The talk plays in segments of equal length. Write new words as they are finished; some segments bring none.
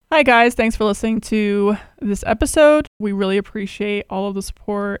Hi, guys. Thanks for listening to this episode. We really appreciate all of the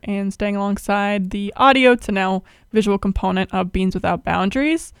support and staying alongside the audio to now visual component of Beans Without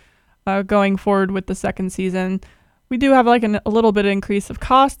Boundaries. Going forward with the second season, we do have like a little bit of increase of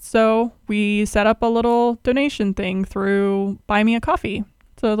cost, so we set up a little donation thing through Buy Me a Coffee.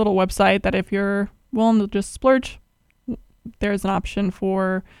 It's a little website that if you're willing to just splurge, there's an option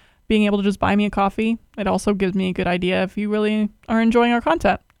for being able to just buy me a coffee. It also gives me a good idea if you really are enjoying our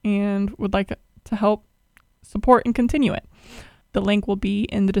content and would like to help support and continue it. The link will be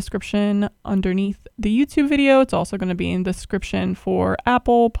in the description underneath the YouTube video. It's also going to be in the description for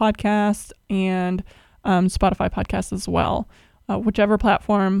Apple Podcasts and Spotify Podcasts as well. Whichever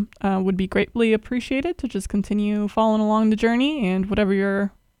platform would be greatly appreciated to just continue following along the journey, and whatever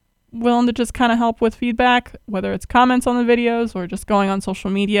you're willing to just kind of help with feedback, whether it's comments on the videos or just going on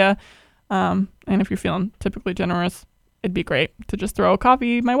social media. And if you're feeling typically generous, it'd be great to just throw a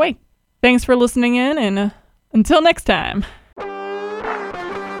coffee my way. Thanks for listening in, and until next time.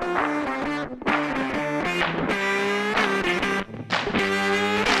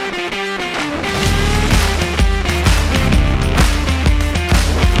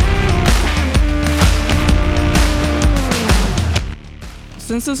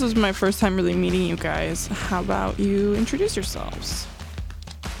 Since this is my first time really meeting you guys, how about you introduce yourselves?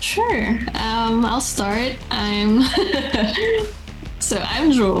 Sure. I'll start. I'm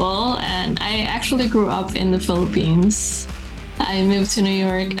Jewel, and I actually grew up in the Philippines. I moved to New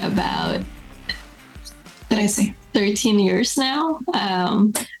York about 13 years now.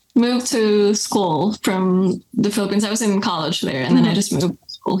 Moved to school from the Philippines. I was in college there, and then I just moved to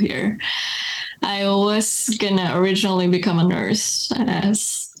school here. I was gonna originally become a nurse,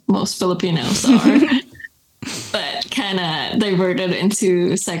 as most Filipinos are, but kind of diverted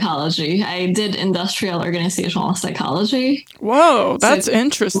into psychology. I did industrial organizational psychology. Whoa, that's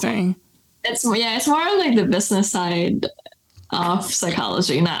interesting. It's more on like the business side of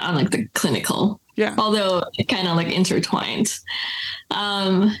psychology, not on like the clinical. Yeah. Although it kind of like intertwined.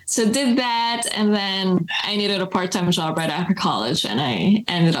 So did that, and then I needed a part-time job right after college, and I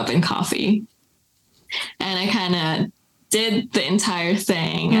ended up in coffee. And I kind of did the entire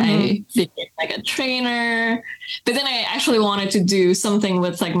thing. I became like a trainer, but then I actually wanted to do something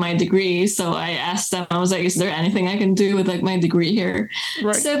with like my degree. So I asked them, I was like, is there anything I can do with like my degree here?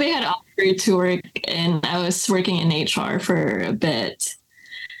 Right. So they had offered to work, and I was working in HR for a bit,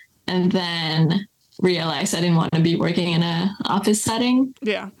 and then realized I didn't want to be working in an office setting.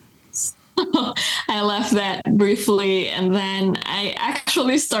 Yeah. I left that briefly, and then I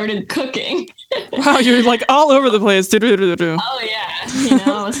actually started cooking. Wow, you're like all over the place. Oh yeah,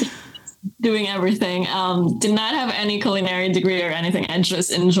 I was doing everything. Did not have any culinary degree or anything. I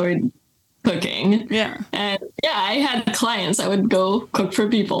just enjoyed cooking. Yeah. And yeah, I had clients. I would go cook for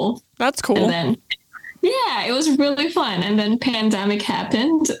people. That's cool. And then, yeah, it was really fun. And then pandemic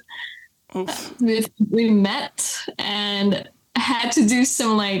happened. We met and had to do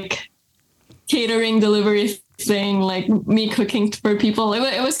some like catering delivery thing, like me cooking for people.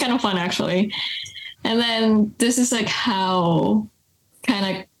 It was kind of fun, actually. And then this is like how kind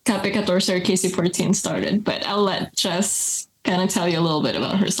of Kape, Catorce, or KC14 started. But I'll let Jess kind of tell you a little bit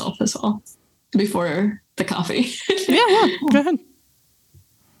about herself as well before the coffee. Yeah, go ahead.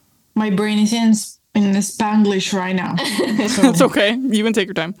 My brain is in Spanglish right now. So that's okay. You can take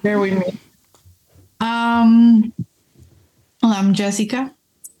your time. Bear with me. Well, I'm Jessica.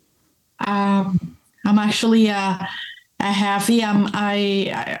 I'm actually a halfie.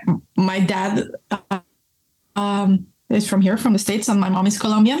 My dad is from here, from the States, and my mom is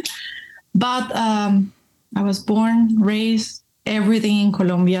Colombian. But I was born, raised, everything in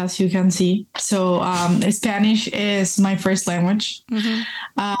Colombia, as you can see. So Spanish is my first language.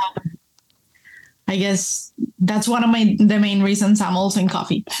 I guess that's one of the main reasons I'm also in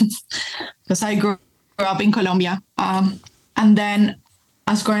coffee, because I grew up in Colombia. And then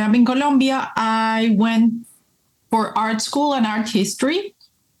as growing up in Colombia, I went for art school and art history,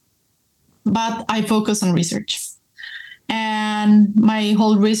 but I focused on research. And my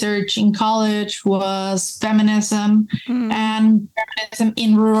whole research in college was feminism and feminism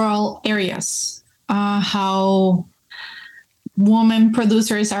in rural areas, how women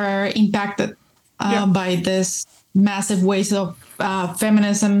producers are impacted by this massive waves of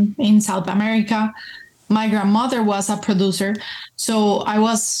feminism in South America. My grandmother was a producer, so I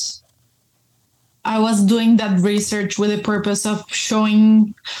was doing that research with the purpose of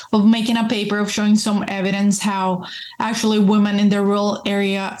making a paper, of showing some evidence how actually women in the rural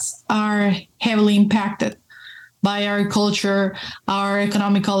areas are heavily impacted by our culture, our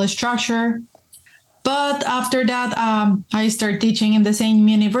economical structure, But after that, I started teaching in the same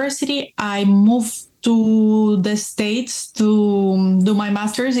university. I moved to the States to do my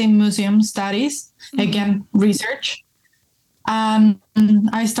master's in museum studies, again, research. And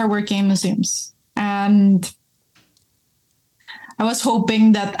I started working in museums. And I was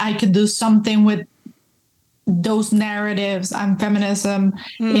hoping that I could do something with those narratives and feminism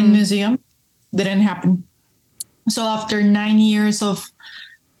in museum. Didn't happen. So after 9 years of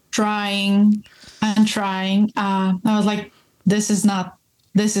trying and trying, I was like, this is not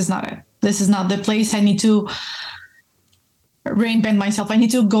it. This is not the place. I need to reinvent myself. I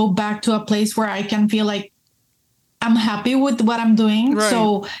need to go back to a place where I can feel like I'm happy with what I'm doing. Right.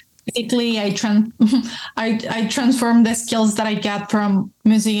 So basically, I transform the skills that I get from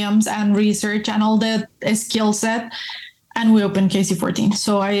museums and research and all the skill set, and we opened KC14.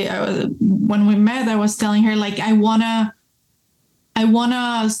 So I when we met, I was telling her like I wanna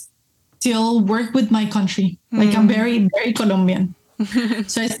still work with my country. Like I'm very, very Colombian.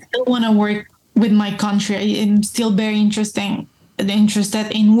 So I still want to work with my country. I'm still very interested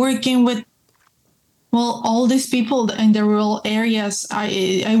in working with, well, all these people in the rural areas.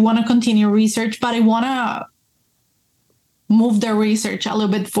 I want to continue research, but I want to move the research a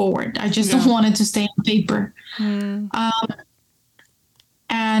little bit forward. I just don't want it to stay on paper.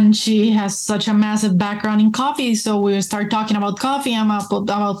 And she has such a massive background in coffee. So we start talking about coffee and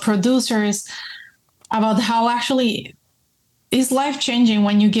about producers, about how actually is life changing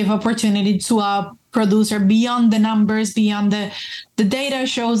when you give opportunity to a producer beyond the numbers, beyond the data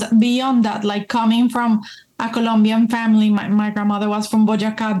shows, beyond that, like coming from a Colombian family. My grandmother was from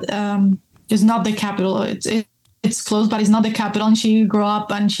Boyacá. It's not the capital. It's close, but it's not the capital. And she grew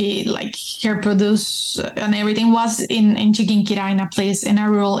up and she like her produce and everything was in Chiquinquirá, in a place in a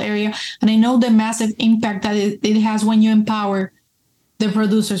rural area. And I know the massive impact that it has when you empower the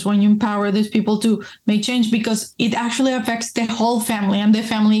producers, when you empower these people to make change, because it actually affects the whole family, and the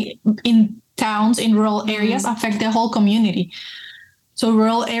family in towns, in rural areas, affect the whole community. So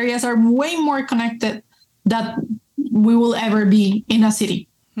rural areas are way more connected than we will ever be in a city.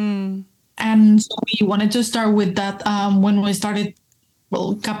 And so we wanted to start with that when we started,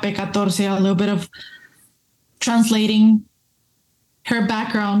 well, Kape 14, a little bit of translating her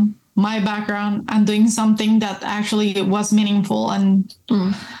background, my background, and doing something that actually was meaningful, and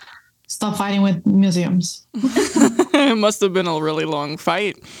stop fighting with museums. It must have been a really long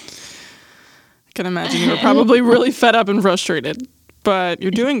fight. I can imagine you were probably really fed up and frustrated, but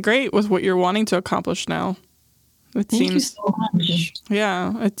you're doing great with what you're wanting to accomplish now. Thank you so much.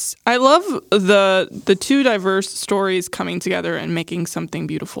 Yeah, I love the two diverse stories coming together and making something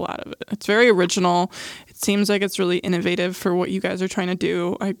beautiful out of it. It's very original. It seems like it's really innovative for what you guys are trying to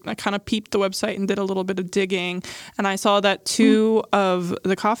do. I kind of peeped the website and did a little bit of digging, and I saw that two of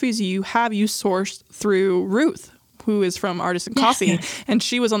the coffees you sourced through Ruth, who is from Artisan Coffee, and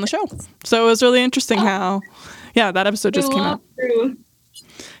she was on the show. So it was really interesting how, that episode just came out. Ruth.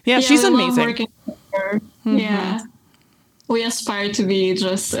 Yeah, she's amazing. Yeah, we aspire to be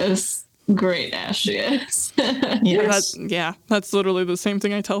just as great as she is. Yes. That's literally the same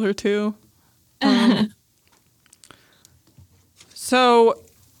thing I tell her too. So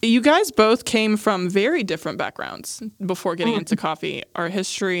you guys both came from very different backgrounds before getting into coffee, art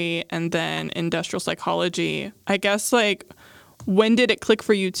history, and then industrial psychology. I guess, like, when did it click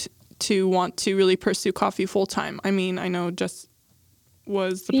for you to want to really pursue coffee full time? I mean, I know Jess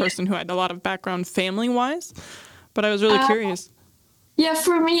was the person who had a lot of background family-wise, but I was really curious. Yeah,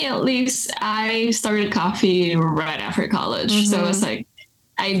 for me at least, I started coffee right after college. So it's like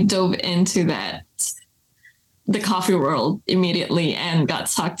I dove into the coffee world immediately and got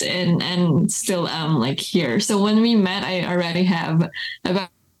sucked in, and still am like here. So when we met, I already have about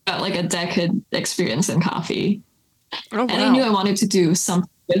like a decade experience in coffie. Oh, wow. And I knew I wanted to do something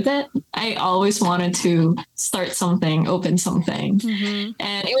with it. I always wanted to start something, open something.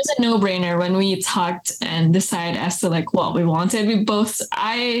 And it was a no-brainer when we talked and decided as to like what we wanted.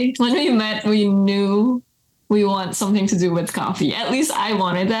 When we met, we knew we want something to do with coffee. At least I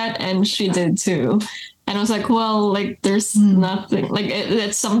wanted that, and she did too. And I was like, well, like there's nothing, like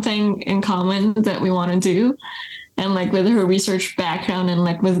it's something in common that we want to do. And like with her research background and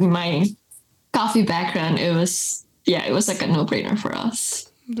like with my coffee background, it was like a no-brainer for us.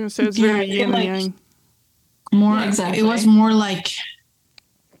 So it's very yin and yang. It was more like,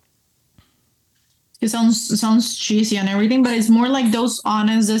 it sounds cheesy and everything, but it's more like those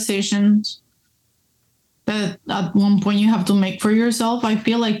honest decisions that at one point you have to make for yourself. I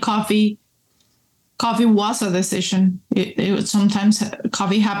feel like coffee was a decision. It sometimes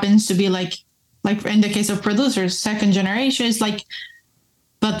coffee happens to be like in the case of producers, second generation, it's like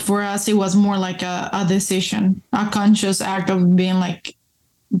But for us, it was more like a decision, a conscious act of being like,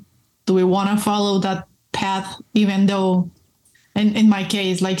 do we want to follow that path, even though, in my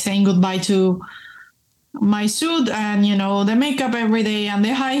case, like saying goodbye to my suit and, the makeup every day and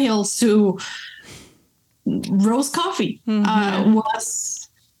the high heels to roast coffee was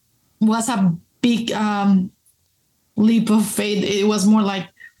a big leap of faith. It was more like,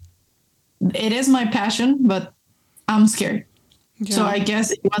 it is my passion, but I'm scared. Yeah. So I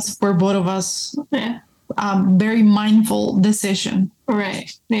guess it was for both of us a very mindful decision.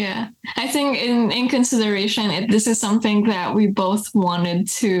 Right. Yeah. I think in consideration, this is something that we both wanted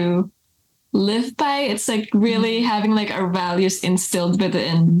to live by. It's like really having like our values instilled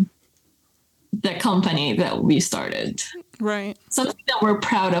within the company that we started. Right. Something that we're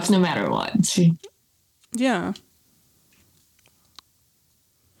proud of no matter what. Yeah.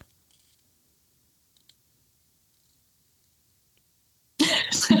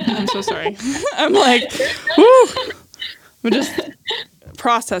 I'm so sorry. I'm like, whoo. I'm just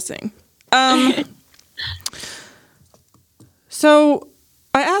processing. So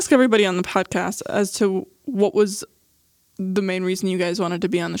I ask everybody on the podcast as to what was the main reason you guys wanted to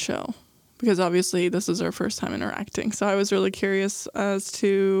be on the show, because obviously this is our first time interacting. So I was really curious as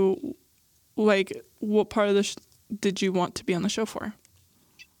to like what part of this did you want to be on the show for?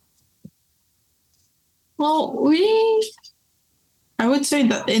 Well, I would say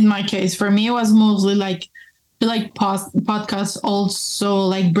that in my case, for me, it was mostly like podcasts also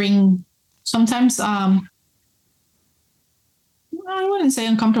like bring sometimes I wouldn't say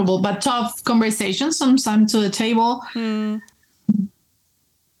uncomfortable, but tough conversations sometimes to the table.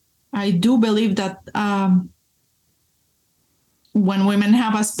 I do believe that when women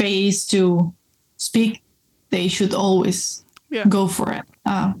have a space to speak, they should always go for it.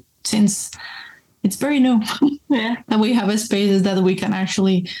 Since it's very new that we have a space that we can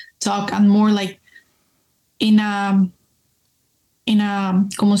actually talk, and more like in a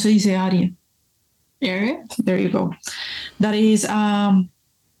 ¿cómo se dice area? There you go. That is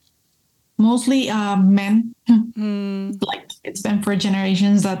mostly men. Like it's been for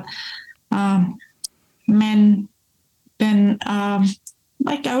generations that men been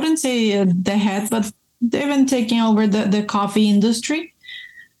like, I wouldn't say the head, but they've been taking over the coffee industry.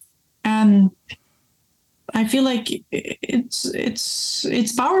 And I feel like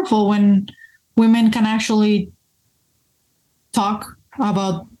it's powerful when women can actually talk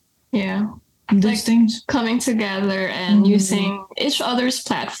about these things, coming together and using each other's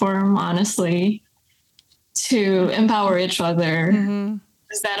platform, honestly, to empower each other.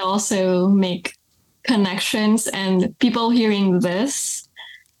 Does that also make connections? And people hearing this,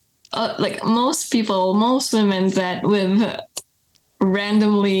 like most women that we've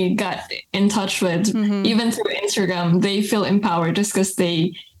randomly got in touch with, even through Instagram, they feel empowered just because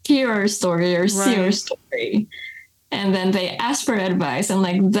they hear our story or see our story, and then they ask for advice, and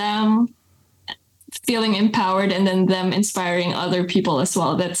like them feeling empowered and then them inspiring other people as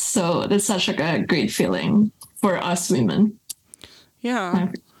well. That's such like a great feeling for us women. Yeah.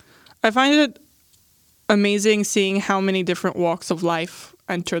 I find it amazing seeing how many different walks of life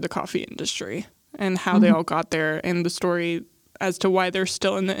enter the coffee industry and how they all got there, and the story as to why they're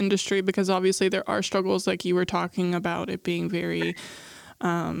still in the industry, because obviously there are struggles, like you were talking about it being very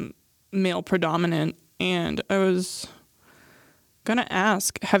male predominant. And I was gonna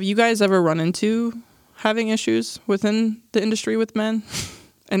ask, have you guys ever run into having issues within the industry with men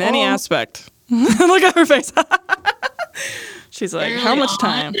in any aspect? Look at her face. She's like, how much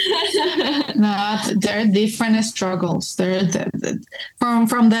time? No, there are different struggles. There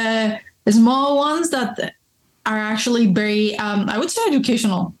from the small ones that are actually very, I would say,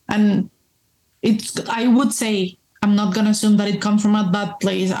 educational. And I would say, I'm not going to assume that it comes from a bad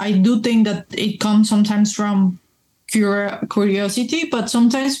place. I do think that it comes sometimes from curiosity, but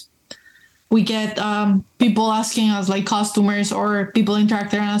sometimes we get people asking us, like customers or people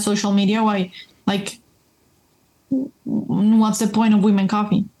interacting on social media, why, like, what's the point of women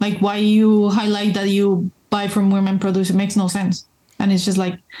coffee? Like, why you highlight that you buy from women produce? It makes no sense. And it's just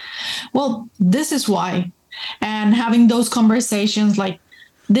like, well, this is why. And having those conversations, like,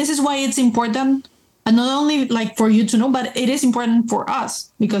 this is why it's important. And not only like for you to know, but it is important for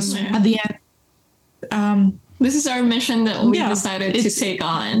us, because at the end, this is our mission that we decided to take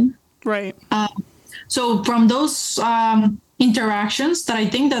on. Right. So from those interactions, that I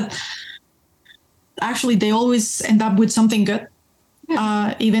think that actually they always end up with something good,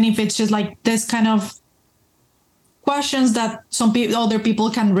 even if it's just like this kind of questions that other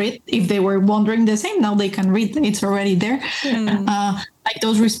people can read. If they were wondering the same, now they can read. It's already there. Like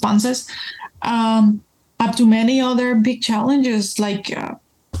those responses, up to many other big challenges, like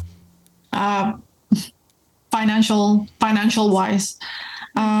financial wise.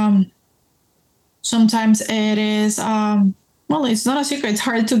 Sometimes it is well, it's not a secret. It's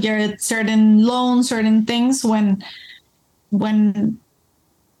hard to get certain loans, certain things when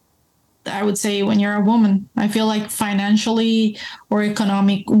I would say when you're a woman. I feel like financially or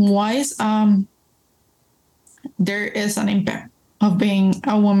economic wise, there is an impact of being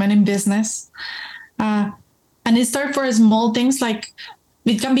a woman in business. And it starts for small things, like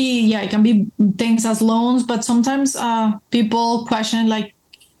it can be things as loans, but sometimes people question like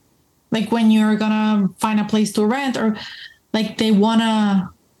when you're gonna find a place to rent, or like they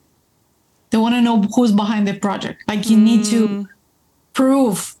wanna know who's behind the project. Like you need to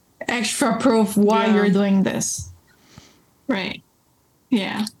extra proof why you're doing this. Right.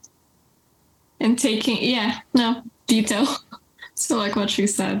 Yeah. And taking detail. So like what she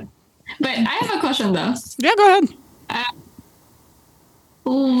said. But I have a question though. Yeah, go ahead.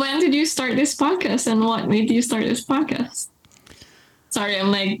 When did you start this podcast, and what made you start this podcast? Sorry,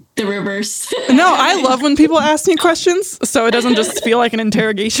 I'm like the reverse. No, I love when people ask me questions, so it doesn't just feel like an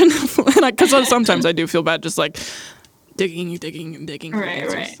interrogation. Because sometimes I do feel bad, just like digging.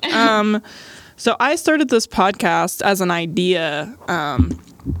 Right. So I started this podcast as an idea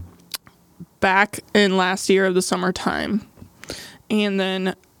back in last year of the summertime, and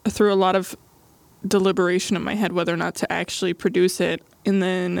then through a lot of deliberation in my head whether or not to actually produce it. And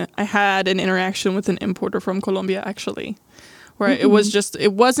then I had an interaction with an importer from Colombia, actually, where it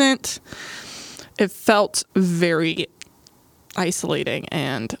felt very isolating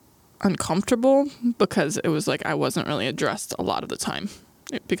and uncomfortable, because it was like I wasn't really addressed a lot of the time,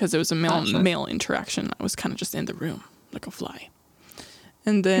 because it was a male interaction. I was kind of just in the room like a fly.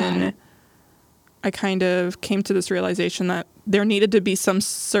 And then I kind of came to this realization that there needed to be some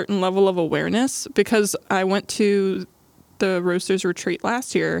certain level of awareness, because I went to the Roasters Retreat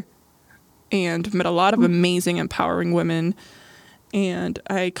last year and met a lot of amazing, empowering women. And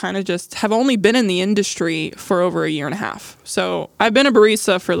I kind of just have only been in the industry for over a year and a half. So I've been a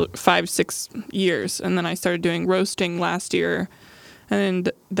barista for 5-6 years, and then I started doing roasting last year,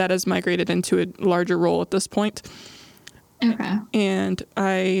 and that has migrated into a larger role at this point. Okay. And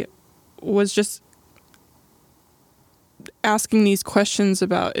I was just asking these questions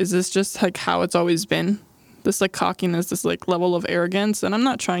about, is this just like how it's always been? This like cockiness, this like level of arrogance. And I'm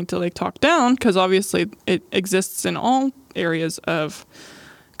not trying to like talk down, because obviously it exists in all areas of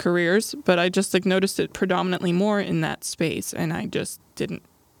careers, but I just like noticed it predominantly more in that space. And I just didn't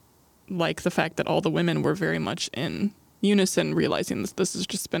like the fact that all the women were very much in unison, realizing this has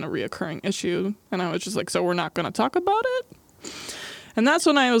just been a reoccurring issue. And I was just like, so we're not going to talk about it? And that's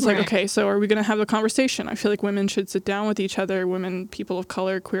when I was like, okay, so are we going to have the conversation? I feel like women should sit down with each other. Women, people of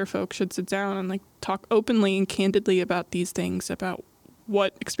color, queer folk should sit down and like talk openly and candidly about these things, about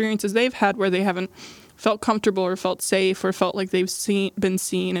what experiences they've had where they haven't felt comfortable or felt safe or felt like they've been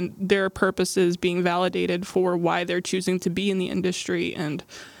seen, and their purposes being validated for why they're choosing to be in the industry. And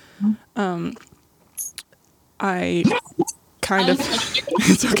I kind of,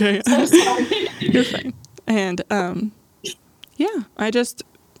 it's okay. You're fine. And yeah, I just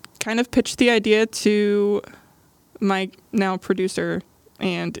kind of pitched the idea to my now producer,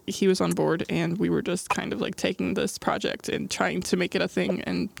 and he was on board, and we were just kind of like taking this project and trying to make it a thing.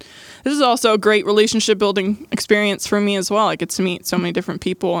 And this is also a great relationship building experience for me as well. I get to meet so many different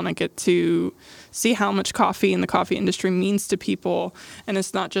people, and I get to see how much coffee and the coffee industry means to people. And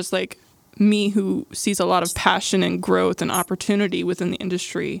it's not just like me who sees a lot of passion and growth and opportunity within the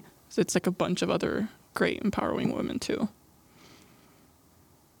industry. It's like a bunch of other great, empowering women too.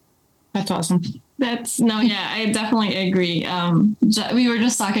 That's awesome. I definitely agree. We were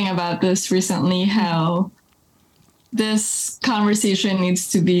just talking about this recently, how this conversation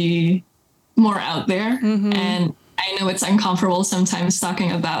needs to be more out there. Mm-hmm. And I know it's uncomfortable sometimes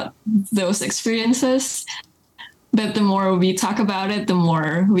talking about those experiences, but the more we talk about it, the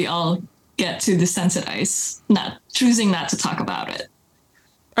more we all get to desensitize, choosing not to talk about it.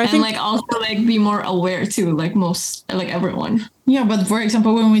 I think also be more aware too, everyone. Yeah, but for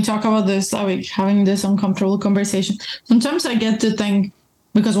example, when we talk about this, like having this uncomfortable conversation, sometimes I get to think,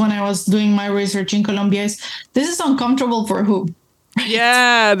 because when I was doing my research in Colombia, this is uncomfortable for who?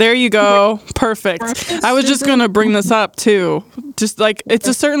 Yeah, there you go. Perfect. I was just going to bring this up too. Just like it's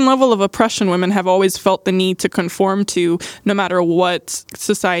a certain level of oppression women have always felt the need to conform to, no matter what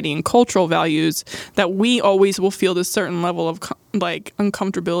society and cultural values, that we always will feel this certain level of like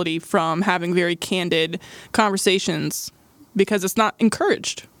uncomfortability from having very candid conversations, because it's not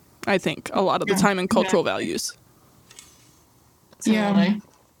encouraged, I think, a lot of the time in cultural values. Yeah,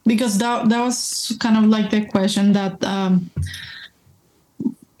 because that was kind of like the question that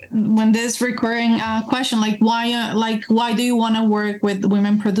when this recurring question, why do you want to work with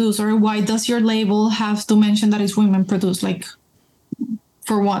women produced, or why does your label have to mention that it's women produced? Like,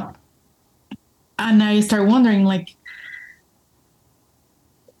 for what? And I start wondering, like,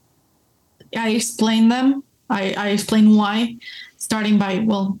 I explain them. I explain why, starting by,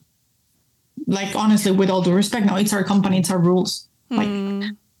 well, like, honestly, with all due respect, now it's our company, it's our rules.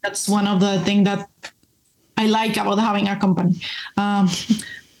 Like, that's one of the things that I like about having a company.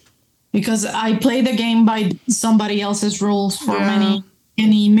 Because I play the game by somebody else's rules for many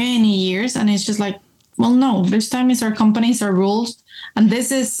years. And it's just like, well, no, this time it's our company's, our rules. And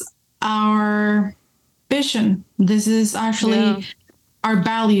this is our vision. This is actually our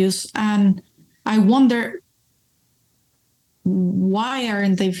values. And I wonder, why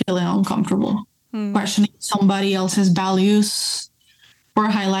aren't they feeling uncomfortable questioning somebody else's values or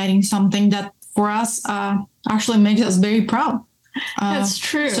highlighting something that for us actually makes us very proud? That's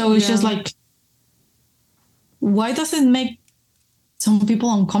true. So it's just like, why does it make some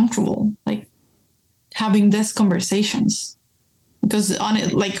people uncomfortable, like, having these conversations? Because on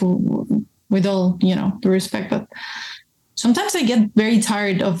it, like, with all, the respect, but sometimes I get very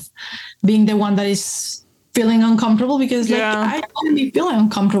tired of being the one that is feeling uncomfortable, because like, I don't want to be feeling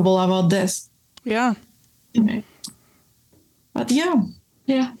uncomfortable about this. Yeah. But yeah.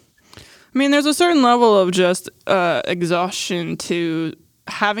 I mean, there's a certain level of just exhaustion to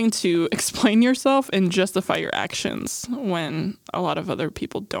having to explain yourself and justify your actions when a lot of other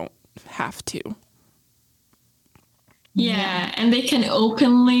people don't have to. Yeah, and they can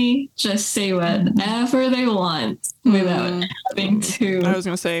openly just say whatever they want without having to, I was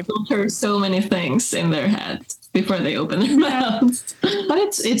going to say, filter so many things in their head before they open their mouths. But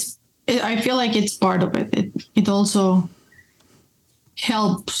I feel like it's part of it. It also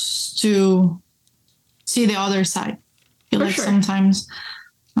helps to see the other side. I feel like sometimes,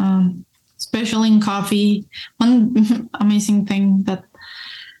 especially in coffee, one amazing thing that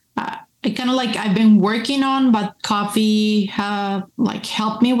I kind of like I've been working on, but coffee have like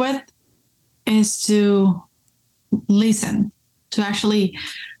helped me with, is to listen, to actually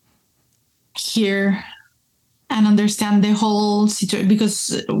hear and understand the whole situation.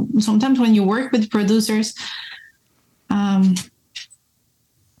 Because sometimes when you work with producers,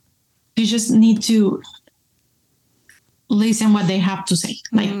 you just need to listen what they have to say.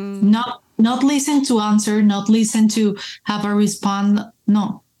 Like, not listen to answer, not listen to have a response.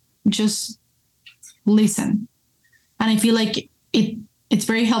 No, just listen. And I feel like it's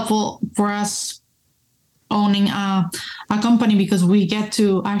very helpful for us owning a company, because we get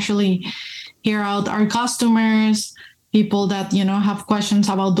to actually hear out our customers, people that, have questions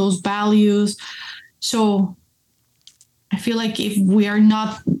about those values. So I feel like if we are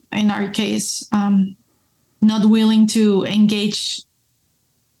not, in our case, not willing to engage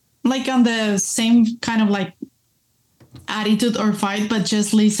like on the same kind of like attitude or fight, but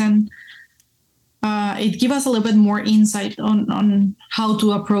just listen, it gives us a little bit more insight on how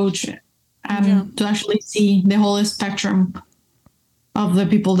to approach it, and to actually see the whole spectrum of the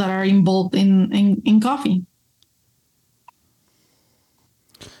people that are involved in coffee.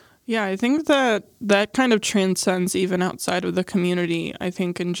 Yeah, I think that kind of transcends even outside of the community. I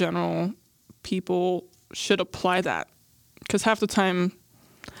think in general, people should apply that, because half the time,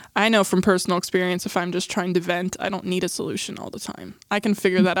 I know from personal experience, if I'm just trying to vent, I don't need a solution all the time. I can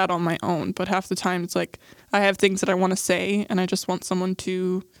figure that out on my own, but half the time it's like I have things that I want to say, and I just want someone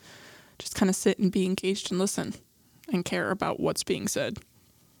to just kind of sit and be engaged and listen and care about what's being said.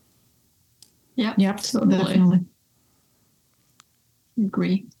 Yep, definitely.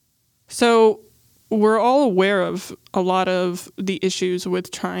 Agree. So we're all aware of a lot of the issues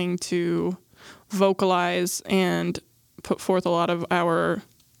with trying to vocalize and put forth a lot of our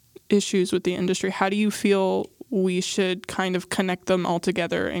issues with the industry. How do you feel we should kind of connect them all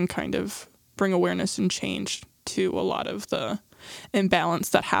together and kind of bring awareness and change to a lot of the imbalance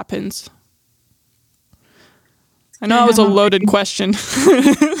that happens? I know it was a loaded question.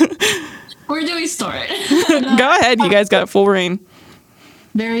 Where do we start? Go ahead. You guys got full reign.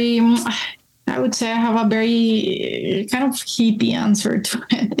 I would say I have a very kind of hippie answer to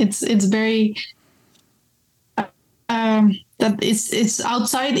it. It's very that it's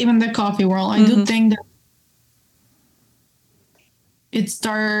outside even the coffee world. I do think that it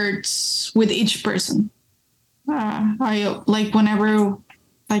starts with each person. I like whenever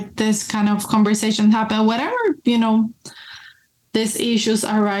like this kind of conversation happen, whatever, these issues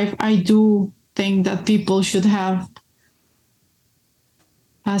arrive, I do think that people should have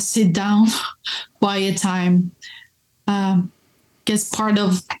a sit down, quiet time. Because part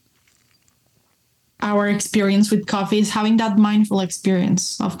of our experience with coffee is having that mindful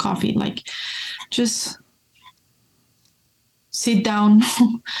experience of coffee. Like just sit down,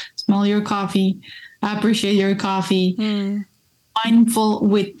 smell your coffee, appreciate your coffee. Mindful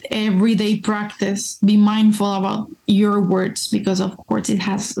with everyday practice. Be mindful about your words, because of course it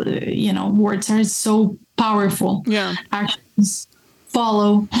has, words are so powerful. Yeah. Actions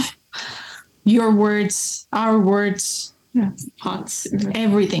follow your words, our words, Thoughts.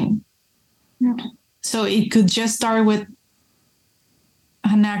 everything. Yeah. So it could just start with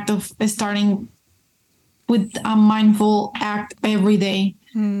an act of starting with a mindful act every day.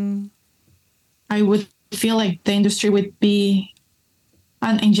 I would feel like the industry would be,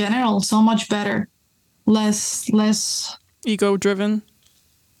 and in general, so much better. Less ego driven.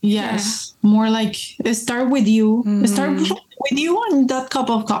 Yes. Yeah. More like start with you. Start with you and that cup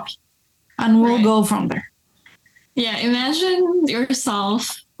of coffee. And we'll go from there. Yeah, imagine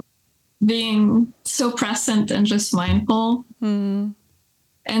yourself being so present and just mindful. And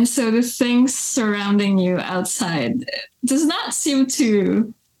so the things surrounding you outside does not seem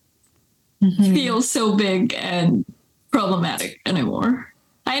to feel so big and problematic anymore.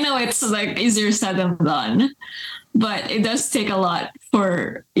 I know it's like easier said than done, but it does take a lot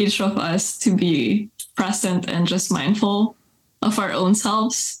for each of us to be present and just mindful of our own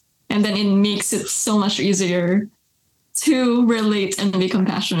selves. And then it makes it so much easier to relate and be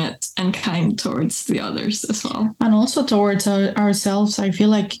compassionate and kind towards the others as well. And also towards ourselves. I feel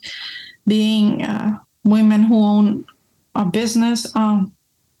like being women who own a business,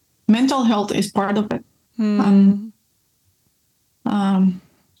 mental health is part of it. And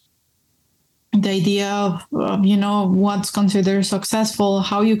the idea of what's considered successful,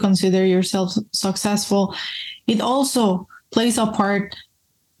 how you consider yourself successful, it also plays a part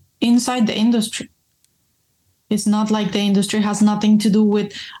inside the industry. It's not like the industry has nothing to do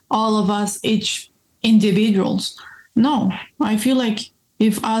with all of us, each individuals. No, I feel like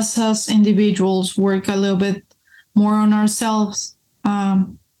if us as individuals work a little bit more on ourselves,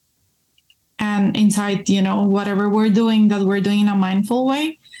 and inside, whatever we're doing, that we're doing in a mindful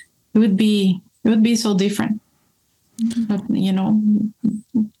way, it would be so different. But,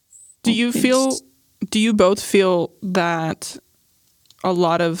 do you both feel that a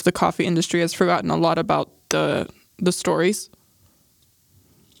lot of the coffee industry has forgotten a lot about the stories?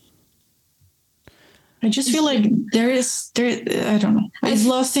 I just feel like there I don't know, it's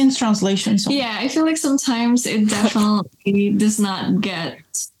lost in translation. So. Yeah, I feel like sometimes it definitely does not get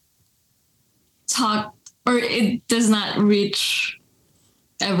talked, or it does not reach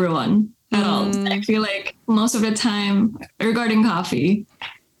everyone at all. I feel like most of the time regarding coffee,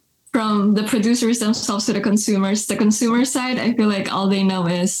 from the producers themselves to the consumer side, I feel like all they know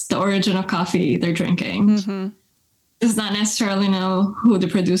is the origin of coffee they're drinking. Does not necessarily know who the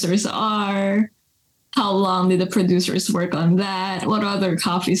producers are, how long did the producers work on that, what other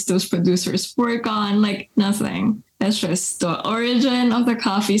coffees those producers work on, like nothing. It's just the origin of the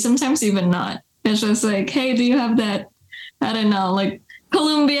coffee, sometimes even not. It's just like, hey, do you have that, I don't know, like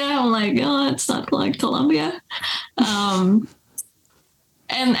Colombia? I'm like, oh, it's not like Colombia.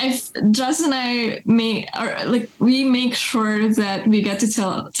 And Jess and I we make sure that we get to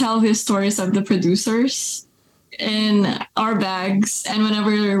tell the stories of the producers in our bags, and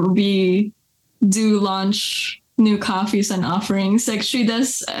whenever we do launch new coffees and offerings, like she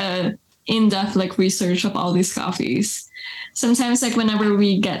does in-depth like research of all these coffees. Sometimes like whenever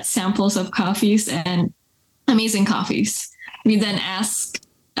we get samples of coffees and amazing coffees, we then ask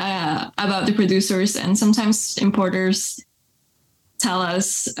about the producers, and sometimes importers tell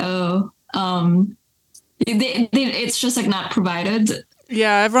us, it's just like not provided.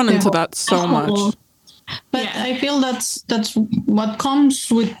 Yeah, I've run into that so much. But yeah. I feel that's what comes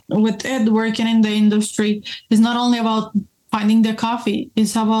with it working in the industry. Is not only about finding the coffee,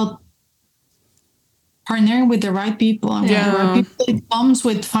 it's about partnering with the right people. And with the right people, it comes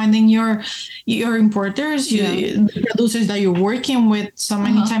with finding your importers, the producers that you're working with. So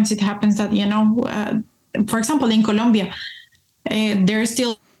many times it happens that, for example, in Colombia, there's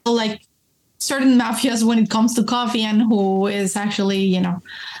still like certain mafias when it comes to coffee, and who is actually,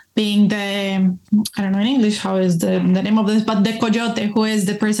 being the, I don't know in English how is the name of this, but the coyote, who is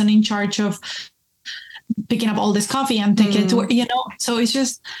the person in charge of picking up all this coffee and take it to, so it's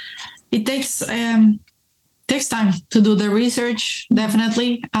just, it takes time to do the research,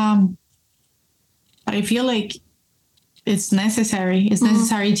 definitely. I feel like it's necessary. It's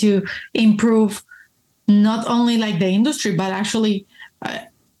necessary to improve not only like the industry, but actually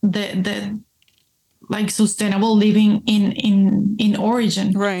the like sustainable living in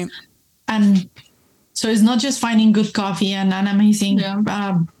origin. Right. And so it's not just finding good coffee and an amazing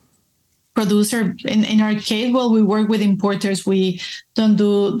producer. In our case, well, we work with importers. We don't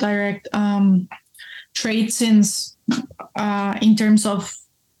do direct trade, since in terms of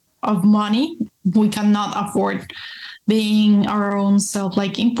money, we cannot afford being our own self,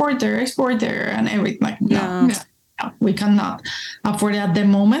 like importer, exporter, and everything. Like, no, we cannot afford it at the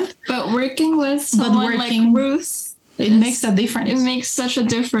moment. But working with someone like Ruth, it makes a difference. It makes such a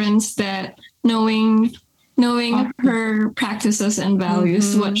difference that knowing her practices and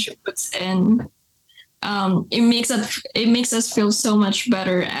values, what she puts in, it makes us feel so much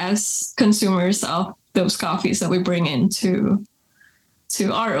better as consumers of those coffees that we bring into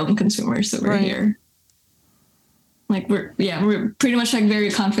our own consumers over here. Like we're pretty much like very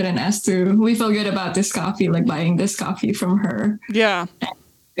confident as to, we feel good about this coffee, like buying this coffee from her. Yeah.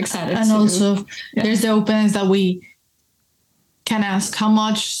 Excited. And also there's the openness that we can ask how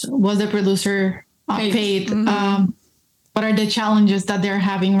much was the producer paid. What are the challenges that they're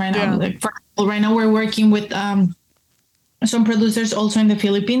having right now? Like, for example, right now we're working with some producers also in the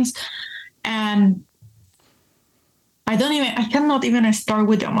Philippines, and I cannot even start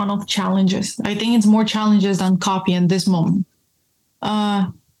with the amount of challenges. I think it's more challenges than coffee in this moment.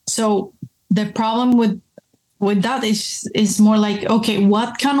 So the problem with that is more like, okay,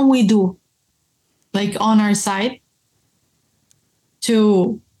 what can we do, like on our side,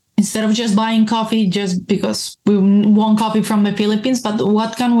 to, instead of just buying coffee just because we want coffee from the Philippines, but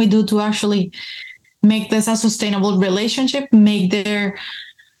what can we do to actually make this a sustainable relationship, make it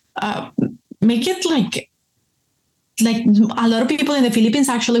like a lot of people in the Philippines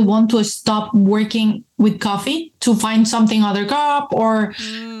actually want to stop working with coffee to find something other cup or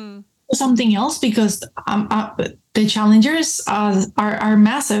something else, because the challenges are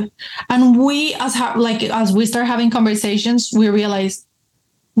massive. And we as we start having conversations, we realize,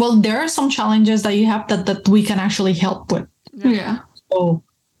 well, there are some challenges that you have that we can actually help with. Yeah. So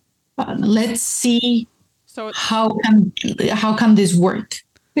let's see. So how can this work?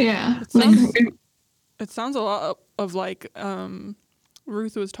 Yeah. It sounds a lot of like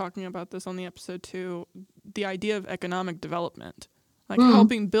Ruth was talking about this on the episode too, the idea of economic development, like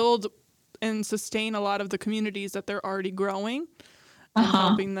helping build and sustain a lot of the communities that they're already growing, and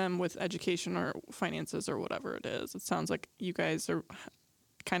helping them with education or finances or whatever it is. It sounds like you guys are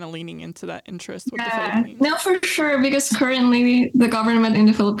kind of leaning into that interest with the Philippines. No, for sure, because currently the government in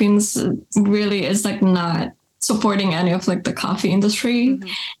the Philippines really is like not supporting any of like the coffee industry,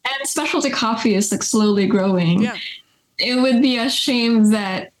 and specialty coffee is like slowly growing. It would be a shame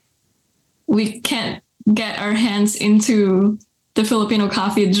that we can't get our hands into the Filipino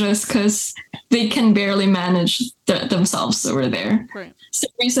coffee just because they can barely manage themselves over there. So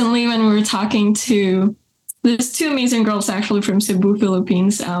recently when we were talking to there's two amazing girls actually from Cebu,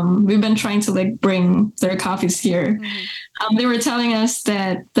 Philippines, we've been trying to like bring their coffees here. They were telling us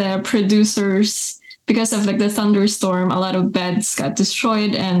that the producers, because of like the thunderstorm, a lot of beds got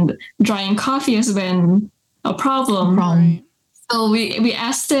destroyed, and drying coffee has been a problem. So we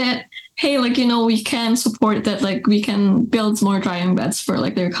asked it, hey, like, we can support that, like we can build more drying beds for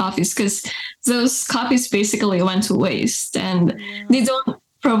like their coffees, because those coffees basically went to waste, and they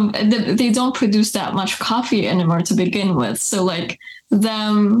don't produce that much coffee anymore to begin with. So like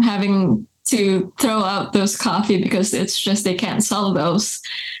them having to throw out those coffee because it's just they can't sell those,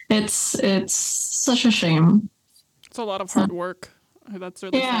 it's such a shame. It's a lot of hard work. That's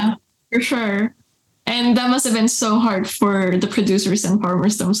really fun. For sure. And that must have been so hard for the producers and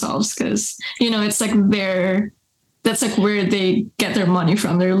farmers themselves, because it's like that's like where they get their money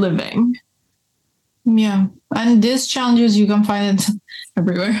from, their living. Yeah, and these challenges you can find it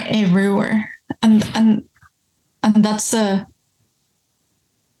everywhere, and that's I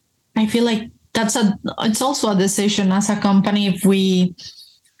feel like it's also a decision as a company if we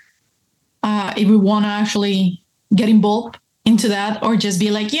want to actually get involved into that, or just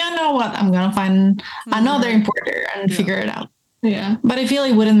be like, you know what, I'm gonna find another importer and figure it out. But I feel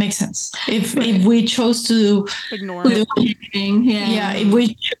it wouldn't make sense if we chose to ignore it. If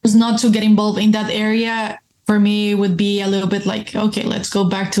we chose not to get involved in that area, for me it would be a little bit like, okay, let's go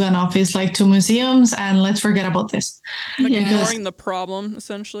back to an office, like to museums, and let's forget about this. Like ignoring the problem,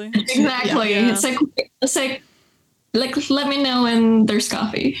 essentially. Exactly. It's like let me know when there's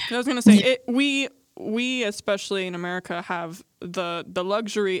coffee. I was gonna say we especially in America have the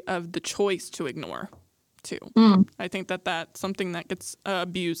luxury of the choice to ignore too. I think that's something that gets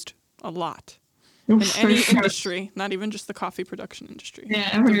abused a lot in any industry, not even just the coffee production industry. Yeah,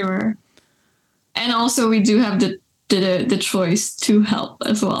 everywhere. And also we do have the choice to help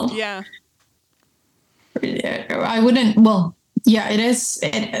as well. Yeah. I wouldn't. Well, yeah, it is.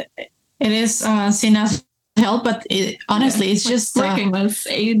 It is seen as help, but honestly, it's like just working with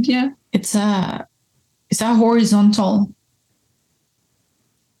aid. Yeah, it's a horizontal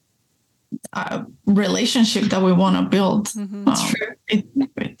relationship that we want to build. That's true.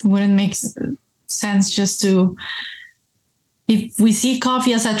 It wouldn't make sense just to, if we see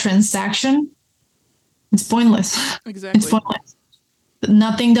coffee as a transaction, it's pointless. Exactly. It's pointless.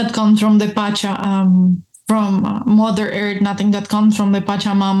 Nothing that comes from the Pacha, from Mother Earth, nothing that comes from the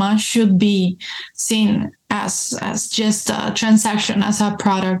Pachamama should be seen as just a transaction, as a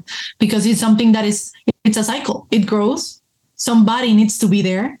product, because it's something that it's a cycle. It grows. Somebody needs to be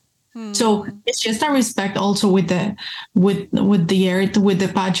there. So it's just a respect also with the earth, with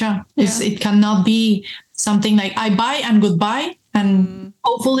the Pacha. It cannot be something like I buy and goodbye, and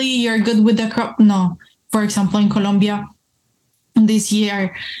hopefully you're good with the crop. No. For example, in Colombia this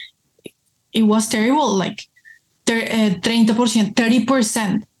year, it was terrible. Like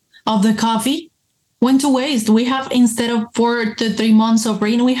 30% of the coffee went to waste. We have, instead of 4 to 3 months of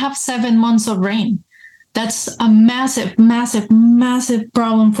rain, we have 7 months of rain. That's a massive, massive, massive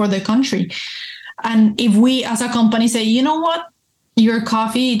problem for the country. And if we as a company say, you know what, your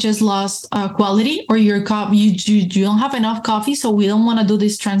coffee just lost quality, or your coffee, you don't have enough coffee, so we don't want to do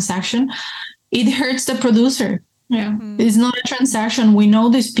this transaction, it hurts the producer. Yeah. It's not a transaction. We know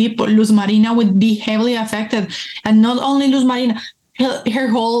these people. Luz Marina would be heavily affected. And not only Luz Marina, her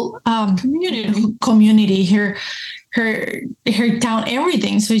whole community, her town,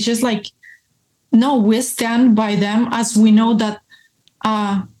 everything. So it's just like, no, we stand by them, as we know that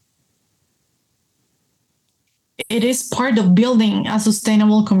it is part of building a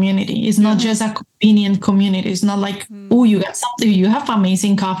sustainable community. It's not just a convenient community. It's not like, oh, you got something, you have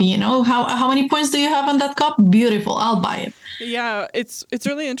amazing coffee. You know, how many points do you have on that cup? Beautiful, I'll buy it. Yeah, it's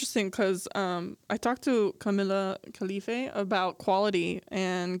really interesting because I talked to Camila Khalife about quality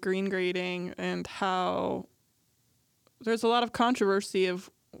and green grading, and how there's a lot of controversy of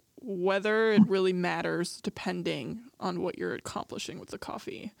whether it really matters depending on what you're accomplishing with the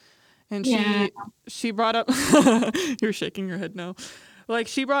coffee. And she brought up, you're shaking your head no. Like,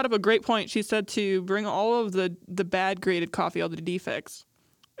 she brought up a great point. She said to bring all of the bad graded coffee, all the defects,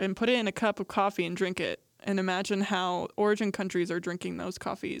 and put it in a cup of coffee and drink it. And imagine how origin countries are drinking those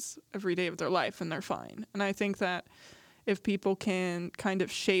coffees every day of their life, and they're fine. And I think that if people can kind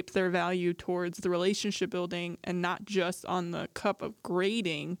of shape their value towards the relationship building and not just on the cup of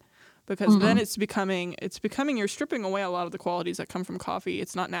grading, because then it's becoming you're stripping away a lot of the qualities that come from coffee.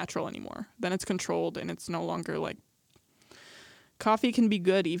 It's not natural anymore. Then it's controlled, and it's no longer like, coffee can be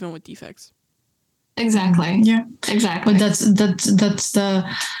good even with defects. Exactly. Yeah. Exactly. But that's the,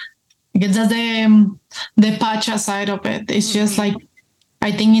 I guess that's the Pacha side of it. It's just like,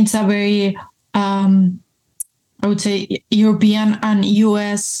 I think it's a very I would say European and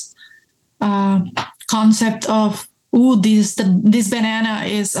US concept of, this banana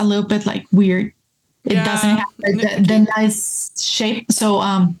is a little bit like weird. It doesn't have the nice shape, so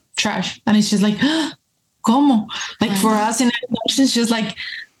trash. And it's just like, como? Like, for us in our country, it's just like,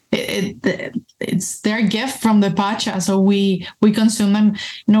 it's their gift from the Pacha, so we consume them.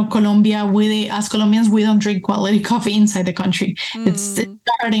 You know, Colombia, as Colombians, we don't drink quality coffee inside the country. It's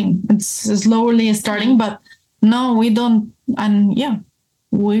starting. It's slowly starting, but no, we don't. And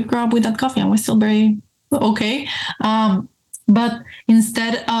we grew up with that coffee, and we're still very okay. But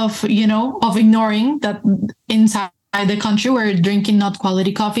instead of ignoring that inside the country we're drinking not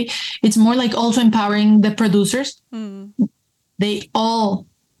quality coffee, it's more like also empowering the producers. They all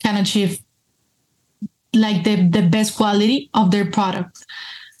can achieve like the best quality of their product,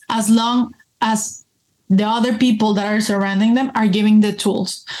 as long as the other people that are surrounding them are giving the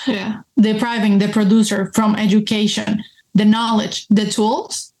tools. Depriving the producer from education, the knowledge, the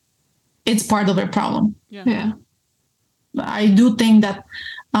tools, it's part of the problem. I do think that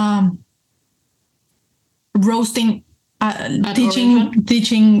roasting,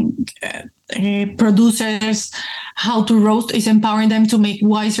 teaching producers how to roast is empowering them to make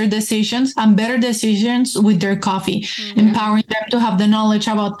wiser decisions and better decisions with their coffee, empowering them to have the knowledge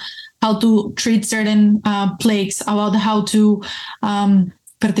about how to treat certain plagues, about how to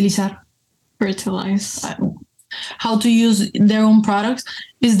fertilize, how to use their own products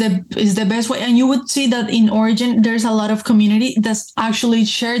is the best way. And you would see that in Origin, there's a lot of community that's actually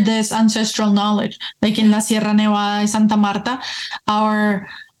shared this ancestral knowledge. Like in La Sierra Nevada, Santa Marta, our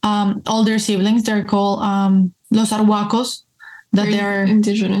older siblings, they're called Los Arhuacos, that they're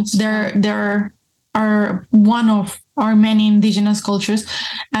indigenous. They're are one of our many indigenous cultures,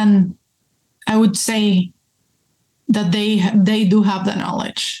 and I would say that they do have the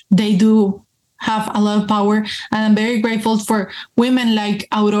knowledge. They do have a lot of power, and I'm very grateful for women like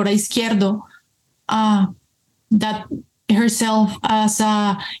Aurora Izquierdo, that herself as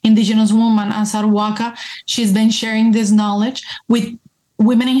a indigenous woman, as Arhuaca, she's been sharing this knowledge with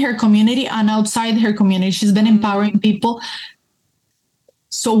women in her community and outside her community. She's been empowering people.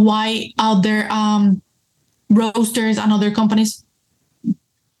 So why out there roasters and other companies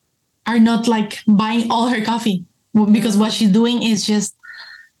are not like buying all her coffee? Because what she's doing is just,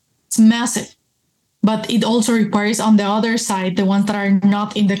 it's massive. But it also requires on the other side, the ones that are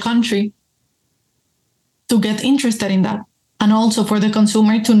not in the country, to get interested in that. And also for the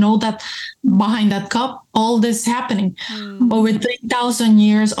consumer to know that behind that cup, all this is happening. Over 3,000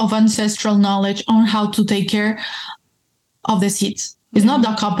 years of ancestral knowledge on how to take care of the seeds. It's not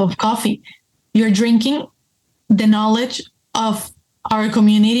a cup of coffee. You're drinking the knowledge of our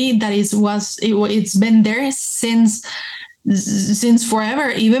community that it's been there since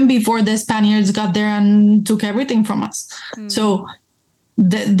forever, even before the Spaniards got there and took everything from us. So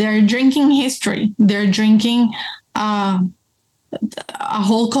they're drinking history. They're drinking a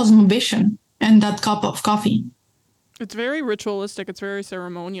whole cosmovision in that cup of coffee. It's very ritualistic. It's very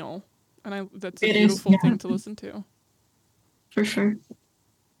ceremonial, and that's a beautiful thing to listen to. For sure.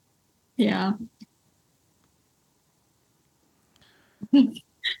 Yeah.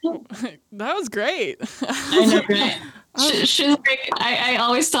 That was great. I know, right? She's like, I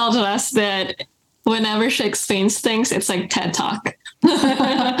always tell Jess that whenever she explains things, it's like TED Talk.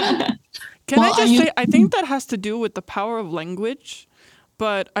 Can I just say, I think that has to do with the power of language,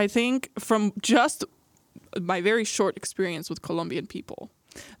 but I think from just my very short experience with Colombian people,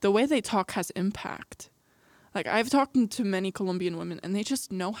 the way they talk has impact. Like, I've talked to many Colombian women, and they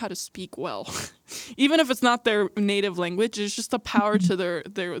just know how to speak well. Even if it's not their native language, it's just a power to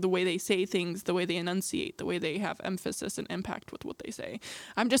the way they say things, the way they enunciate, the way they have emphasis and impact with what they say.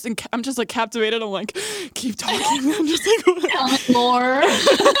 I'm just like captivated. I'm like, keep talking. I'm just like, tell me more.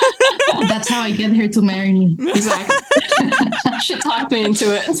 That's how I get her to marry me. Exactly. She talked me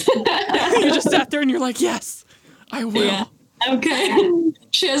into it. You just sat there and you're like, yes, I will. Yeah. Okay.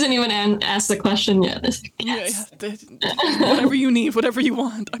 She hasn't even asked the question yet. It's like, yes. Whatever you need, whatever you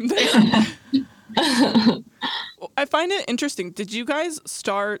want, I'm there. I find it interesting. Did you guys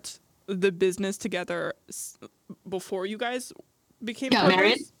start the business together before you guys became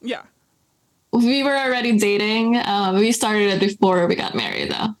married? Yeah. We were already dating. We started it before we got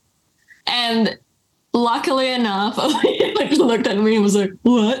married, though. And luckily enough, he looked at me and was like,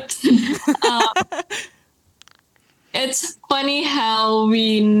 what? It's funny how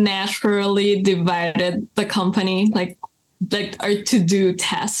we naturally divided the company, like our to-do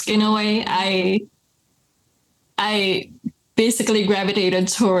task in a way. I basically gravitated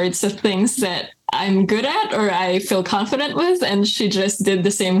towards the things that I'm good at or I feel confident with, and she just did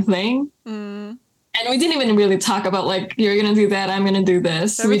the same thing. And we didn't even really talk about like, you're gonna do that, I'm gonna do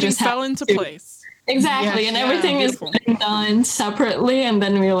this. Everything we just fell into place. Exactly, and everything is done separately, and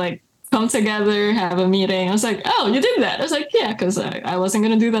then we like come together, have a meeting. I was like, oh, you did that? I was like, yeah, because I wasn't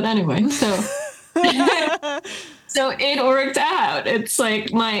going to do that anyway. So so it worked out. It's like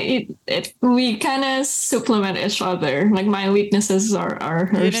we kind of supplement each other. Like my weaknesses are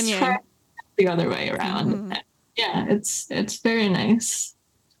her strength, the other way around. Yeah, it's very nice.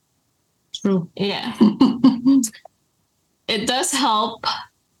 True. Yeah. It does help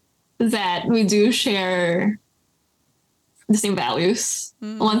that we do share the same values.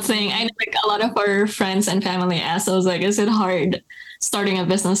 One thing I know, like a lot of our friends and family ask us, like, is it hard starting a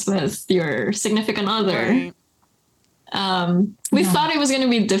business with your significant other? Right. We thought it was going to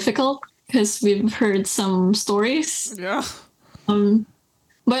be difficult because we've heard some stories. Yeah.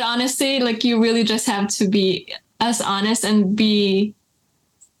 But honestly, like you really just have to be as honest and be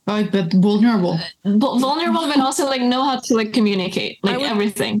but vulnerable, but also like know how to like communicate, like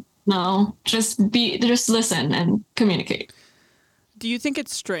everything. No, just listen and communicate. Do you think it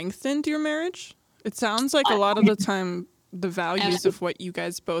strengthened your marriage? It sounds like a lot of the time the values of what you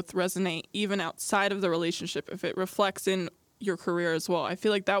guys both resonate, even outside of the relationship, if it reflects in your career as well. I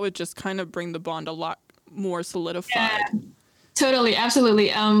feel like that would just kind of bring the bond a lot more solidified. Yeah, totally,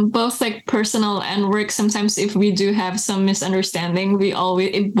 absolutely. Both like personal and work, sometimes if we do have some misunderstanding,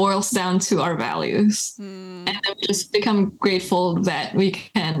 it boils down to our values. And then we just become grateful that we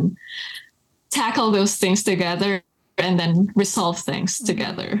can tackle those things together and then resolve things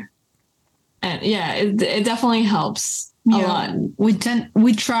together. And yeah, it definitely helps a lot. We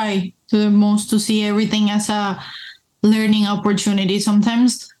try to the most to see everything as a learning opportunity.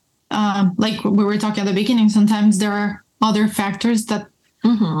 Sometimes, like we were talking at the beginning, sometimes there are other factors that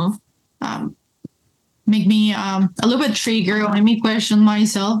make me a little bit triggered or make me question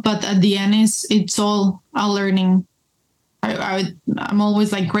myself. But at the end, it's all a learning. I'm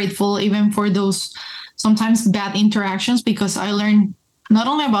always like grateful even for those sometimes bad interactions, because I learn not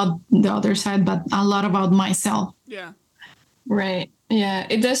only about the other side, but a lot about myself. Yeah. Right. Yeah.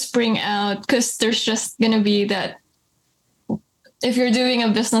 It does bring out, because there's just going to be that if you're doing a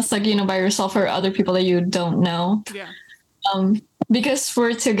business like, by yourself or other people that you don't know. Yeah. Because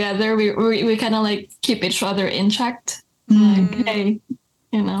we're together, we kind of like keep each other in check. Like, hey,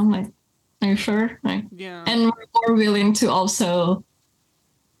 like, are you sure? Like, Yeah. And we're more willing to also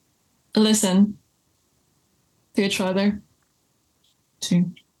listen to each other.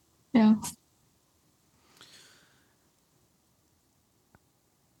 Too. Yeah.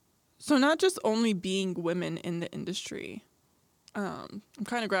 So not just only being women in the industry, I'm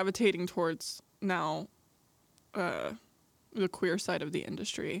kind of gravitating towards now the queer side of the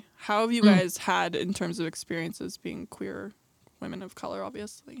industry. How have you guys had in terms of experiences being queer women of color,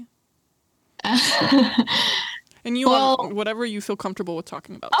 obviously? And you want whatever you feel comfortable with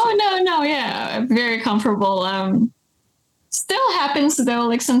talking about. Oh, no, yeah. I'm very comfortable. Still happens though,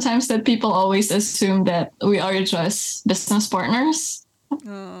 like sometimes that people always assume that we are just business partners. Like,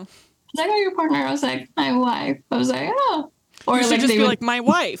 oh, your partner? I was like, my wife. I was like, oh. Or you should like just be like, my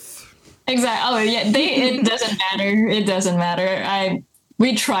wife. Exactly. Oh yeah, it doesn't matter. It doesn't matter.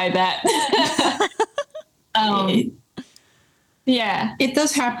 We tried that. Yeah, it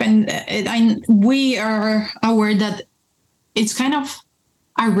does happen. We are aware that it's kind of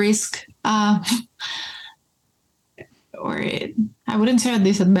a risk, I wouldn't say a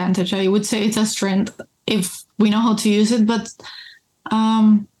disadvantage. I would say it's a strength if we know how to use it. But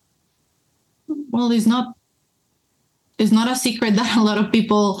it's not a secret that a lot of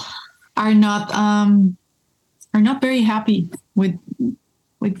people are not very happy with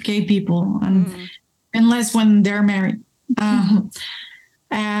gay people, and unless when they're married.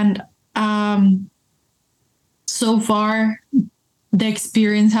 And so far the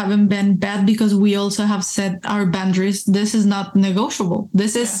experience haven't been bad, because we also have set our boundaries. This is not negotiable.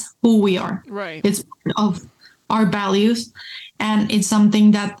 This is who we are. Right. It's part of our values, and it's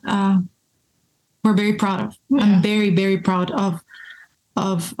something that we're very proud of. Yeah. I'm very, very proud of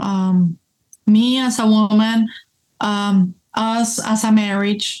me as a woman, us as a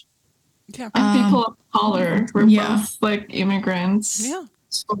marriage. Yeah, and people of color. We're both like immigrants. Yeah.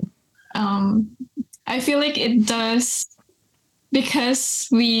 So, I feel like it does, because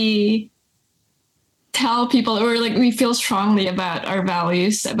we tell people, or like we feel strongly about our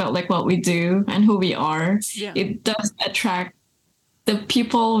values, about like what we do and who we are. Yeah. It does attract the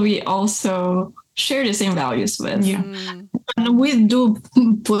people we also share the same values with. Yeah. And we do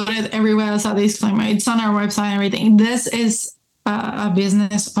put it everywhere as a disclaimer. It's on our website and everything. This is a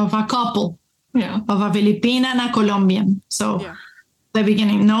business of a couple, of a Filipina and a Colombian. So the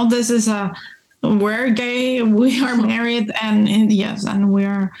beginning, no, this is we're gay, we are married, and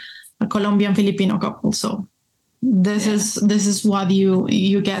we're a Colombian Filipino couple. So this is what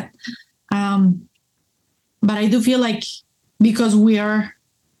you get. But I do feel like, because we are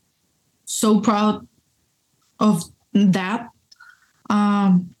so proud of that,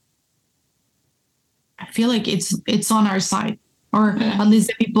 I feel like it's on our side, or at least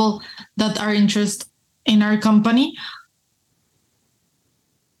the people that are interested in our company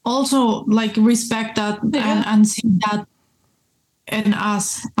also like respect that and see that in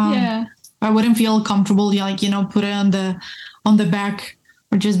us. I wouldn't feel comfortable put it on the back,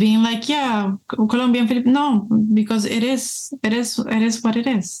 or just being like, Colombian Filipino. No, because it is what it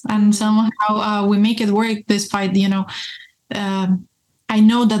is, and somehow we make it work despite I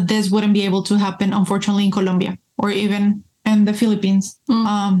know that this wouldn't be able to happen, unfortunately, in Colombia or even in the Philippines.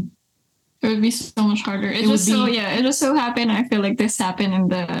 It would be so much harder. It just so happened. I feel like this happened in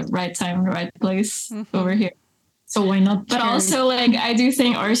the right time, the right place over here. So why not? But also, like, I do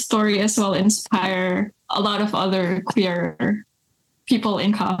think our story as well inspire a lot of other queer people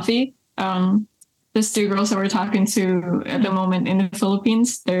in coffee. These two girls that we're talking to at the moment in the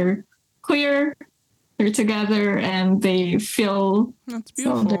Philippines, they're queer. They're together, and they feel that's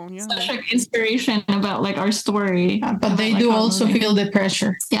beautiful. Such an inspiration about like our story. But they do also feel the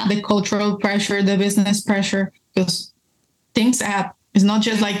pressure, the cultural pressure, the business pressure, because things add. It's not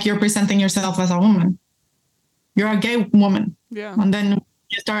just like you're presenting yourself as a woman. You're a gay woman, and then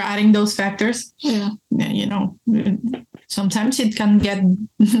you start adding those factors. Sometimes it can get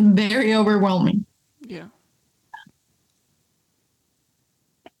very overwhelming. Yeah.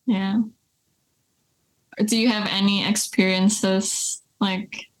 Do you have any experiences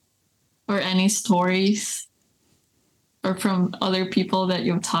or any stories or from other people that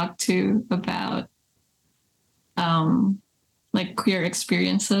you've talked to about queer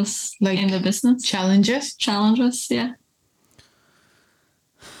experiences in the business? Challenges? Challenges, yeah.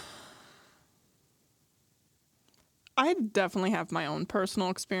 I definitely have my own personal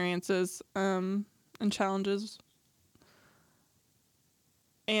experiences and challenges.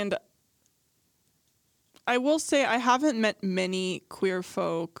 And I will say I haven't met many queer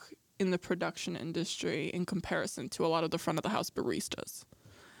folk in the production industry in comparison to a lot of the front of the house baristas.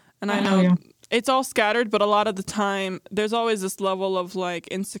 And I know it's all scattered, but a lot of the time there's always this level of like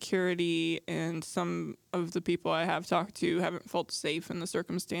insecurity, and some of the people I have talked to haven't felt safe in the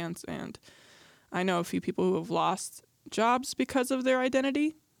circumstance. And I know a few people who have lost jobs because of their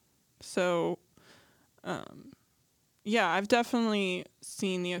identity. So, yeah, I've definitely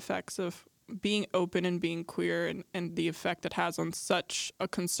seen the effects of being open and being queer, and the effect it has on such a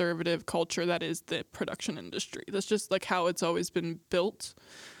conservative culture that is the production industry. That's just like how it's always been built,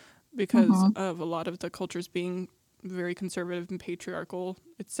 because of a lot of the cultures being very conservative and patriarchal.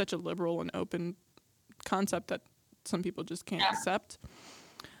 It's such a liberal and open concept that some people just can't accept.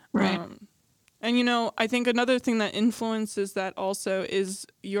 Right. And, you know, I think another thing that influences that also is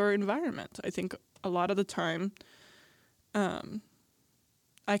your environment. I think a lot of the time,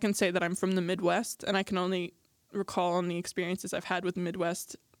 I can say that I'm from the Midwest, and I can only recall on the experiences I've had with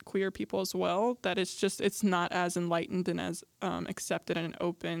Midwest queer people as well, that it's not as enlightened and as accepted and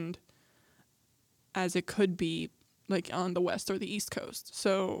opened as it could be like on the West or the East Coast.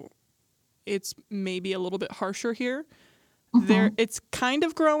 So it's maybe a little bit harsher here. It's kind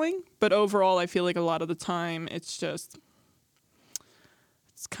of growing, but overall I feel like a lot of the time it's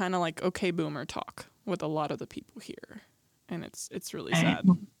kind of like okay boomer talk with a lot of the people here, and it's really sad.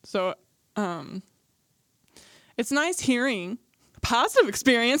 So it's nice hearing positive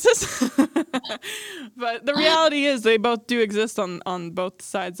experiences, but the reality is they both do exist on both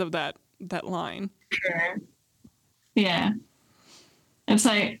sides of that line. Sure. Yeah. It's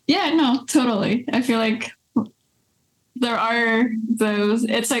like, yeah, no, totally. I feel like there are those,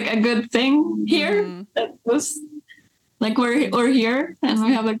 it's like a good thing here that was like we're here and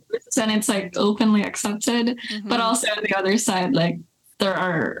we have like this, and it's like openly accepted, but also on the other side, like there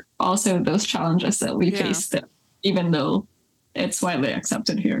are also those challenges that we face that, even though it's widely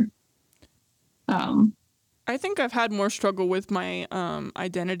accepted here. I think I've had more struggle with my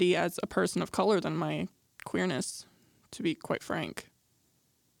identity as a person of color than my queerness, to be quite frank.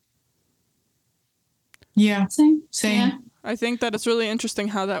 Yeah, same. Yeah. I think that it's really interesting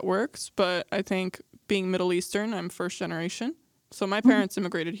how that works, but I think being Middle Eastern, I'm first generation. So my parents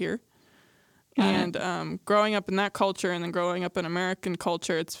immigrated here. And growing up in that culture and then growing up in American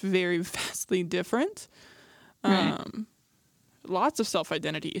culture, it's very vastly different. Lots of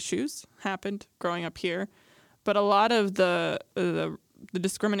self-identity issues happened growing up here. But a lot of the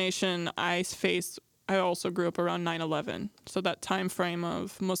discrimination I faced, I also grew up around 9/11. So that time frame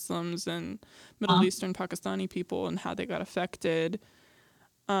of Muslims and Middle Eastern Pakistani people and how they got affected.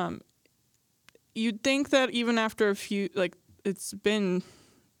 You'd think that even after a few, like it's been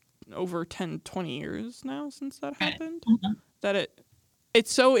over 10, 20 years now since that happened, that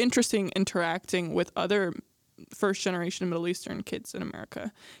it's so interesting interacting with other first generation Middle Eastern kids in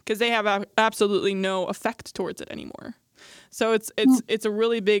America, because they have absolutely no effect towards it anymore. So it's a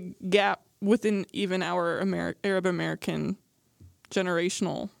really big gap within even our Arab American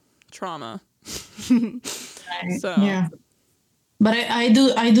generational trauma. So yeah, but I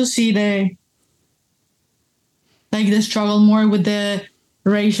do see the struggle more with the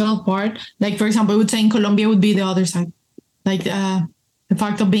racial part. Like, for example, I would say in Colombia would be the other side. Like the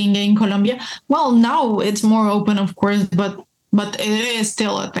fact of being gay in Colombia. Well, now it's more open, of course, but it is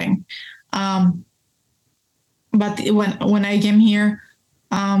still a thing. But when I came here,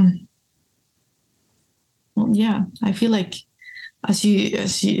 well, yeah, I feel like as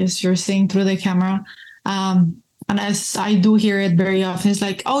you're saying through the camera, and as I do hear it very often, it's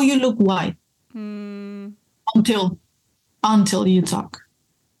like, oh, you look white until you talk.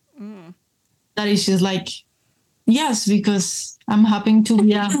 That is just like, yes, because I'm happy to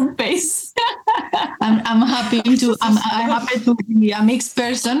be face. I'm happy to be a mixed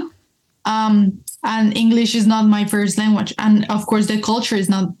person. And English is not my first language, and of course the culture is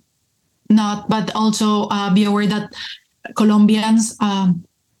not. But also be aware that Colombians,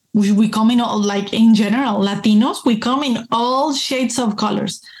 we come in all, like in general, Latinos, we come in all shades of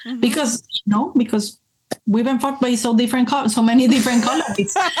colors, because we've been fucked by so many different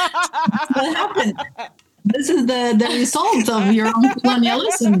colors. What happened? This is the result of your own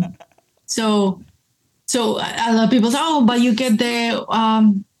colonialism. So a lot of people say, oh, but you get the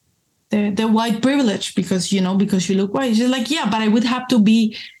white privilege because you look white. It's just like, yeah, but I would have to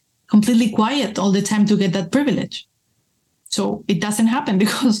be completely quiet all the time to get that privilege. So it doesn't happen,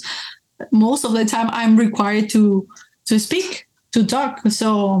 because most of the time I'm required to speak, to talk.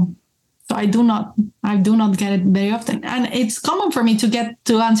 So So I do not get it very often. And it's common for me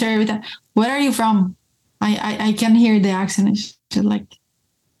to answer every time, where are you from? I can hear the accent. It's just like,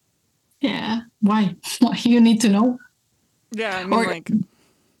 Yeah. why? Why you need to know? Yeah, I mean,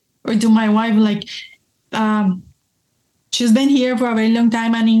 Or to my wife, like, she's been here for a very long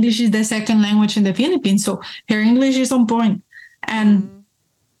time, and English is the second language in the Philippines, so her English is on point. And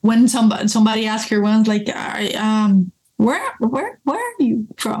when somebody asked her once, like, where are you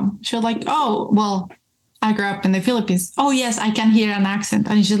from? She was like, oh, well, I grew up in the Philippines. Oh yes, I can hear an accent.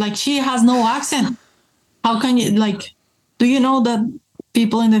 And she's like, she has no accent. How can you, like, do you know that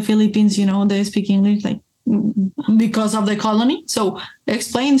people in the Philippines, they speak English, like, because of the colony? So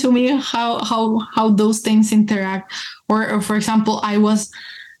explain to me how those things interact. Or for example, I was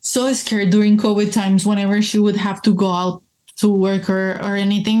so scared during COVID times whenever she would have to go out to work or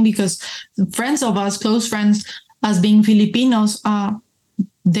anything, because friends of us, close friends, as being Filipinos,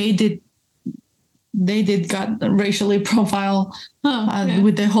 they did got racially profiled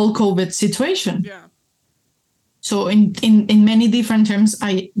with the whole COVID situation. yeah. So in many different terms,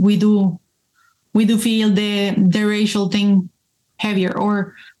 we do feel the racial thing heavier,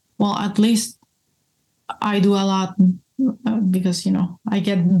 or, well, at least I do a lot, because I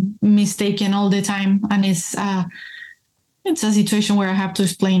get mistaken all the time, and it's a situation where I have to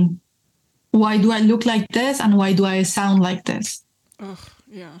explain, why do I look like this and why do I sound like this. Ugh,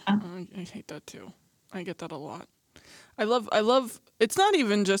 yeah, I hate that too. I get that a lot. I love. It's not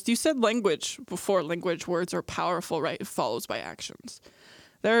even just, you said language before. Language, words are powerful, right? It follows by actions.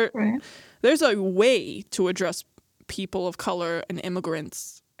 There's a way to address people of color and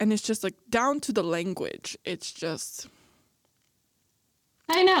immigrants, and it's just like down to the language. It's just,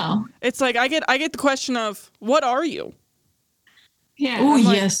 I know. it's like I get the question of, what are you? Yeah. Oh, I'm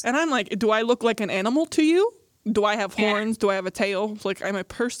like, yes. and I'm like, do I look like an animal to you? Do I have horns? Do I have a tail? Like, I'm a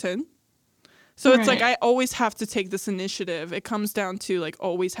person. So it's like, I always have to take this initiative. It comes down to like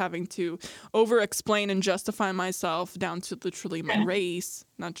always having to over-explain and justify myself down to literally my race,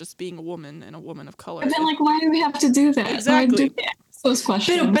 not just being a woman and a woman of color. But then, like, why do we have to do that? Exactly. Why do we ask those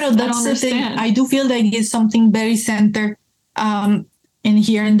questions? But that's the thing. I do feel like it's something very centered in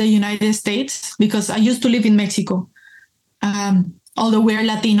here in the United States, because I used to live in Mexico. Although we're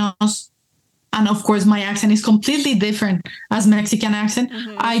Latinos, and of course my accent is completely different as Mexican accent,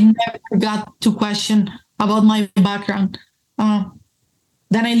 I never got to question about my background.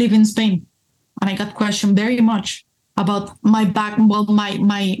 Then I live in Spain, and I got questioned very much about my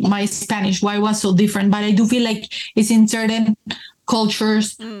my Spanish, why it was so different. But I do feel like it's in certain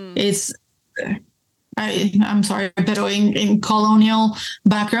cultures, it's I'm sorry, but in colonial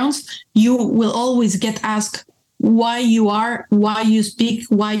backgrounds, you will always get asked why you are, why you speak,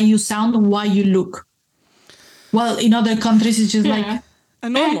 why you sound, why you look. Well, in other countries, it's just like a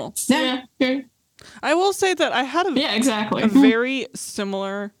normal. Yeah. I will say that I had exactly. a very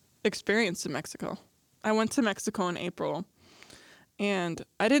similar experience in Mexico. I went to Mexico in April, and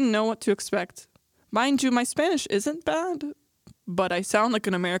I didn't know what to expect. Mind you, my Spanish isn't bad, but I sound like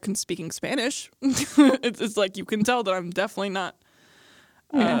an American speaking Spanish. It's like, you can tell that I'm definitely not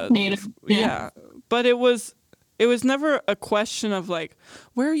native. Yeah. But it was never a question of like,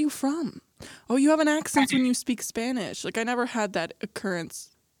 where are you from? Oh, you have an accent when you speak Spanish. Like, I never had that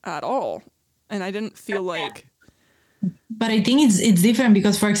occurrence at all. And I didn't feel like. But I think it's different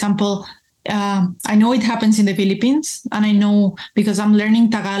because, for example, I know it happens in the Philippines, and I know because I'm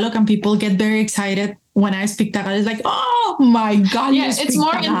learning Tagalog, and people get very excited when I speak Tagalog. It's like, oh my God. Yeah, it's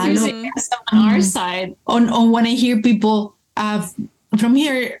more enthusiasm on our side. On when I hear people from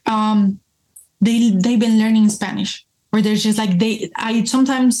here, they've been learning Spanish, or they're just like, I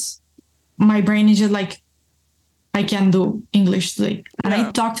sometimes my brain is just like, I can do English, like, and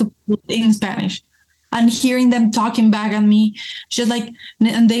I talk to people in Spanish, and hearing them talking back at me, just like,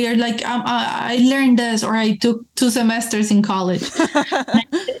 and they are like, I learned this, or I took 2 semesters in college.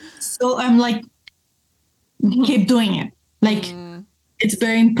 So I'm like, keep doing it. Like, it's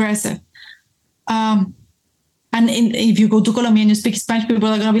very impressive. And if you go to Colombia and you speak Spanish, people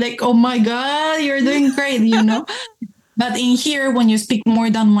are gonna be like, oh my God, you're doing great, But in here, when you speak more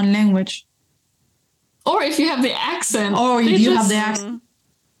than one language, or if you have the accent,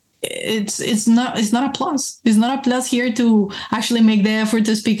 it's not a plus. It's not a plus here to actually make the effort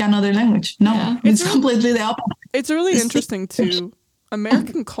to speak another language. No, it's completely the opposite. It's really interesting too.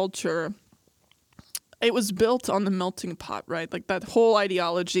 American culture, it was built on the melting pot, right? Like that whole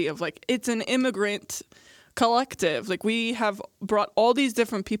ideology of like, it's an immigrant collective. Like, we have brought all these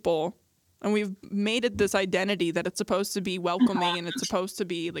different people, and we've made it this identity that it's supposed to be welcoming, and it's supposed to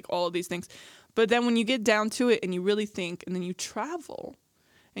be like all of these things. But then when you get down to it and you really think, and then you travel,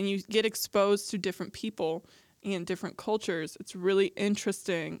 and you get exposed to different people and different cultures, it's really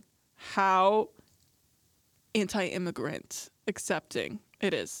interesting how anti-immigrant accepting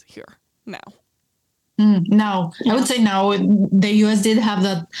it is here now. Now, I would say now the US did have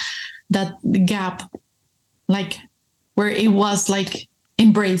that gap, like where it was like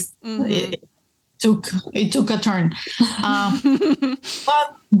embraced. It took a turn,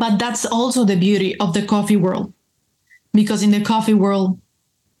 but that's also the beauty of the coffee world, because in the coffee world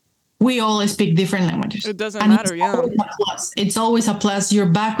we all speak different languages. It doesn't matter. It's always a plus. Your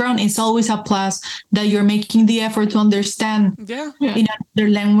background is always a plus, that you're making the effort to understand in another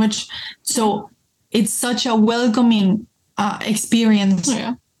language. So it's such a welcoming experience.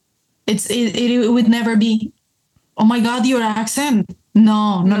 It would never be, oh my God, your accent.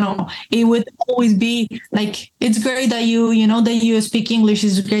 No. It would always be like, it's great that you speak English.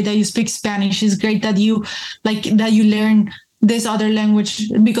 It's great that you speak Spanish. It's great that you learn this other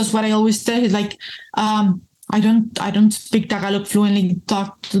language, because what I always tell is like, I don't speak Tagalog fluently.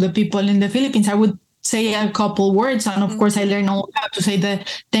 Talk to the people in the Philippines, I would say a couple words, and of course I learn how to say the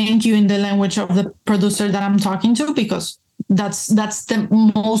thank you in the language of the producer that I'm talking to, because that's the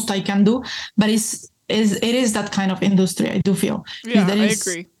most I can do. But it is that kind of industry, I do feel. I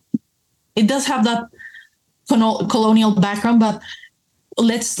agree. It does have that colonial background, but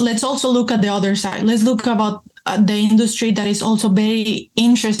let's also look at the other side. Let's look about the industry that is also very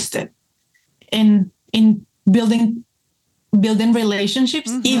interested in building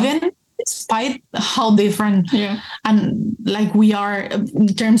relationships, even despite how different and like we are in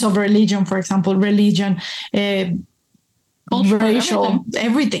terms of religion, for example, culture, racial,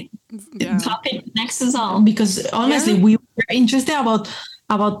 everything. Topic next is all, because honestly we were interested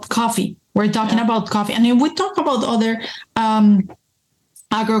about coffee. We're talking about coffee, and if we talk about other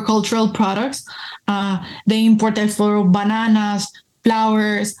agricultural products, the import export of bananas,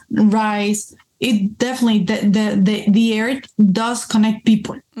 flowers, rice, it definitely the earth does connect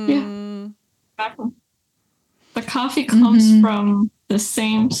people. Exactly. The coffee comes from the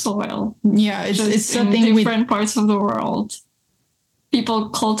same soil. It's in different parts of the world. People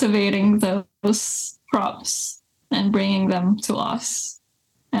cultivating those crops and bringing them to us.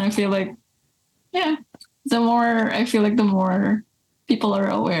 And I feel like, the more people are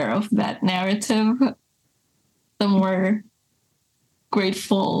aware of that narrative, the more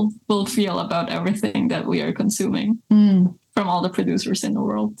grateful we'll feel about everything that we are consuming from all the producers in the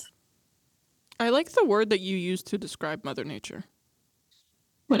world. I like the word that you used to describe Mother Nature.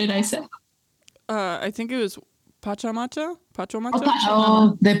 What did I say? I think it was Pachamama.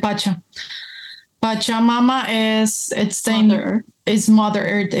 Oh, the Pacha. Pachamama is Mother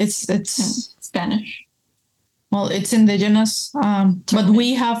Earth. It's Spanish. Well, it's indigenous, but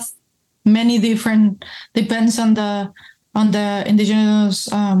we have many different. Depends on the indigenous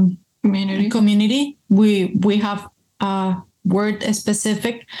community. We have a word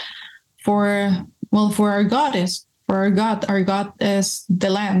specific for our goddess. For our god. Our god is the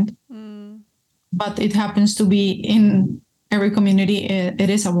land. But it happens to be in every community. It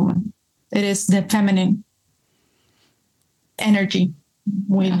is a woman. It is the feminine energy.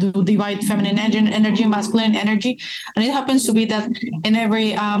 We do divide feminine energy, masculine energy, and it happens to be that in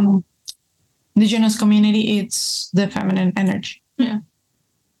every indigenous community, it's the feminine energy.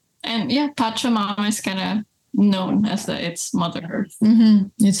 And Pachamama is kind of known as it's Mother Earth.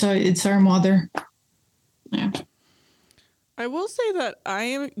 It's our mother. Yeah. I will say that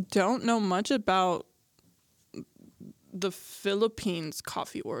I don't know much about the Philippines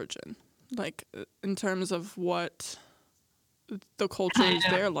coffee origin, like in terms of what the culture is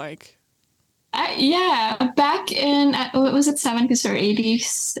there like. Back in what was it, 70s or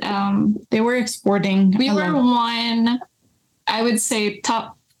 80s? They were exporting. We were one, I would say,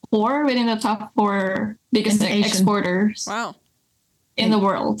 top 4 within the top 4 biggest exporters. Wow. In the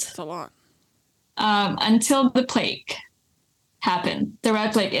world. That's a lot. Until the plague happened, the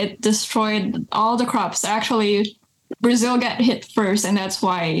red plague. It destroyed all the crops. Actually, Brazil got hit first, and that's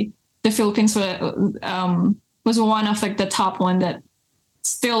why the Philippines was one of like the top one that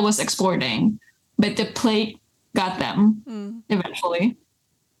still was exporting, but the plague got them eventually.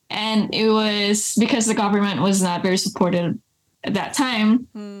 And it was because the government was not very supportive at that time.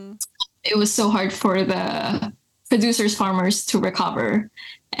 It was so hard for the producers, farmers to recover,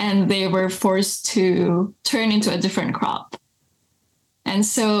 and they were forced to turn into a different crop. And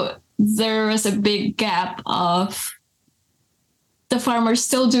so there was a big gap of the farmers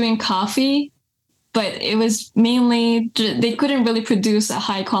still doing coffee, but it was mainly, they couldn't really produce a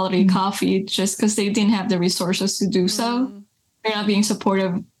high quality coffee just because they didn't have the resources to do so. They're not being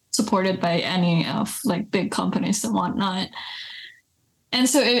supported by any of like big companies and whatnot. And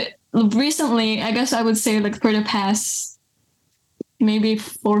so it recently, I guess I would say like for the past maybe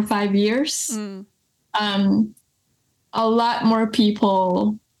 4 or 5 years, a lot more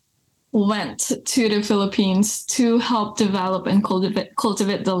people went to the Philippines to help develop and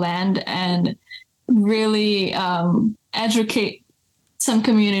cultivate the land and really educate some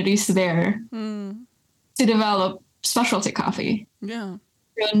communities there to develop specialty coffee. Yeah.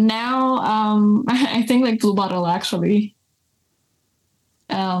 So now, I think like Blue Bottle actually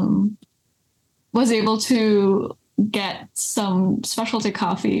was able to get some specialty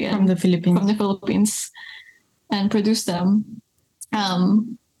coffee from the Philippines and produce them.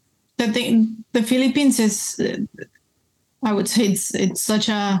 The Philippines is, I would say, it's such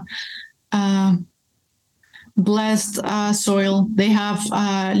a blessed soil. They have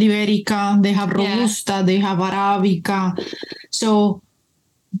Liberica, they have Robusta, they have Arabica, so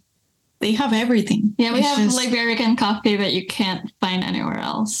they have everything. Yeah, we have Liberican coffee that you can't find anywhere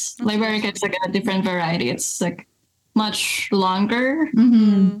else. Liberica is like a different variety. It's like much longer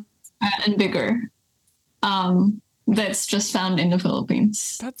and bigger. That's just found in the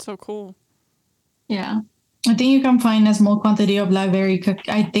Philippines. That's so cool. Yeah. I think you can find a small quantity of Liberica,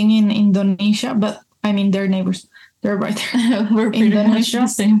 I think, in Indonesia, but I mean, they're neighbors. They're right there. We're pretty much the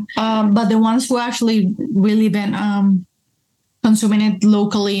same. But the ones who actually really been consuming it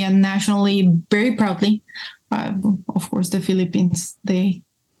locally and nationally very proudly, of course, the Philippines, they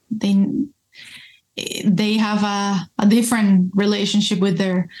have a different relationship with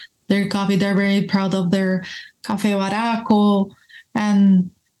their coffee. They're very proud of their Cafe Baraco,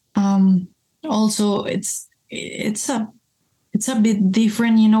 and also it's a bit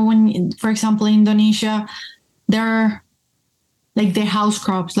different, when, for example, in Indonesia, there are like the house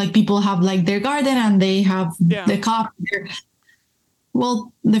crops, like people have like their garden and they have the coffee there.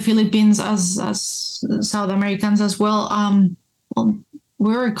 Well, the Philippines, as South Americans as well,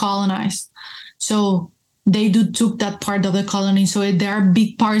 we were colonized, so they took that part of the colony. So there are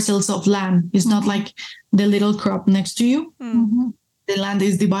big parcels of land. It's not like the little crop next to you. The land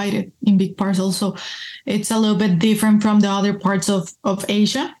is divided in big parcels, so it's a little bit different from the other parts of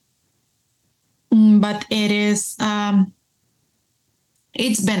Asia. But it is,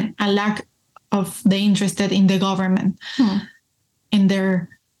 it's been a lack of the interest in the government in their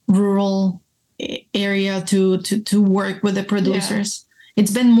rural area to work with the producers.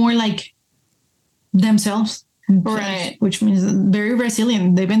 It's been more like themselves, right? Which means very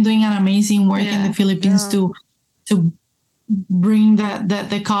resilient. They've been doing an amazing work in the Philippines to bring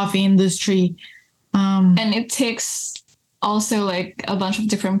the coffee industry. And it takes also like a bunch of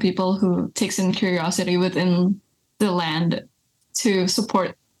different people who takes in curiosity within the land to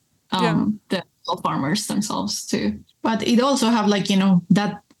support the farmers themselves too. But it also have like,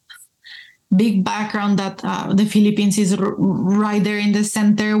 that big background that the Philippines is right there in the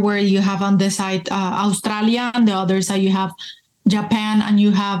center, where you have on the side Australia, and the other side you have Japan, and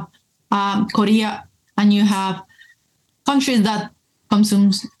you have Korea, and you have countries that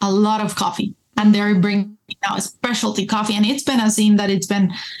consumes a lot of coffee, and they're bringing now specialty coffee, and it's been a scene that it's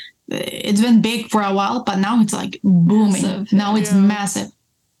been big for a while, but now it's like booming. Massive. Now it's massive.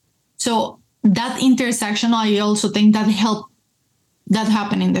 So that intersection, I also think that helped that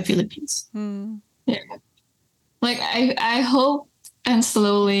happen in the Philippines. Yeah. Like I hope and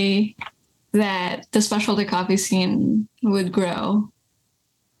slowly that the specialty coffee scene would grow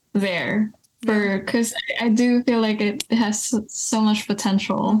there, because I do feel like it has so much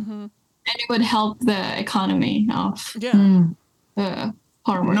potential, and it would help the economy of the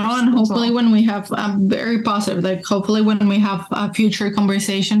farmers. No, and hopefully when we have very positive, like hopefully when we have a future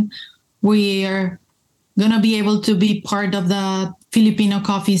conversation, we are gonna be able to be part of the Filipino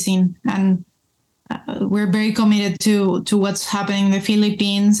coffee scene, and we're very committed to what's happening in the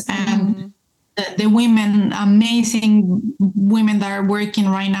Philippines, and the women, amazing women that are working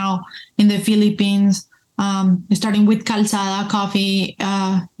right now in the Philippines, starting with Calzada Coffee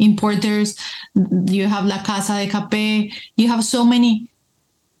importers. You have La Casa de Kape. You have so many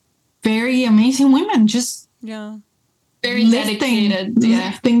very amazing women just very dedicated,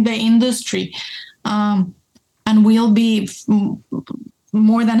 lifting the industry. And we'll be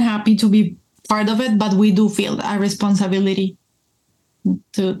more than happy to be part of it, but we do feel a responsibility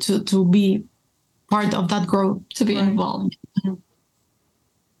to be part of that growth, to be involved.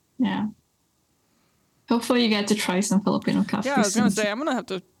 Yeah. Hopefully you get to try some Filipino coffee. Yeah, I was going to say, I'm going to have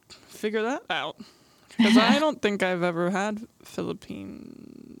to figure that out, because I don't think I've ever had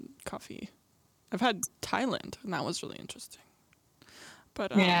Philippine coffee. I've had Thailand, and that was really interesting.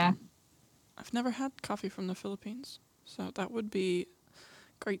 But I've never had coffee from the Philippines, so that would be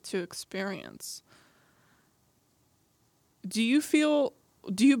great to experience. Do you feel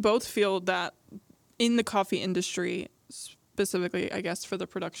do you both feel that in the coffee industry, specifically, I guess, for the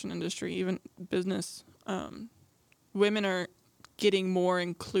production industry, even business, women are getting more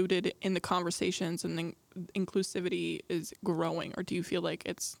included in the conversations and the inclusivity is growing? Or do you feel like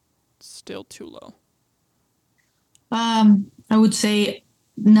it's still too low? I would say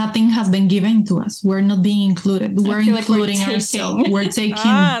nothing has been given to us. We're not being included. We're including ourselves. We're taking.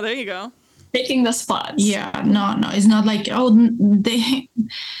 There you go. Taking the spots. Yeah, no. It's not like,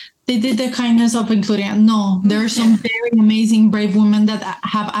 they did the kindness of including. No, there are some very amazing, brave women that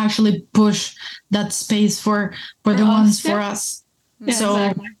have actually pushed that space for the ones for us. Yeah, so,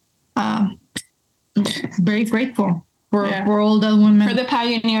 exactly. Very grateful for all the women. For the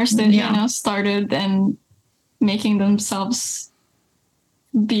pioneers that, started and making themselves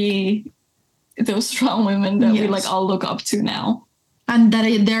be those strong women that we like all look up to now. And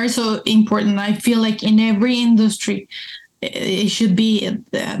that they're so important. I feel like in every industry, it should be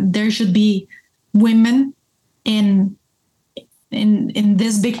there should be women in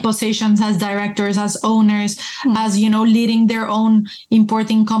these big positions as directors, as owners, as leading their own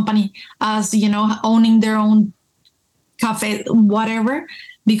importing company, as owning their own cafe, whatever.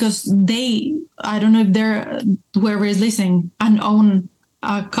 Because I don't know if they're whoever is listening and own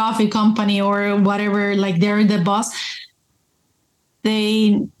a coffee company or whatever, like they're the boss.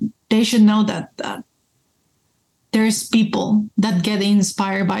 They should know that there's people that get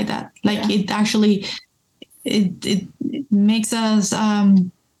inspired by that. Like it actually, it makes us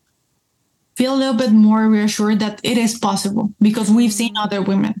feel a little bit more reassured that it is possible, because we've seen other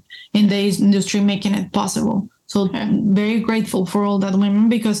women in the industry making it possible. So I'm very grateful for all that women,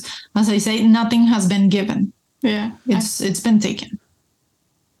 because as I say, nothing has been given. Yeah, it's been taken.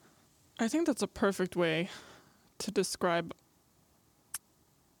 I think that's a perfect way to describe.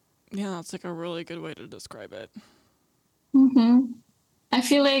 Yeah, that's like a really good way to describe it. Mm-hmm. I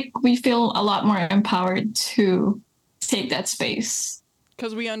feel like we feel a lot more empowered to take that space.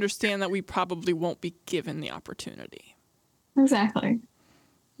 Because we understand that we probably won't be given the opportunity. Exactly.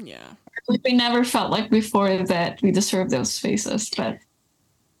 Yeah. We never felt like before that we deserve those spaces, but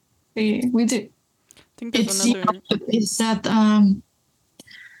we do. I think there's another... It's that, and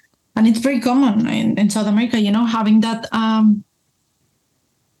it's very common in South America, having that,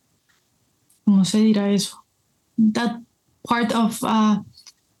 ¿cómo se dirá eso? That part of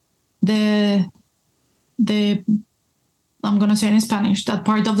the I'm going to say in Spanish, that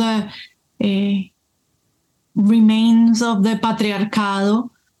part of the remains of the patriarcado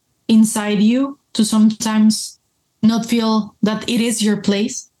inside you, to sometimes not feel that it is your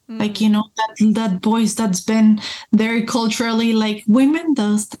place. Like, that voice that's been very culturally like, women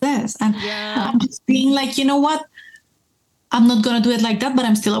does this. And I'm just being like, you know what? I'm not going to do it like that, but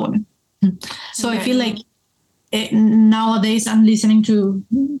I'm still a woman. So I feel like nowadays I'm listening to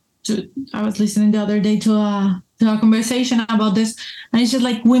I was listening the other day to a conversation about this, and it's just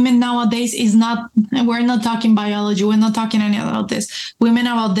like, women nowadays is not, we're not talking biology, we're not talking any about this. Women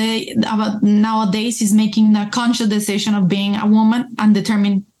about nowadays is making a conscious decision of being a woman and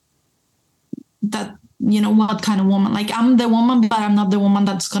determine that, what kind of woman. Like, I'm the woman, but I'm not the woman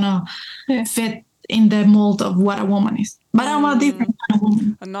that's gonna fit in the mold of what a woman is. But I'm a different kind of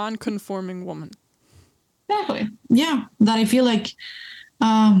woman. A non-conforming woman. Exactly. Yeah, that I feel like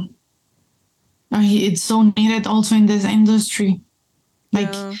it's so needed also in this industry.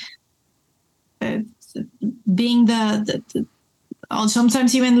 Like, being the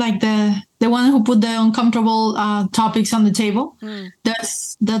sometimes even like the one who put the uncomfortable topics on the table.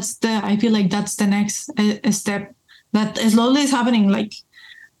 That's I feel like that's the next step that slowly is happening. Like,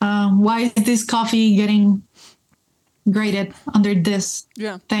 why is this coffee getting graded under this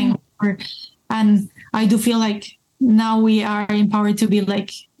thing? And I do feel like now we are empowered to be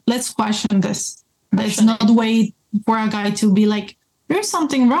like, let's question this. Let's not wait for a guy to be like, there's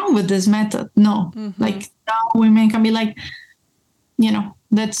something wrong with this method. No, like, now women can be like,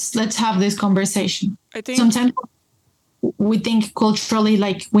 let's have this conversation. I think sometimes we think culturally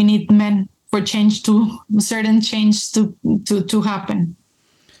like we need men for certain change to happen.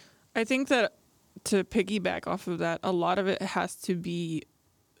 I think that, to piggyback off of that, a lot of it has to be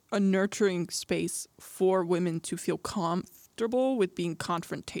a nurturing space for women to feel comfortable with being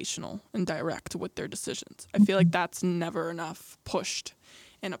confrontational and direct with their decisions. I feel like that's never enough pushed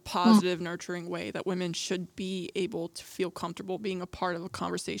in a positive, nurturing way, that women should be able to feel comfortable being a part of a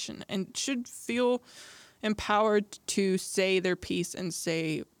conversation and should feel empowered to say their piece and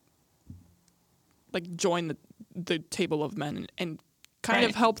say, like, join the table of men and kind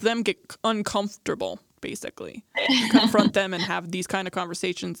of help them get uncomfortable, basically. Confront them and have these kind of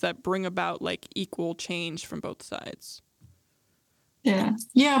conversations that bring about like equal change from both sides.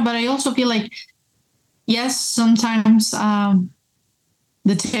 Yeah, but I also feel like, yes, sometimes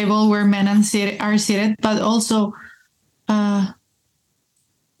the table where men are seated, but also not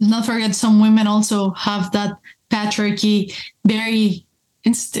forget some women also have that patriarchy very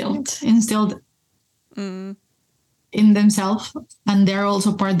instilled in themselves, and they're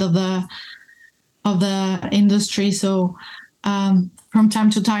also part of the industry. So from time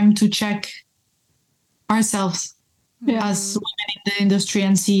to time to check ourselves as women in the industry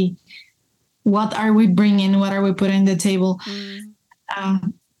and see what are we bringing, what are we putting on the table.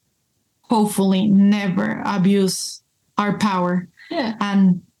 Hopefully never abuse our power.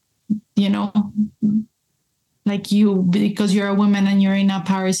 And like you, because you're a woman and you're in a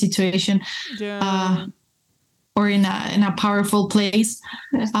power situation, or in a powerful place.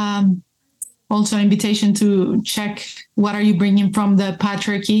 Also an invitation to check what are you bringing from the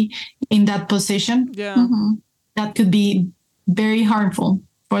patriarchy in that position. That could be very harmful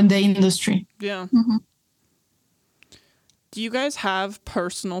for the industry. Do you guys have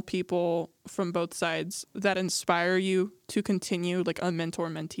personal people from both sides that inspire you to continue, like a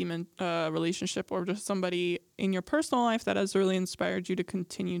mentor-mentee relationship, or just somebody in your personal life that has really inspired you to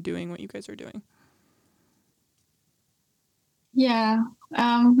continue doing what you guys are doing? Yeah,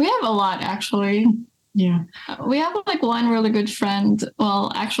 we have a lot, actually. Yeah. We have like one really good friend.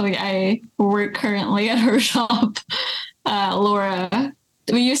 Well, actually, I work currently at her shop, Laura.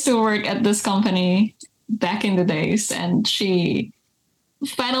 We used to work at this company back in the days, and she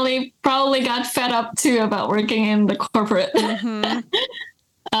finally probably got fed up too about working in the corporate.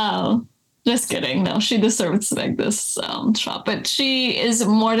 Just kidding. No, she deserves like this shop, but she is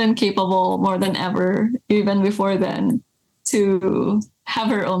more than capable, more than ever, even before then, to have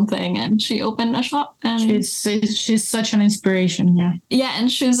her own thing. And she opened a shop, and she's such an inspiration. Yeah,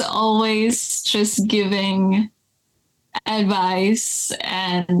 and she's always just giving advice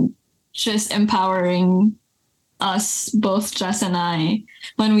and just empowering us, both Jess and I.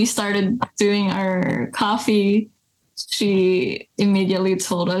 When we started doing our coffee, she immediately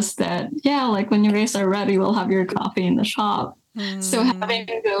told us that, like when you guys are ready, we'll have your coffee in the shop. So having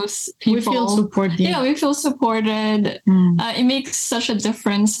those people, we feel supported. Yeah, we feel supported. It makes such a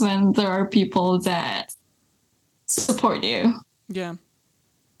difference when there are people that support you. Yeah.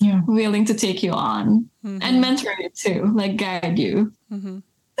 Willing to take you on and mentor you too, like guide you.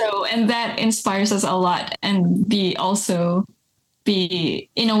 So, and that inspires us a lot, and also be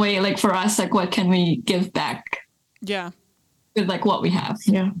in a way, like for us, like what can we give back? With like what we have.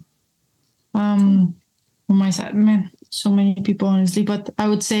 On my side, man, so many people, honestly, but I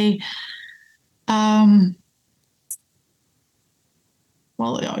would say, well,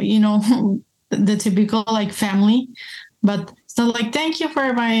 the typical like family, but it's not like thank you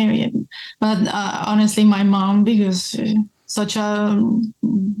for but honestly, my mom, because such a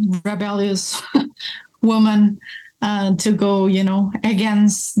rebellious woman, to go,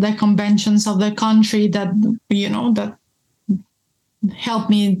 against the conventions of the country that helped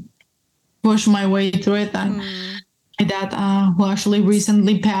me push my way through it. And my dad, who actually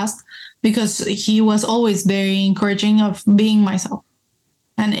recently passed, because he was always very encouraging of being myself.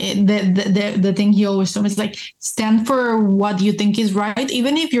 And the thing he always told me is like, stand for what you think is right,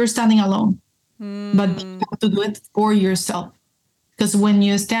 even if you're standing alone. But you have to do it for yourself. Because when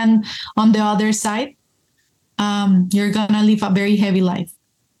you stand on the other side, you're going to live a very heavy life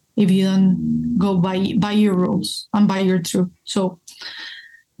if you don't go by your rules and by your truth. So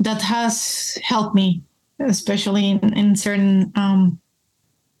that has helped me, especially in certain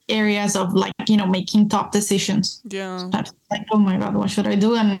areas of like, making tough decisions. Like, oh my God, what should I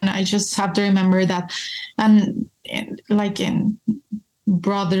do? And I just have to remember that. And like in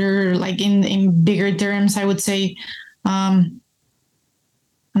broader, like in bigger terms, I would say, an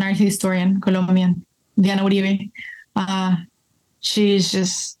art historian, Colombian, Diana Uribe. She's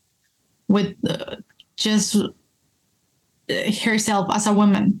just with just herself as a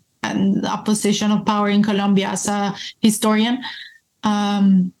woman and a position of power in Colombia as a historian.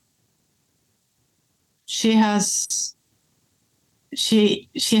 She has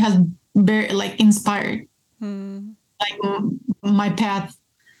very like inspired like my path,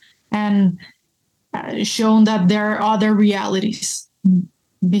 and shown that there are other realities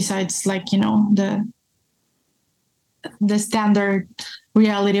besides like the standard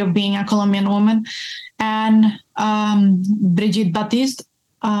reality of being a Colombian woman. And Brigitte Batiste,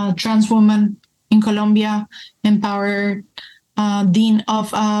 trans woman in Colombia, empowered dean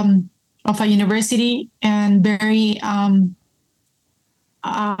of a university, and very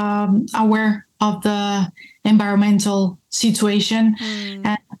aware of the environmental situation.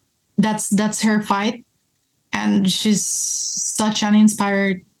 And that's her fight. and she's such an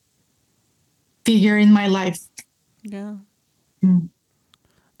inspired figure in my life. Yeah. Mm.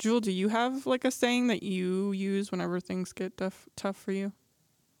 Jewel, do you have like a saying that you use whenever things get tough for you?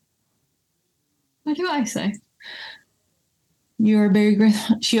 What do I say? You're very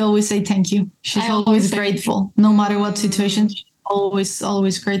grateful. She always say thank you. She's I always always say grateful, no matter what situation. She's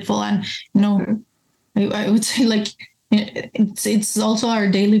always grateful, and I would say like it's also our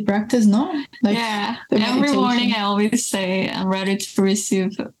daily practice, no? Like Yeah. the Every meditation. morning I always say I'm ready to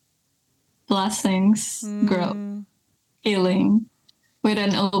receive blessings, growth, healing with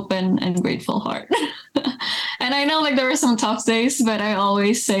an open and grateful heart. And I know like there were some tough days, but I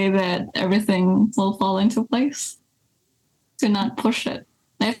always say that everything will fall into place. Do not push it.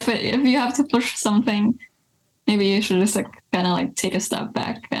 If you have to push something, maybe you should just like kind of like take a step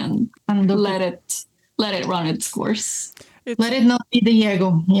back and let it run its course. Let it not be the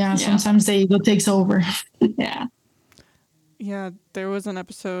ego. Yeah, sometimes the ego takes over. Yeah. Yeah, there was an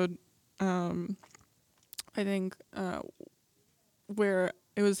episode, I think, where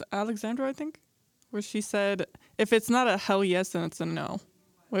it was Alexandra, I think, where she said, if it's not a hell yes, then it's a no.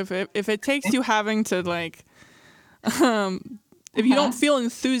 If it takes you having to like, if you don't feel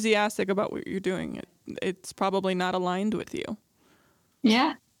enthusiastic about what you're doing, it's probably not aligned with you.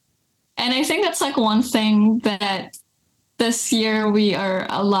 Yeah. And I think that's like one thing that this year we are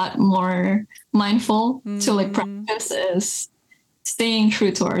a lot more mindful to like practice is staying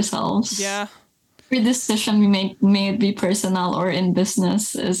true to ourselves. Yeah. Every decision we make, may it be personal or in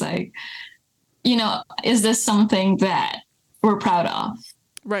business, is like, is this something that we're proud of?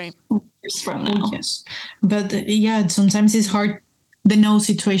 Right. Years from now. Yes. But sometimes it's hard, the no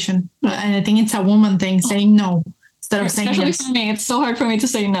situation. And I think it's a woman thing, saying no instead of saying yes. Especially for me, it's so hard for me to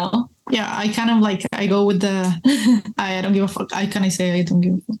say no. Yeah, I kind of like, I go with the, I don't give a fuck. I say I don't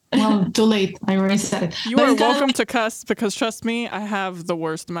give a fuck. Well, too late. I already said it. You are welcome to cuss, because trust me, I have the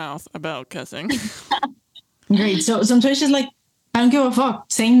worst mouth about cussing. Great. So sometimes it's like, I don't give a fuck.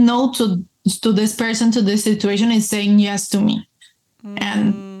 Saying no to this person, to this situation, is saying yes to me.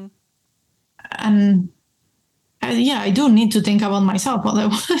 And I do need to think about myself.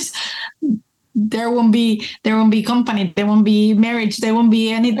 Otherwise, there won't be company, there won't be marriage, there won't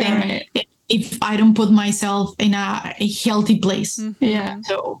be anything if I don't put myself in a healthy place. Yeah.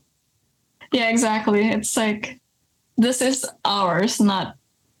 So. Yeah, exactly. It's like, this is ours, not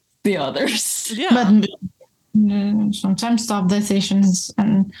the others. Yeah. But sometimes tough decisions,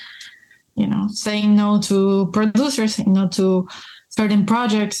 and saying no to producers, saying no to certain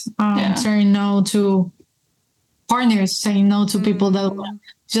projects, saying no to partners, saying no to people that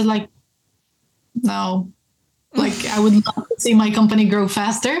just like, no, like I would love to see my company grow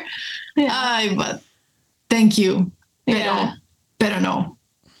faster. Yeah. But thank you. Better no.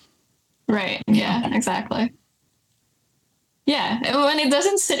 Right. Yeah, exactly. Yeah. When it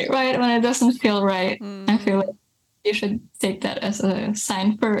doesn't sit right, when it doesn't feel right, I feel like you should take that as a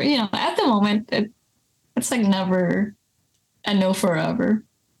sign for, at the moment, it's like never a no forever.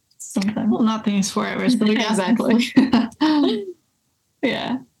 Sometimes. Well, nothing is forever. Exactly.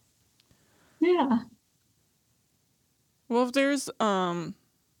 Yeah. Yeah. Well, if there's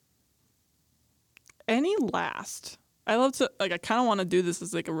any last, I love to, like, I kind of want to do this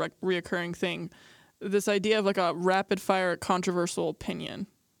as like a reoccurring thing. This idea of like a rapid fire controversial opinion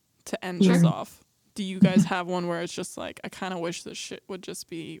to end this off. Do you guys have one where it's just like, I kind of wish this shit would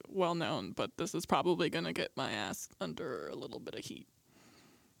just be well known, but this is probably going to get my ass under a little bit of heat?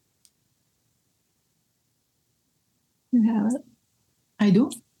 You have it. I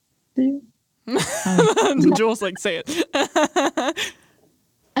do. Do you? Jules, like, say it.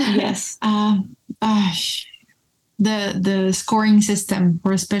 Yes. The scoring system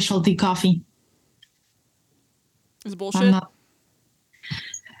for specialty coffee It's bullshit.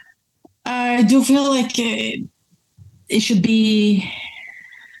 I do feel like it should be.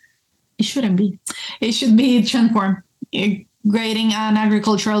 It shouldn't be. It should be transformed. Grading an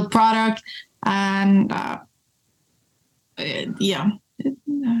agricultural product, and I'm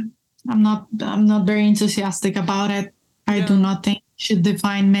not very enthusiastic about it. I do not think it should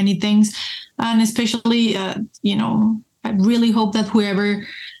define many things, and especially I really hope that whoever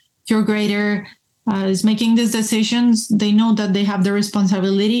your grader is making these decisions, they know that they have the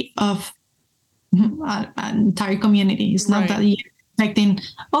responsibility of an entire community. It's not that you're affecting,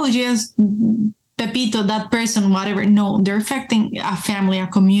 Pepito, that person, whatever. No, they're affecting a family, a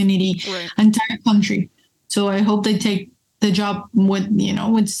community, entire country. So I hope they take the job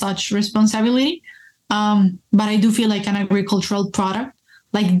with such responsibility. But I do feel like an agricultural product,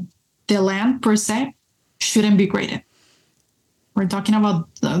 like the land per se, shouldn't be graded. We're talking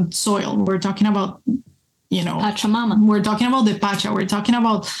about the soil. We're talking about Pachamama. We're talking about the Pacha. We're talking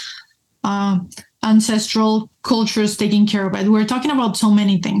about ancestral cultures taking care of it. We're talking about so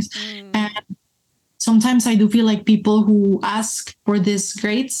many things. And sometimes I do feel like people who ask for these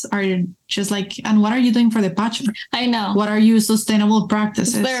grades are just like, and what are you doing for the Pacha? I know. What are your sustainable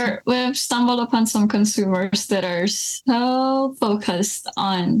practices? We've stumbled upon some consumers that are so focused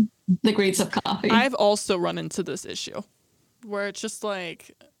on the grades of coffee. I've also run into this issue where it's just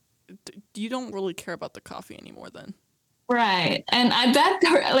like, you don't really care about the coffee anymore then. Right. And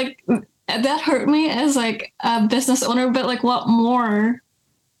that hurt me as like a business owner, but like what more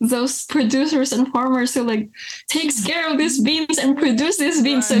those producers and farmers who like takes care of these beans and produce these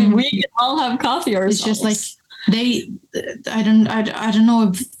beans so we can all have coffee ourselves. It's just like I don't know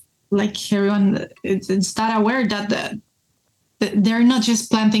if like everyone is that aware that they're not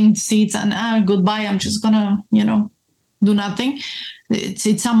just planting seeds and goodbye, I'm just gonna do nothing.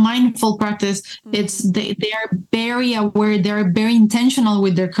 It's a mindful practice. It's they are very aware, they're very intentional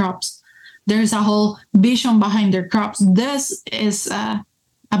with their crops. There's a whole vision behind their crops. This is a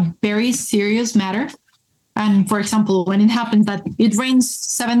very serious matter. And for example, when it happens that it rains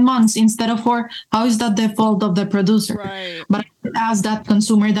 7 months instead of 4, how is that the fault of the producer? Right. But as that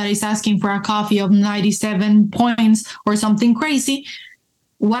consumer that is asking for a coffee of 97 points or something crazy,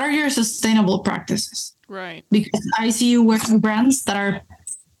 what are your sustainable practices? Right. Because I see you wearing brands that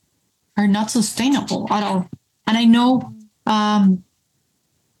are not sustainable at all. And I know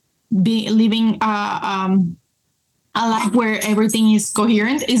living a life where everything is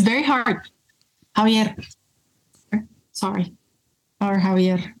coherent is very hard. Javier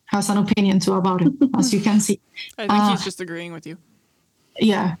has an opinion too about it, as you can see. I think he's just agreeing with you.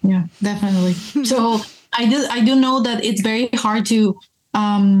 Yeah, definitely. So I do know that it's very hard to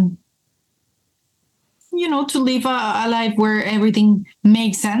to live a life where everything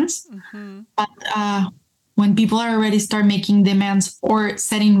makes sense. But when people are already start making demands or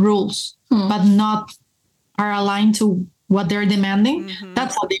setting rules, but not are aligned to what they're demanding,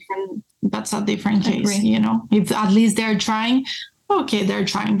 that's a different case. If at least they're trying, okay, they're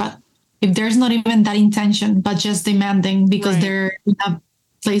trying. But if there's not even that intention, but just demanding because they're in a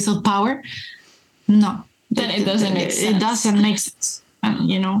place of power, no, then it doesn't make sense. It doesn't make sense. And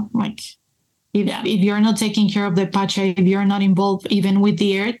if you're not taking care of the Pacha, if you're not involved even with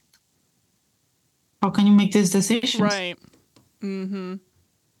the earth, how can you make these decisions? Right.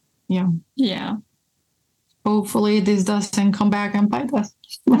 Yeah. Hopefully this doesn't come back and bite us.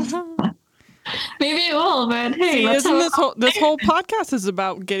 Maybe it will, but hey, this whole podcast is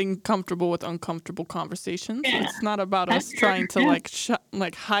about getting comfortable with uncomfortable conversations. Yeah. It's not about us trying to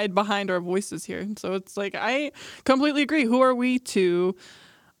hide behind our voices here. So it's like, I completely agree. Who are we to,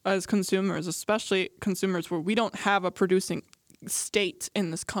 as consumers, especially consumers where we don't have a producing state in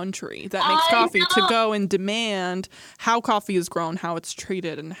this country that makes coffee, to go and demand how coffee is grown, how it's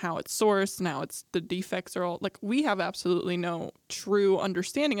treated, and how it's sourced, and how the defects are all, like, we have absolutely no true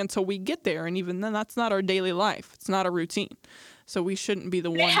understanding until we get there, and even then that's not our daily life. It's not a routine. So we shouldn't be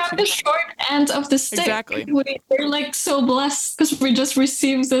the one to have the short end of the stick. Exactly. We're like so blessed because we just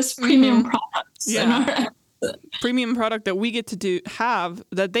received this premium product. Yeah. Premium product that we get to have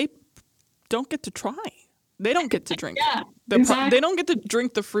that they don't get to try. They don't get to drink. Yeah, exactly. They don't get to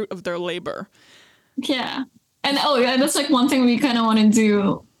drink the fruit of their labor. Yeah. And that's like one thing we kind of want to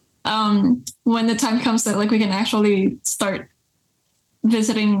do when the time comes that like we can actually start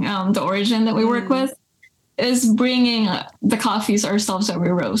visiting the origin that we work with, is bringing the coffees ourselves that we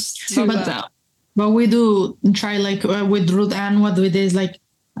roast to them. But we do try like with Ruth Ann, what we did is like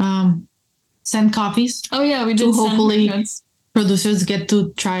send coffees. Oh yeah, we do. Hopefully producers get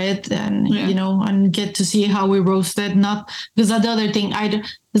to try it and and get to see how we roast it. Not because that's the other thing.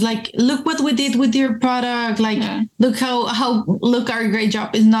 It's like, look what we did with your product. Like look how our great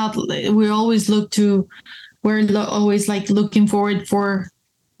job is not. We always always like looking forward for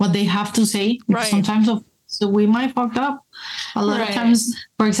what they have to say. Right. Sometimes so we might fuck up. A lot of times,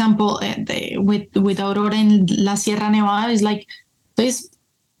 for example, with Aurora in La Sierra Nevada, is like, please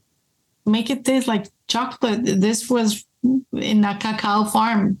make it taste like chocolate. This was in a cacao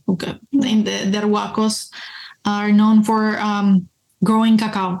farm. In the Huacos are known for growing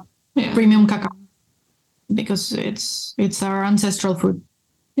cacao, premium cacao, because it's our ancestral food.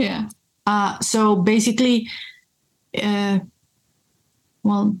 Yeah. So basically, the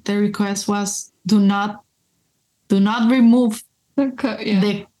request was do not remove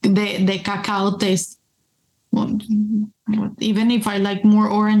the cacao taste. Well, even if I like more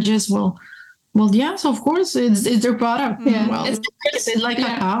oranges, well, yes, of course, it's their product. Yeah, well, it's like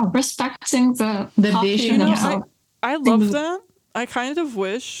cacao. Respecting the vision. I love that. I kind of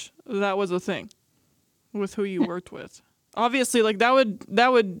wish that was a thing. with who you worked with. Obviously, like that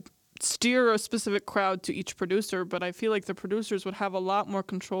would steer a specific crowd to each producer, but I feel like the producers would have a lot more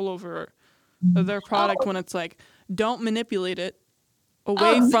control over their product when it's like, don't manipulate it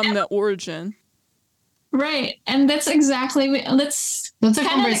away from the origin. Right. And that's exactly that's a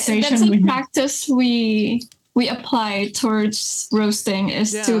conversation. That's a practice we apply towards roasting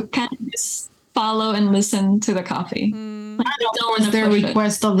is to kind of just follow and listen to the coffee. Like, don't their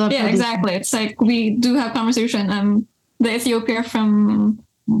request of the producer. Exactly. It's like we do have conversation. The Ethiopia from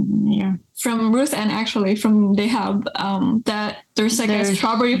Ruth and actually from Dehab, that there's like a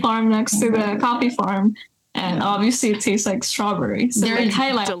strawberry farm next to the coffee farm. And obviously it tastes like strawberry. So they're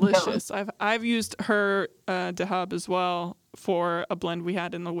delicious. I've used her Dehab as well for a blend we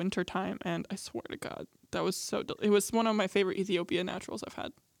had in the winter time, and I swear to God, that was so it was one of my favorite Ethiopia naturals I've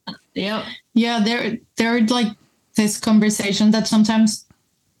had. Yep. Yeah, there like this conversation that sometimes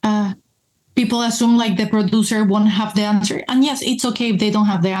people assume like the producer won't have the answer. And yes, it's okay if they don't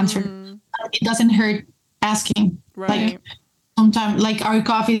have the answer. It doesn't hurt asking. Right. Like sometimes, like our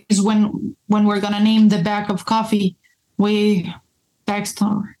coffee is when we're gonna name the bag of coffee, we text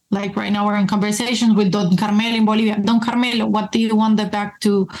or like right now we're in conversations with Don Carmelo in Bolivia. Don Carmelo, what do you want the bag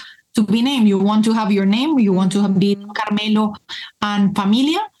to be named? You want to have your name? You want to be Don Carmelo and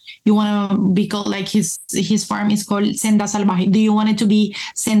Familia? You want to be called like his farm is called Senda Salvaje. Do you want it to be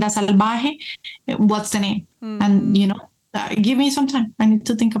Senda Salvaje? What's the name? And give me some time. I need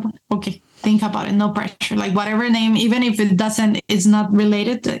to think about it. Okay, think about it. No pressure. Like whatever name, even if it's not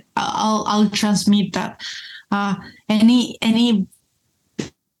related, I'll transmit that. Any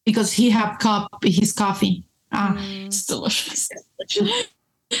because he have his coffee. It's delicious.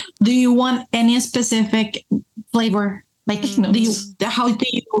 Do you want any specific flavor? Like, how do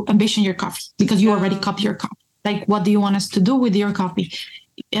you envision your coffee? Because you already cup your coffee. Like, what do you want us to do with your coffee?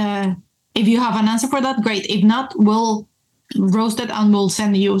 If you have an answer for that, great. If not, we'll roast it and we'll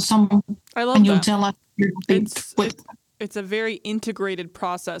send you some. I love and that. You'll tell us it's a very integrated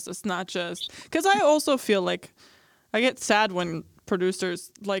process. It's not just because I also feel like I get sad when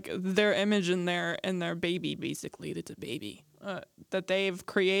producers like their image in their baby, basically it's a baby that they've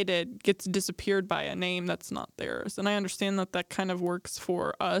created gets disappeared by a name that's not theirs. And I understand that kind of works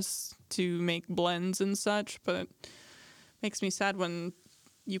for us to make blends and such, but it makes me sad when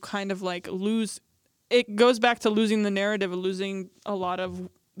you kind of like lose. It goes back to losing the narrative, losing a lot of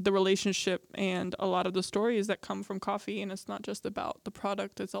the relationship and a lot of the stories that come from coffee. And it's not just about the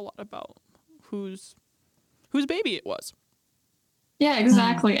product. It's a lot about whose baby it was. Yeah,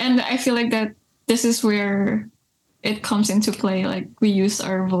 exactly. And I feel like that this is where it comes into play. Like we use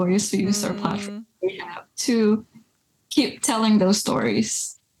our voice, we use our platform we have to keep telling those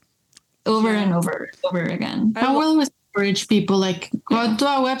stories over and over again. I will always encourage people like go to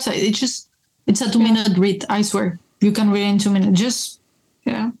our website. It's a 2-minute read. I swear you can read in 2 minutes. Just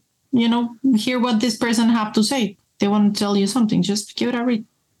hear what this person have to say. They want to tell you something. Just give it a read.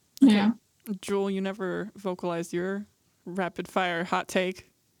 Okay. Yeah. Jewel, you never vocalized your rapid fire hot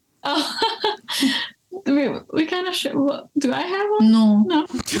take. Oh, we kind of should. Do I have one? No.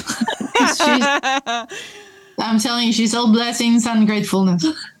 I'm telling you, she's all blessings and gratefulness.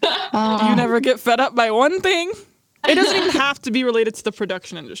 You never get fed up by one thing. It doesn't even have to be related to the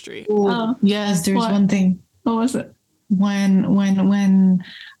production industry. Yes, there's one thing. What was it? When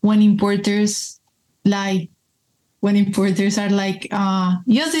importers are like,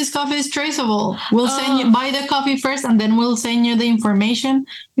 yes, this coffee is traceable. We'll send you buy the coffee first, and then we'll send you the information.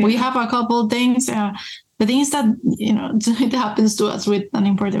 Yeah. We have a couple things. The thing is that it happens to us with an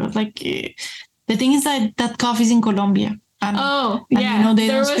importer. Like the thing is that coffee is in Colombia. And they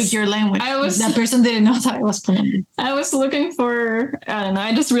don't speak your language. That person didn't know that I was Colombian. I was looking for. I don't know.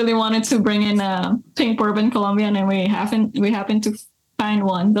 I just really wanted to bring in a pink bourbon Colombian, and we happened to find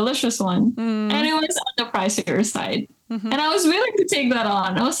one, delicious one, and it was on the pricier side. And I was willing to take that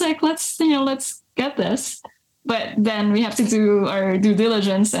on. I was like, let's get this. But then we have to do our due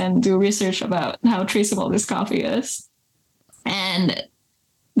diligence and do research about how traceable this coffee is. And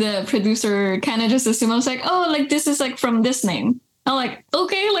the producer kind of just assumed, I was like, oh, like this is like from this name. I'm like,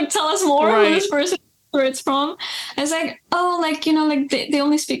 okay, like tell us more who this person, where it's from. I was like, oh, like, like they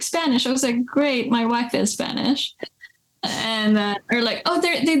only speak Spanish. I was like, great, my wife is Spanish. And or like, oh,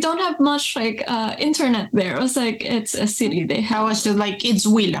 they don't have much like internet there. I was like, it's a city. I was just like, it's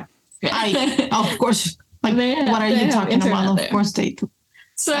Huila. Of course. Like, what are you talking about? Of course they do.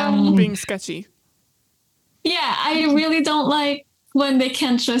 So being sketchy. Yeah, I really don't like when they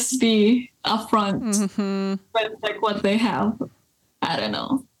can't just be upfront with like what they have. I don't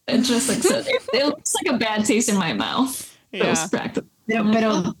know. It just like it looks like a bad taste in my mouth. Yeah. Yeah,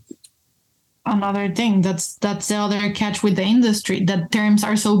 but another thing. That's the other catch with the industry, that terms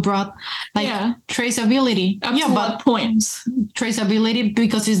are so broad, like traceability. Up to what points? Traceability,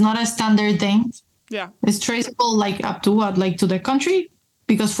 because it's not a standard thing. Yeah. It's traceable, like up to what? Like to the country?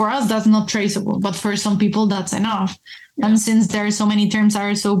 Because for us, that's not traceable. But for some people, that's enough. Yeah. And since there are so many terms that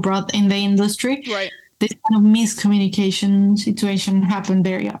are so broad in the industry, right, this kind of miscommunication situation happen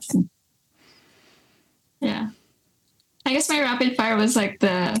very often. Yeah. I guess my rapid fire was like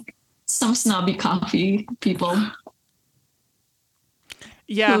some snobby coffee people.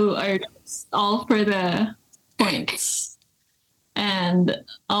 Yeah. Who are all for the points and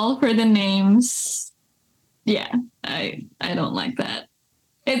all for the names. Yeah, I don't like that.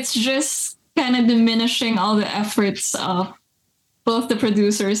 It's just kind of diminishing all the efforts of both the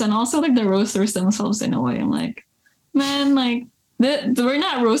producers and also like the roasters themselves in a way. I'm like, man, like we're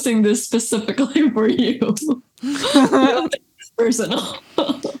not roasting this specifically for you. It's personal.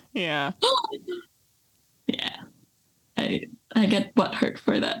 Yeah. Yeah. I get butthurt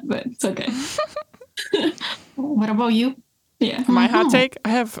for that, but it's okay. What about you? Yeah. My hot take, I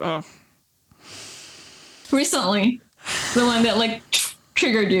have recently, the one that like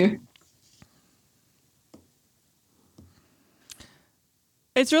triggered you.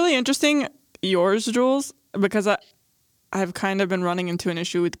 It's really interesting, yours, Jules, because I've kind of been running into an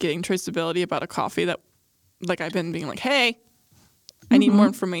issue with getting traceability about a coffee that, like, I've been being like, hey, I need more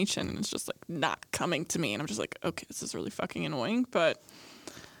information, and it's just like not coming to me, and I'm just like, okay, this is really fucking annoying, but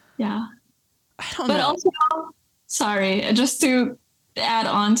yeah, I don't know. But also, sorry, just to add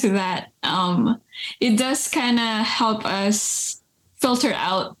on to that, it does kind of help us filter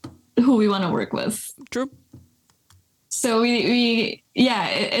out who we want to work with. True. So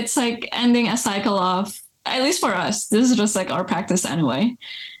it's like ending a cycle of, at least for us, this is just like our practice anyway.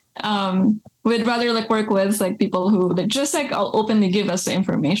 We'd rather like work with like people who just like openly give us the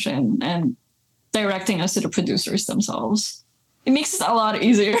information and directing us to the producers themselves. It makes it a lot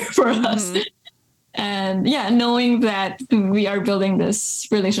easier for us. And yeah, knowing that we are building this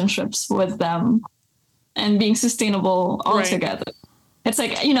relationships with them and being sustainable all together. It's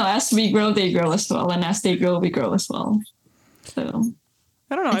like, you know, as we grow, they grow as well. And as they grow, we grow as well. So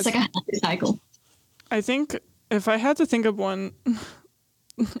I don't know. It's like a happy cycle. I think if I had to think of one,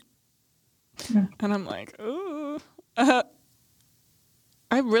 and I'm like, ooh, I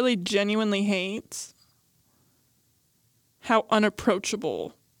really genuinely hate how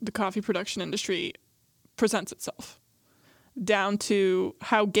unapproachable the coffee production industry presents itself, down to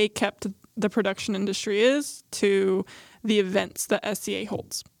how gatekept the production industry is to the events that SCA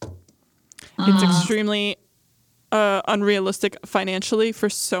holds. It's extremely unrealistic financially for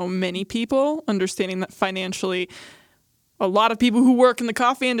so many people, understanding that financially a lot of people who work in the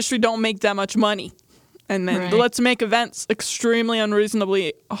coffee industry don't make that much money. And then let's make events extremely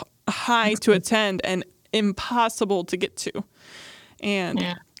unreasonably high to attend and impossible to get to. And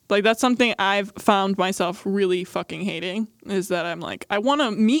like, that's something I've found myself really fucking hating, is that I'm like, I want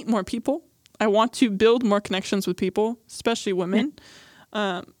to meet more people. I want to build more connections with people, especially women.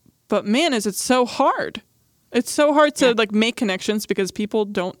 But man, is it so hard. It's so hard to like make connections because people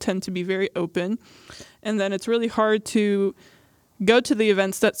don't tend to be very open. And then it's really hard to go to the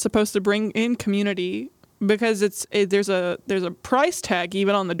events that's supposed to bring in community because there's a price tag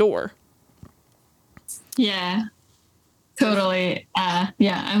even on the door. Yeah, totally.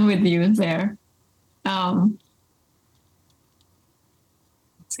 I'm with you there. I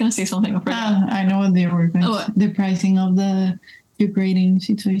was going to say something. I know what they were going to say. The pricing of the Q grading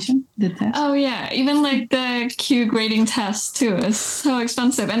situation, the test. Oh, yeah. Even like the Q grading test, too, is so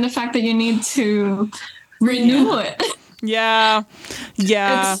expensive. And the fact that you need to renew it. Yeah.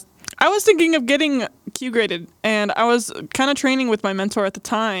 I was thinking of getting Q graded, and I was kind of training with my mentor at the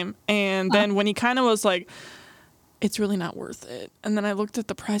time. And then when he kind of was like, it's really not worth it. And then I looked at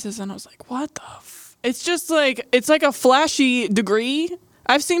the prices and I was like, what the it's just like, it's like a flashy degree.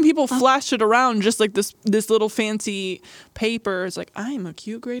 I've seen people flash it around just like this little fancy paper. It's like, I'm a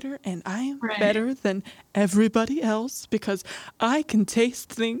Q grader and I am better than everybody else because I can taste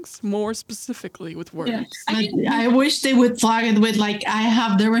things more specifically with words. Yeah. I wish they would flag it with like, I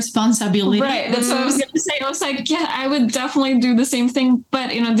have the responsibility. Right. That's what I was going to say. I was like, yeah, I would definitely do the same thing,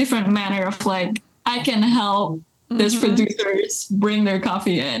 but in a different manner of like, I can help these producers bring their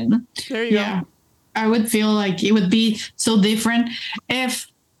coffee in. There you go. I would feel like it would be so different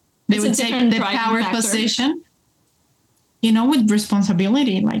if they would take the power position, you know, with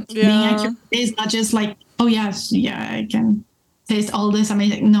responsibility. Like being accurate is not just like, oh yes, I can taste all this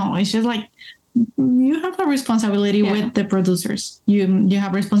amazing. No, it's just like you have a responsibility with the producers. You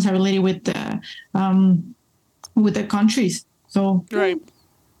have responsibility with the countries. So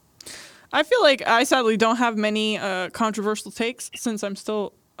I feel like I sadly don't have many controversial takes since I'm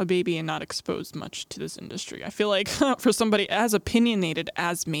still a baby and not exposed much to this industry. I feel like for somebody as opinionated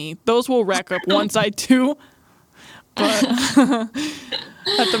as me, those will rack up once I do. But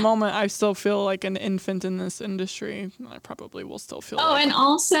at the moment, I still feel like an infant in this industry. I probably will still feel. Oh, and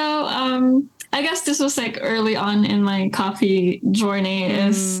also, I guess this was like early on in my coffee journey.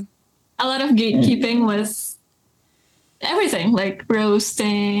 Is a lot of gatekeeping with everything, like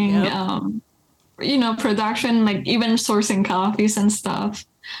roasting, production, like even sourcing coffees and stuff.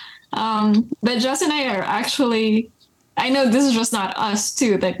 But Jess and I are actually, I know this is just not us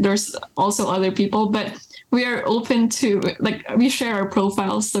too, like there's also other people, but we are open to, like, we share our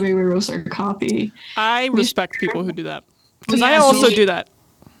profiles the way we roast our coffee. I respect people who do that, because I also do that.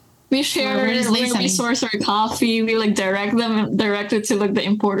 We share where we source our coffee. We like direct it to like the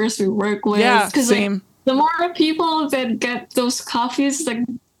importers we work with. Yeah, same. Like, the more people that get those coffees, like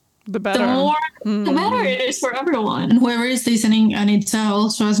the better it is for everyone. And whoever is listening, and it's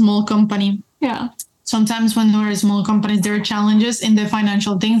also a small company. Yeah. Sometimes when there are small companies, there are challenges in the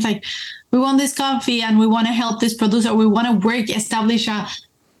financial things. Like, we want this coffee and we want to help this producer. We want to establish a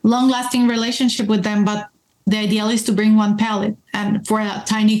long-lasting relationship with them. But the ideal is to bring one pallet. And for a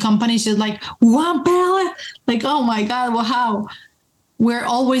tiny company, it's just like, one pallet? Like, oh my God, well, how? We're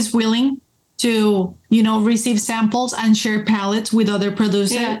always willing to, receive samples and share pallets with other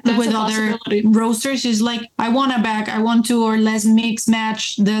producers, with other roasters. Is like, I want a bag, I want to, or let's mix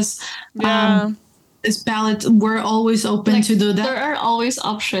match this. This palette. We're always open to do that. There are always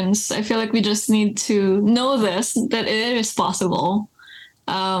options. I feel like we just need to know that it is possible.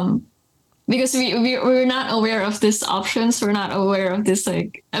 Because we're not aware of these options. We're not aware of this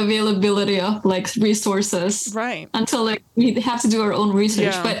like availability of like resources. Right. Until like we have to do our own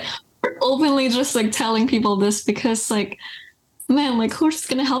research. Yeah. But we're openly just like telling people this because like, man, like who's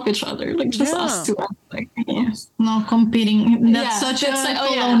gonna help each other? Like just us two. Like, no competing. That's such a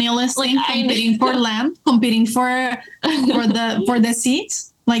colonialist thing. Like, competing for land, competing for the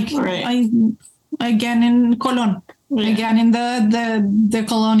seats. Like again in Colón, again in the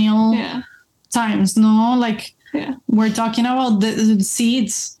colonial times. No, like we're talking about the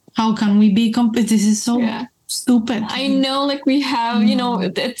seats. How can we be This is so stupid. I know, like we have,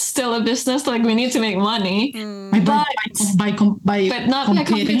 it's still a business. Like we need to make money, but not by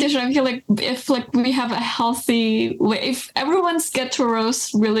competition. I feel like if like we have a healthy way, if everyone gets to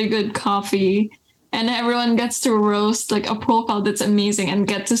roast really good coffee, and everyone gets to roast like a profile that's amazing and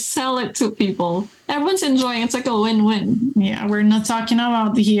get to sell it to people, everyone's enjoying. It's like a win-win. Yeah, we're not talking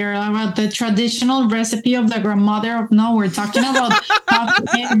about the traditional recipe of the grandmother. We're talking about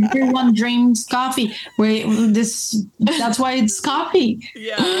coffee. Everyone dreams coffee. That's why it's coffee.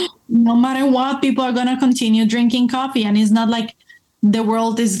 Yeah. No matter what, people are gonna continue drinking coffee, and it's not like the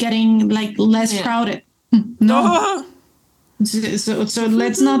world is getting like less crowded. No. So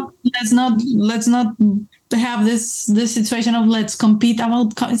let's not have this situation of let's compete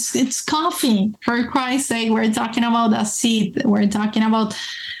about it's coffee, for Christ's sake. We're talking about a seed. We're talking about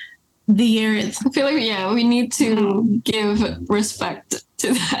the earth. I feel like we need to give respect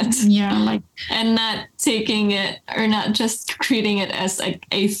to that. And not taking it or not just treating it as like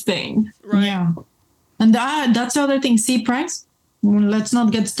a thing. Right. Yeah, and that's the other thing. See price. Let's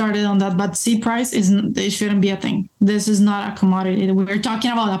not get started on that, but C price it shouldn't be a thing. This is not a commodity. We're talking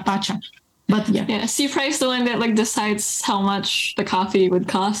about a pacha, but C price, the one that like decides how much the coffee would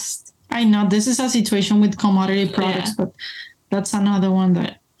cost. I know this is a situation with commodity products, but that's another one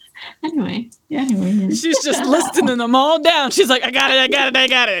that. Anyway. She's just listing them all down. She's like, I got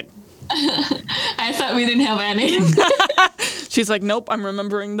it. I thought we didn't have any. She's like, nope, I'm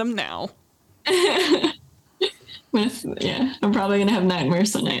remembering them now. I'm probably gonna have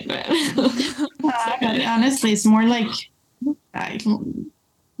nightmares tonight, but honestly, it's more like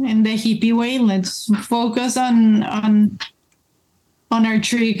in the hippie way. Let's focus on our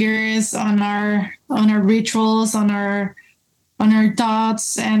triggers, on our rituals, on our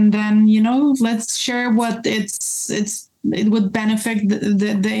thoughts, and then let's share what it would benefit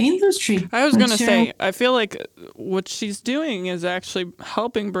the industry. I was gonna say, I feel like what she's doing is actually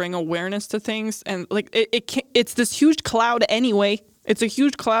helping bring awareness to things, and like it's this huge cloud anyway. It's a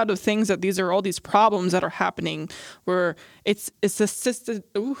huge cloud of things that these are all these problems that are happening, where it's a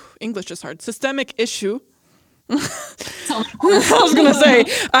English is hard. Systemic issue. I was gonna say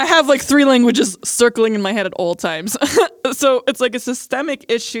I have like 3 languages circling in my head at all times. So it's like a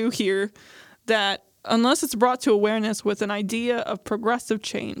systemic issue here that, unless it's brought to awareness with an idea of progressive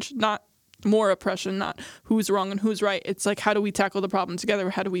change, not more oppression, not who's wrong and who's right. It's like, how do we tackle the problem together?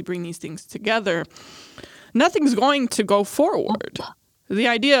 How do we bring these things together? Nothing's going to go forward. The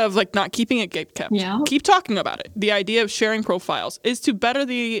idea of like not keeping it kept. Yeah. Keep talking about it. The idea of sharing profiles is to better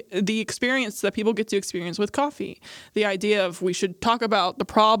the experience that people get to experience with coffee. The idea of we should talk about the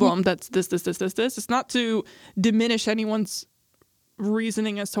problem that's this. It's not to diminish anyone's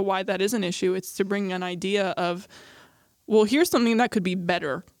reasoning as to why that is an issue. It's to bring an idea of, well, here's something that could be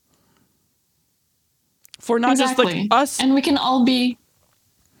better for not just like us. And we can all be.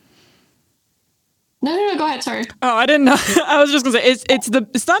 No, go ahead. Sorry. Oh, I didn't know. I was just gonna say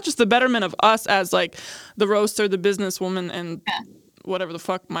it's not just the betterment of us as like the roaster, the businesswoman, and whatever the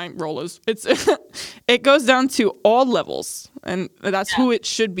fuck my role is. It goes down to all levels, and that's who it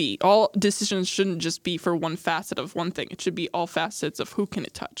should be. All decisions shouldn't just be for one facet of one thing. It should be all facets of who can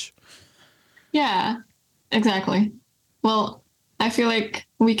it touch. Yeah, exactly. Well, I feel like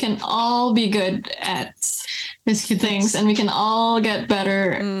we can all be good at these things, and we can all get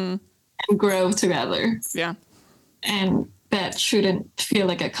better and grow together. Yeah. And that shouldn't feel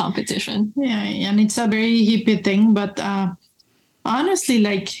like a competition. Yeah, and it's a very hippie thing, but honestly,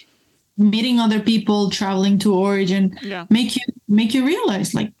 like meeting other people, traveling to origin, make you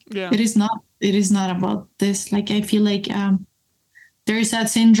realize like it is not about this. Like I feel like there is that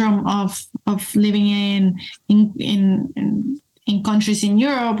syndrome of living in countries in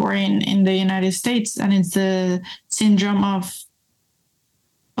Europe or in the United States, and it's the syndrome of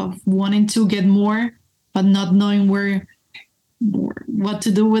wanting to get more but not knowing what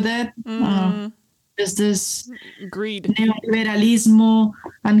to do with it. There's this greed, neoliberalismo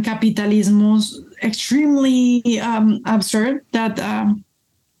and capitalismo extremely absurd that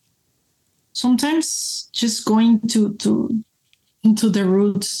sometimes just going to the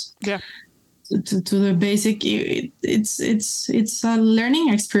roots, to the basic, it's a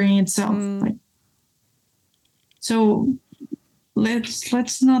learning experience itself. Like, so let's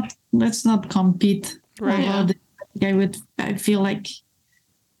not compete. Right. I feel like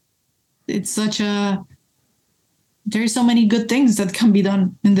it's there's so many good things that can be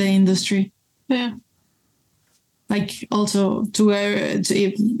done in the industry. Yeah. Like also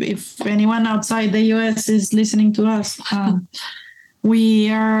if anyone outside the US is listening to us,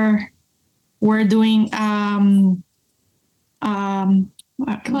 we're doing a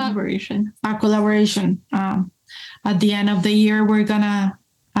collaboration. At the end of the year, we're gonna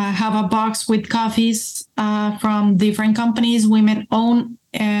have a box with coffees from different companies, women owned,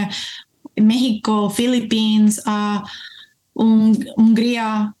 Mexico, Philippines, Hungary,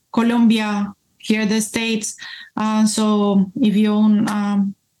 Colombia, here the States. So if you own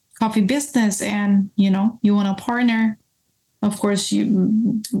coffee business and you want to partner, of course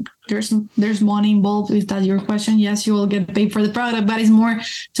there's money involved. Is that your question? Yes, you will get paid for the product, but it's more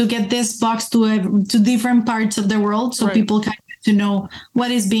to get this box to different parts of the world, so people can get to know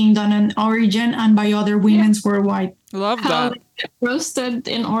what is being done in origin and by other women's worldwide. Love how that. Roasted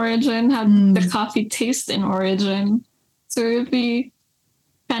in origin, how the coffee tastes in origin. So it'd be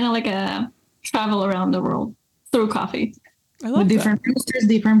kind of like a travel around the world through coffee. I love with different roasters,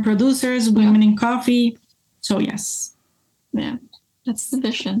 different producers, women in coffee. So yes. Yeah, that's the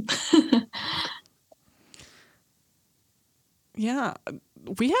vision. Yeah,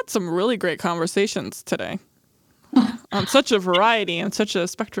 we had some really great conversations today on such a variety and such a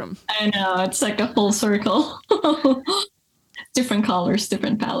spectrum. I know, it's like a full circle. Different colors,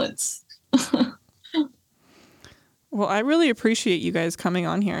 different palettes. Well, I really appreciate you guys coming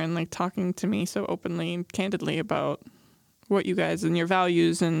on here and like talking to me so openly and candidly about what you guys and your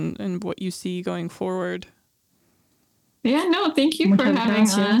values and what you see going forward. Yeah, no, thank you for having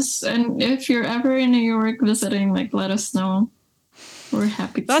us. And if you're ever in New York visiting, like, let us know. We're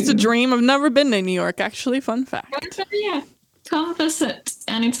happy to. That's a dream. I've never been to New York, actually. Fun fact. Yeah, come visit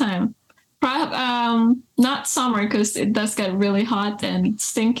anytime. Not summer, because it does get really hot and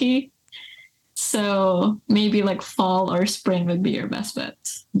stinky. So maybe like fall or spring would be your best bet.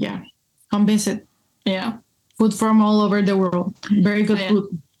 Yeah, come visit. Yeah. Food from all over the world. Very good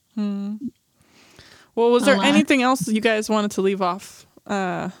food. Well, was there anything else you guys wanted to leave off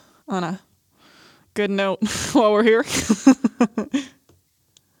on a good note while we're here?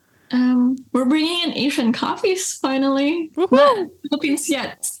 We're bringing in Asian coffees finally. Woohoo! Not Philippines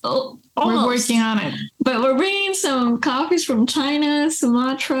yet. We're working on it. But we're bringing some coffees from China,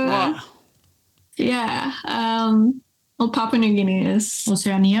 Sumatra. Wow. Yeah. Papua New Guinea is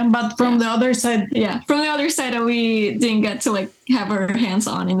Oceania, but from the other side. Yeah, from the other side that we didn't get to like have our hands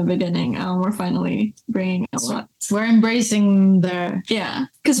on in the beginning. We're finally bringing a lot. We're embracing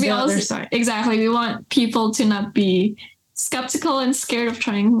because we also other side. Exactly, we want people to not be skeptical and scared of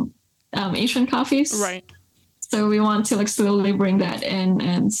trying Asian coffees. Right. So we want to like slowly bring that in,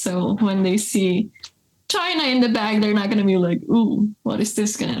 and so when they see China in the bag, they're not going to be like, ooh, what is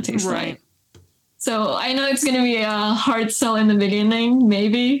this going to taste Right. like? So I know it's going to be a hard sell in the beginning,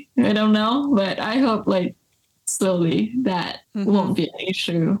 maybe. I don't know. But I hope like slowly that won't be an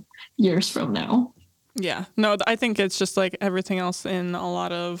issue years from now. Yeah. No, I think it's just like everything else in a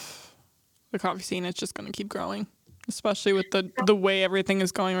lot of the coffee scene. It's just going to keep growing, especially with the way everything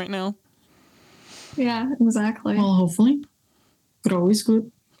is going right now. Yeah, exactly. Well, hopefully. Grow is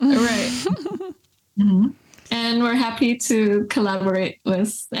good. Right. And we're happy to collaborate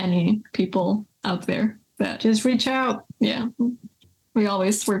with any people out there that Just reach out. Yeah. We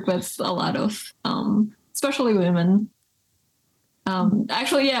always work with a lot of, especially women.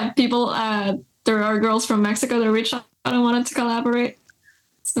 Actually, yeah, people, there are girls from Mexico that reached out and wanted to collaborate.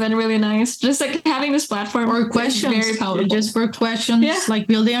 It's been really nice. Just like having this platform. Or questions. Very powerful. Just for questions. Yeah. Like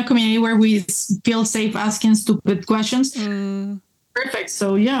building a community where we feel safe asking stupid questions. Perfect.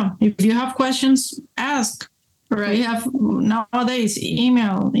 So yeah, if you have questions, ask. Right. We have nowadays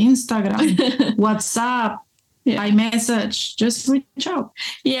email, Instagram, WhatsApp, iMessage. Just reach out.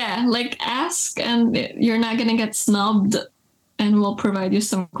 Yeah, like ask, and you're not gonna get snubbed, and we'll provide you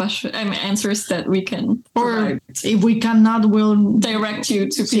some answers that we can. Or if we cannot, we'll direct you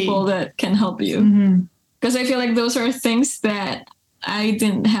to people that can help you. Because I feel like those are things that I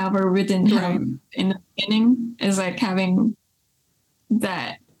didn't have or we didn't have in the beginning. Is like having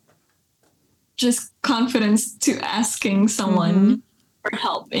that just confidence to asking someone for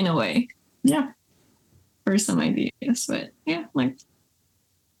help in a way. Yeah. For some ideas. But yeah, like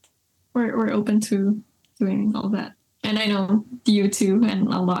we're open to doing all that. And I know you too and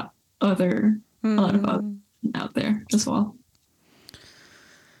a lot of others out there as well.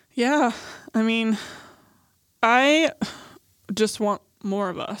 Yeah. I mean, I just want more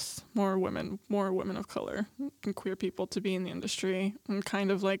of us, more women of color and queer people to be in the industry and kind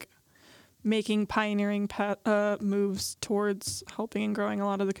of like making pioneering moves towards helping and growing a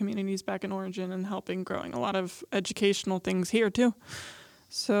lot of the communities back in origin and helping growing a lot of educational things here too.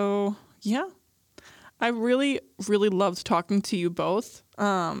 So yeah, I really, really loved talking to you both.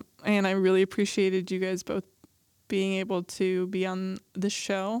 And I really appreciated you guys both being able to be on the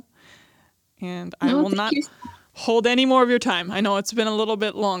show. And I will not hold any more of your time. I know it's been a little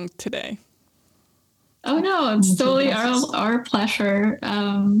bit long today. Oh no, it's totally our pleasure.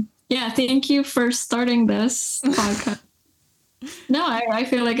 Yeah, thank you for starting this podcast. No, I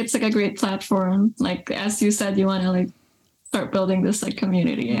feel like it's like a great platform. Like as you said, you want to like start building this like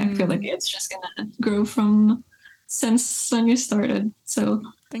community. I feel like it's just gonna grow from since when you started. So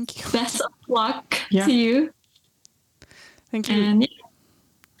thank you. Best of luck to you. Thank you. And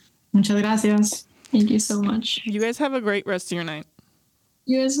muchas gracias. Thank you so much. You guys have a great rest of your night.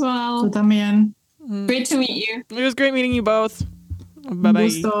 You as well. Tú también. Great to meet you. It was great meeting you both. Bye-bye.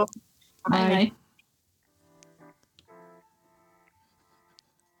 Gusto. Bye.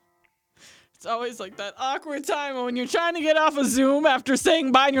 It's always like that awkward time when you're trying to get off of Zoom after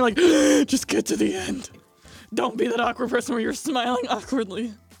saying bye and you're like, just get to the end. Don't be that awkward person where you're smiling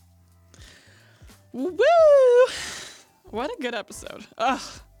awkwardly. Woo! What a good episode. Ugh.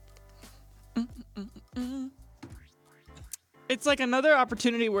 It's like another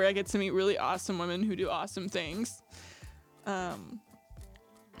opportunity where I get to meet really awesome women who do awesome things.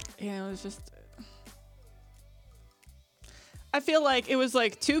 Yeah, it was just... I feel like it was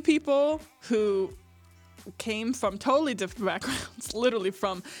like two people who came from totally different backgrounds, literally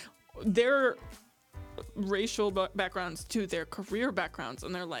from their racial backgrounds to their career backgrounds.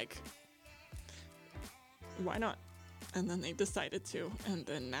 And they're like, why not? And then they decided to. And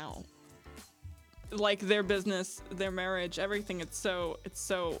then now, like their business, their marriage, everything, it's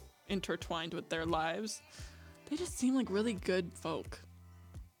so intertwined with their lives. They just seem like really good folk.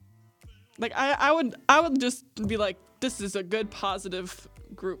 Like I would just be like, this is a good, positive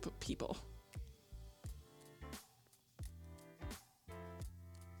group of people.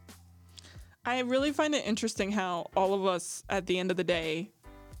 I really find it interesting how all of us, at the end of the day,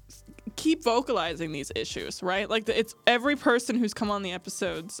 keep vocalizing these issues, right? Like it's every person who's come on the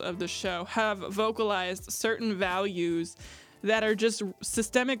episodes of the show have vocalized certain values that are just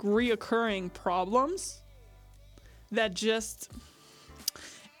systemic, reoccurring problems that just...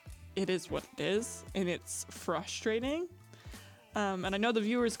 it is what it is, and it's frustrating. And I know the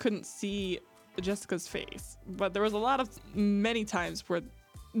viewers couldn't see Jessica's face, but there was many times where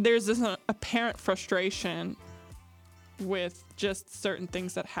there's this apparent frustration with just certain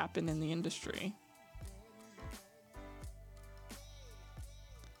things that happen in the industry.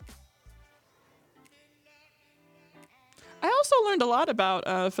 I also learned a lot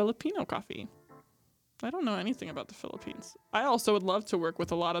about Filipino coffee. I don't know anything about the Philippines. I also would love to work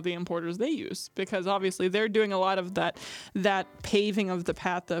with a lot of the importers they use, because obviously they're doing a lot of that paving of the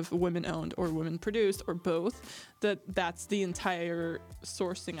path of women owned or women produced or both. That's the entire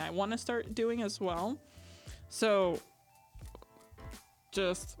sourcing I want to start doing as well. So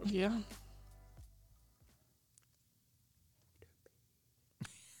just, yeah.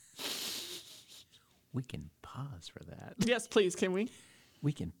 We can pause for that. Yes, please, can we?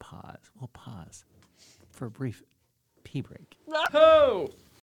 We can pause. We'll pause for a brief pee break. Oh!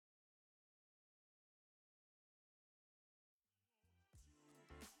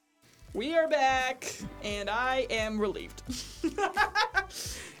 We are back, and I am relieved.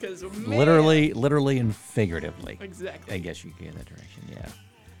 Because Literally and figuratively. Exactly. I guess you can get that direction, yeah.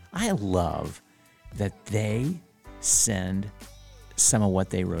 I love that they send some of what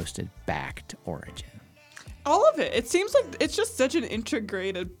they roasted back to origin. All of it. It seems like it's just such an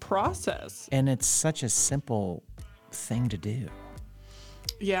integrated process. And it's such a simple thing to do.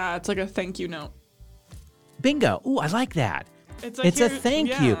 Yeah, it's like a thank you note. Bingo. Ooh, I like that. It's like a thank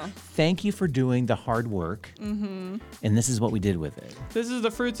you. yeah. Thank you for doing the hard work. Mm-hmm. And this is what we did with it. This is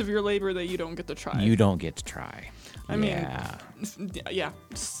the fruits of your labor that you don't get to try. You don't get to try. I mean, yeah.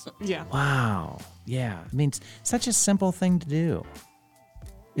 Wow. Yeah. I mean, it's such a simple thing to do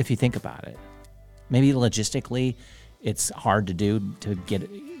if you think about it. Maybe logistically, it's hard to do to get it.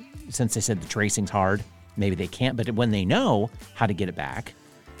 Since they said the tracing's hard, maybe they can't. But when they know how to get it back,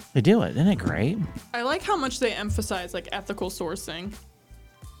 they do it. Isn't it great? I like how much they emphasize like ethical sourcing.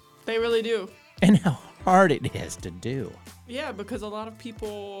 They really do. And how hard it is to do. Yeah, because a lot of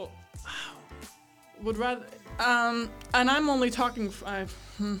people would rather. And I'm only talking.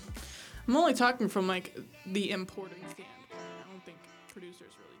 I'm only talking from like the importing standpoint. I don't think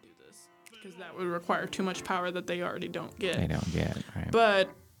producers really do this because that would require too much power that they already don't get. They don't get, right?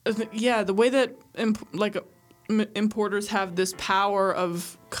 But yeah, the way that importers have this power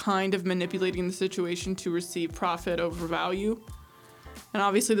of kind of manipulating the situation to receive profit over value. And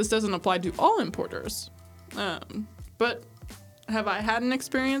obviously this doesn't apply to all importers. But have I had an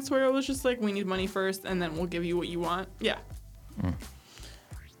experience where it was just like, we need money first and then we'll give you what you want? Yeah.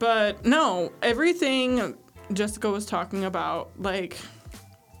 But no, everything Jessica was talking about, like,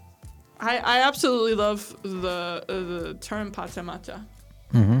 I absolutely love the term Pachamama.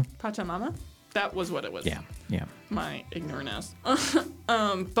 Pachamama? That was what it was. Yeah. My ignorant ass.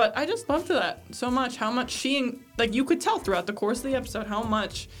 But I just loved that so much. How much you could tell throughout the course of the episode how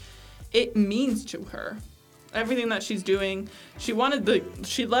much it means to her. Everything that she's doing. She wanted to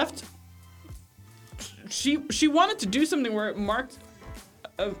do something where it marked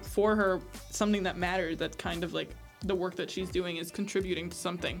for her something that mattered. That kind of like the work that she's doing is contributing to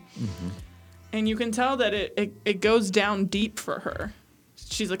something. Mm-hmm. And you can tell that it goes down deep for her.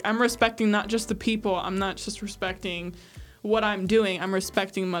 She's like, I'm respecting not just the people. I'm not just respecting what I'm doing. I'm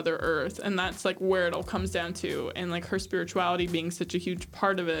respecting Mother Earth. And that's like where it all comes down to. And like her spirituality being such a huge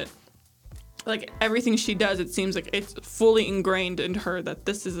part of it. Like everything she does, it seems like it's fully ingrained into her that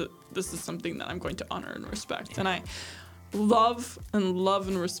this is something that I'm going to honor and respect. Yeah. And I love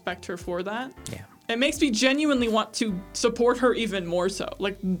and respect her for that. Yeah. It makes me genuinely want to support her even more so.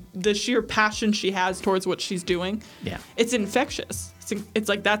 Like the sheer passion she has towards what she's doing. Yeah. It's infectious. It's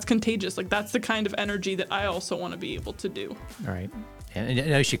like that's contagious. Like that's the kind of energy that I also want to be able to do. All right. And I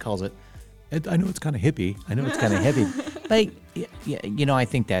know she calls it, I know it's kind of hippie. Like, yeah, I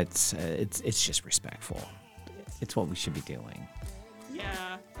think that's, it's just respectful. It's what we should be doing.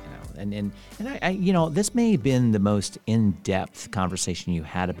 Yeah. And I this may have been the most in-depth conversation you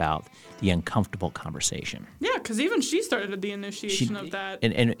had about the uncomfortable conversation. Yeah, because even she started the initiation of that.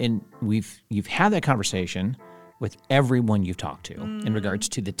 And you've had that conversation with everyone you've talked to in regards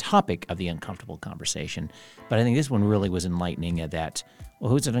to the topic of the uncomfortable conversation. But I think this one really was enlightening that,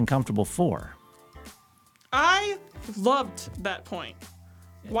 well, who's it uncomfortable for? I loved that point.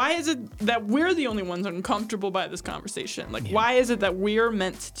 Why is it that we're the only ones uncomfortable by this conversation? Like, why is it that we're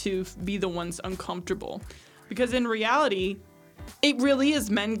meant to be the ones uncomfortable? Because in reality, it really is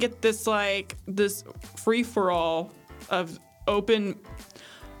men get this free-for-all of open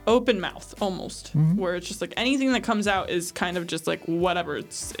mouth almost, where it's just like anything that comes out is kind of just like whatever,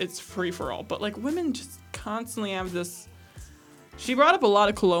 it's free-for-all. But like women just constantly have this. She brought up a lot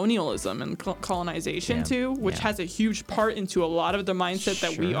of colonialism and colonization too, which has a huge part into a lot of the mindset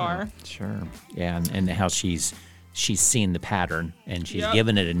that we are. Sure. Yeah, and how she's seen the pattern and she's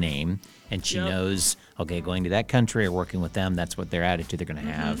given it a name and she knows, okay, going to that country or working with them, that's what their attitude they're going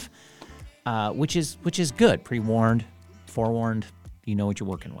to have, which is good. Pre-warned, forewarned, you know what you're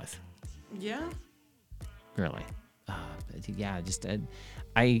working with. Yeah. Really.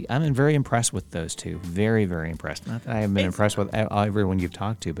 I'm very impressed with those two. Very, very impressed. Not that I haven't been impressed with everyone you've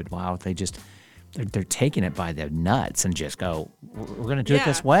talked to, but wow, they're taking it by the nuts and just go, we're going to do it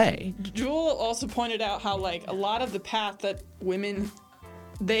this way. Jewel also pointed out how like a lot of the path that women,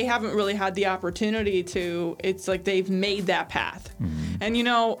 they haven't really had the opportunity to, it's like they've made that path. Mm-hmm. And you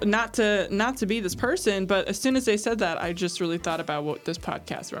know, not to be this person, but as soon as they said that, I just really thought about what this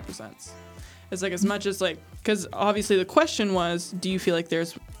podcast represents. It's like as much as like, because obviously the question was, do you feel like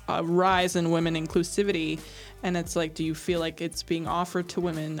there's a rise in women inclusivity? And it's like, do you feel like it's being offered to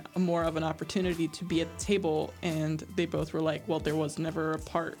women more of an opportunity to be at the table? And they both were like, well, there was never a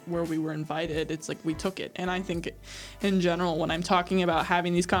part where we were invited. It's like we took it. And I think in general, when I'm talking about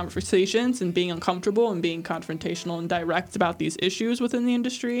having these conversations and being uncomfortable and being confrontational and direct about these issues within the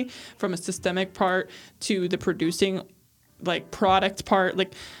industry, from a systemic part to the producing like product part,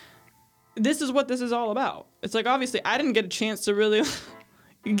 like this is what this is all about. It's like, obviously I didn't get a chance to really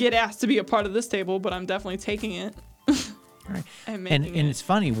get asked to be a part of this table, but I'm definitely taking it. Right. and it's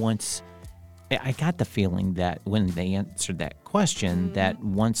funny, once I got the feeling that when they answered that question, that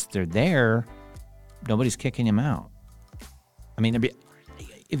once they're there, nobody's kicking them out. I mean,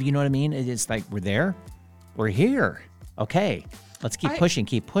 if you know what I mean, it's like, we're there, we're here. Okay, let's keep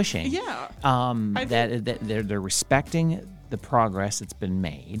pushing. Yeah. That they're respecting the progress that's been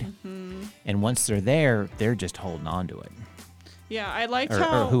made, and once they're there, they're just holding on to it. Yeah, I liked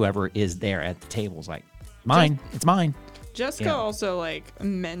or whoever is there at the table is like, it's mine. Jessica also like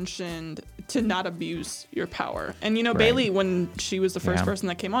mentioned to not abuse your power, and you know, Bailey, when she was the first person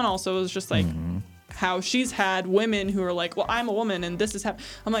that came on, also was just like how she's had women who are like, well, I'm a woman and this is happening.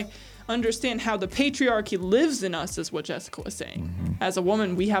 I'm like, understand how the patriarchy lives in us is what Jessica was saying. As a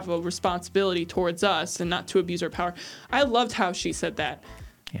woman, we have a responsibility towards us and not to abuse our power. I loved how she said that.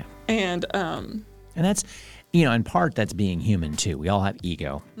 Yeah. And that's, you know, in part that's being human too. We all have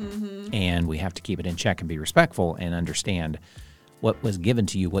ego, and we have to keep it in check and be respectful and understand what was given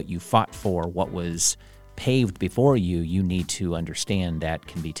to you, what you fought for, what was paved before you. You need to understand that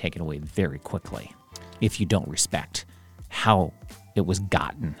can be taken away very quickly if you don't respect how it was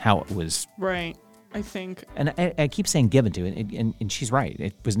gotten, how it was. Right, I think. And I keep saying given to, and she's right.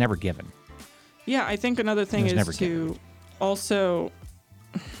 It was never given. Yeah, I think another thing is to also.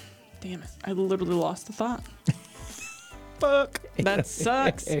 Damn it, I literally lost the thought. Fuck, that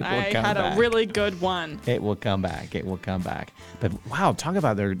sucks. I had a really good one. It will come back. But wow, talk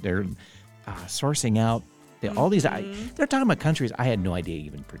about their sourcing out all these. They're talking about countries I had no idea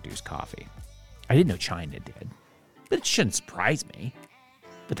even produced coffee. I didn't know China did, but it shouldn't surprise me.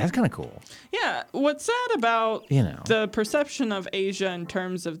 But that's kind of cool. Yeah. What's sad about the perception of Asia in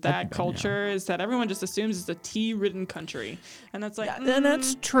terms of that culture is that everyone just assumes it's a tea-ridden country. And that's like... Yeah, and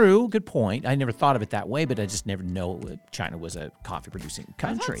that's true. Good point. I never thought of it that way, but I just never know China was a coffee-producing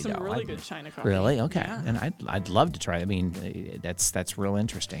country. I've had some really good China coffee. Really? Okay. Yeah. And I'd love to try it. I mean, that's real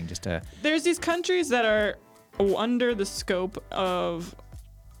interesting. Just to... There's these countries that are under the scope of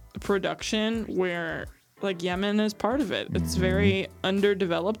production where... Like Yemen is part of it. It's very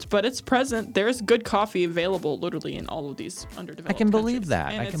underdeveloped, but it's present. There's good coffee available literally in all of these underdeveloped I can believe countries.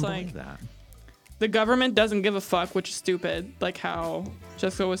 that. And I can believe that. The government doesn't give a fuck, which is stupid. Like how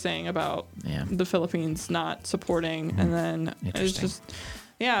Jessica was saying about the Philippines not supporting, and then it's just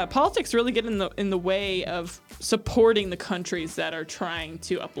politics really get in the way of supporting the countries that are trying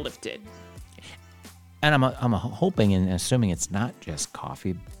to uplift it. And I'm hoping and assuming it's not just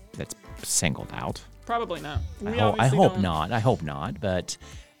coffee that's singled out. Probably not. I hope not. But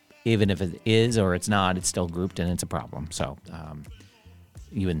even if it is or it's not, it's still grouped and it's a problem. So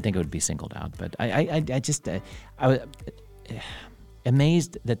you wouldn't think it would be singled out. But I was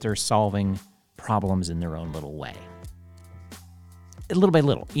amazed that they're solving problems in their own little way. Little by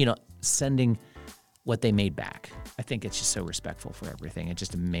little, sending what they made back. I think it's just so respectful for everything. It's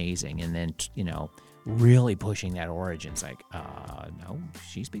just amazing. And then, really pushing that origin. It's like, no,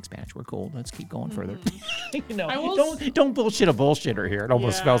 she speaks Spanish. We're cool. Let's keep going further. Don't bullshit a bullshitter here. It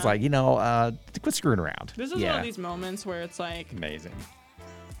almost feels like, quit screwing around. This is one of these moments where it's like amazing.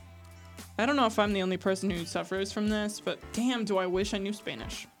 I don't know if I'm the only person who suffers from this, but damn, do I wish I knew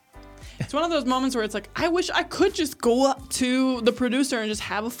Spanish. It's one of those moments where it's like, I wish I could just go up to the producer and just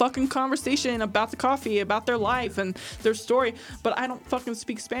have a fucking conversation about the coffee, about their life and their story, but I don't fucking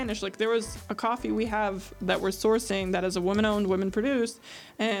speak Spanish. Like, there was a coffee we have that we're sourcing that is a women-owned, women-produced,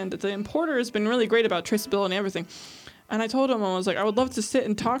 and the importer has been really great about traceability and everything. And I told him, I was like, I would love to sit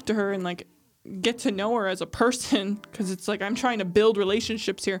and talk to her and, like, get to know her as a person, because it's like I'm trying to build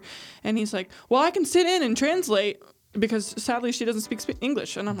relationships here. And he's like, well, I can sit in and translate, because sadly she doesn't speak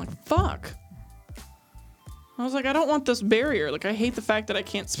English. And I'm like, fuck. I was like, I don't want this barrier. Like, I hate the fact that I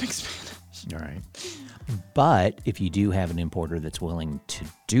can't speak Spanish. All right. But if you do have an importer that's willing to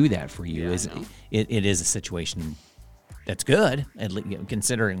do that for you, it is a situation that's good,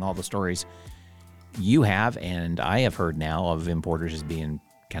 considering all the stories you have and I have heard now of importers as being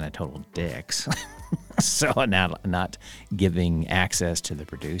kind of total dicks. So not giving access to the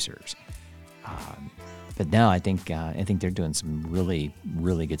producers. But no, I think they're doing some really,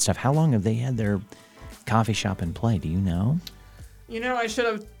 really good stuff. How long have they had their coffee shop in play? Do you know? I should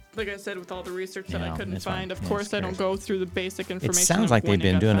have, like I said, with all the research that I couldn't find. Of course, I don't go through the basic information. It sounds like they've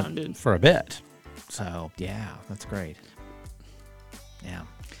been doing it for a bit. So, yeah, that's great. Yeah.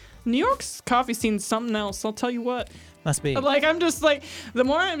 New York's coffee scene's something else, I'll tell you what. Must be. Like, I'm just like, the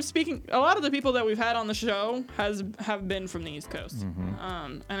more I'm speaking, a lot of the people that we've had on the show have been from the East Coast.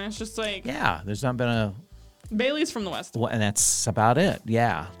 And it's just like... Yeah, there's not been a... Bailey's from the West. Well, and that's about it.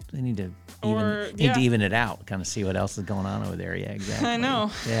 Yeah. They need to even it out, kind of see what else is going on over there. Yeah, exactly. I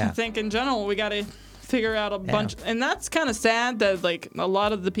know. Yeah. I think in general, we got to figure out a bunch. And that's kind of sad that, like, a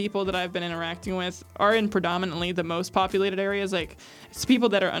lot of the people that I've been interacting with are in predominantly the most populated areas. Like, it's people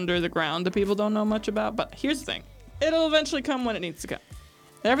that are under the ground that people don't know much about. But here's the thing. It'll eventually come when it needs to come.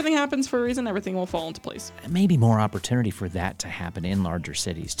 Everything happens for a reason. Everything will fall into place. Maybe more opportunity for that to happen in larger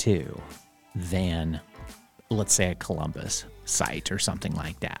cities, too, than, let's say, a Columbus site or something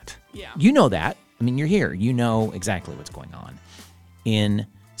like that. Yeah. You know that. I mean, you're here. You know exactly what's going on in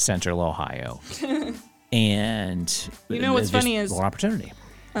Central Ohio. And what's funny is more opportunity.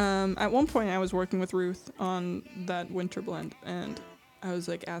 At one point I was working with Ruth on that winter blend, and I was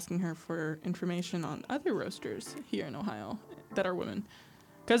like asking her for information on other roasters here in Ohio that are women.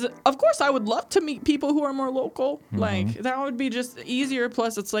 Because, of course, I would love to meet people who are more local. Mm-hmm. Like, that would be just easier.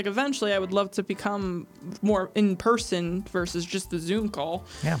 Plus, it's like, eventually, I would love to become more in person versus just the Zoom call.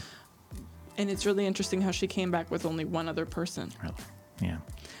 Yeah. And it's really interesting how she came back with only one other person. Really? Yeah.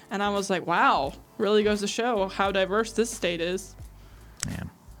 And I was like, wow, really goes to show how diverse this state is.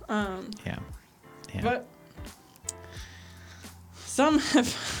 Yeah. Yeah. But some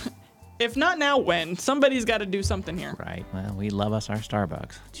have... If not now, when? Somebody's got to do something here. Right. Well, we love us our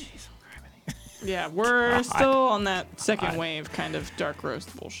Starbucks. Jeez. Yeah, we're still on that second wave kind of dark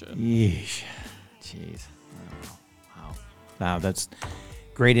roast bullshit. Yeesh. Jeez. Oh, wow. Wow, that's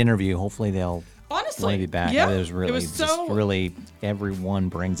great interview. Hopefully they'll honestly be back. Yeah, It was so really everyone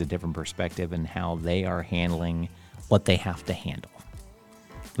brings a different perspective in how they are handling what they have to handle.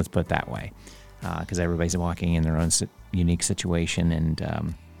 Let's put it that way. Because everybody's walking in their own unique situation,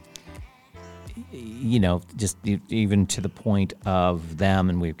 and just even to the point of them,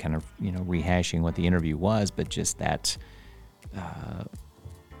 and we're kind of, rehashing what the interview was, but just that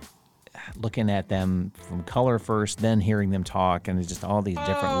looking at them from color first, then hearing them talk, and just all these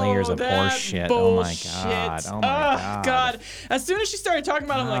different layers of horse shit. Bullshit. Oh my God. As soon as she started talking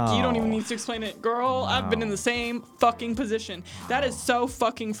about it, I'm like, you don't even need to explain it. Girl, I've been in the same fucking position. That is so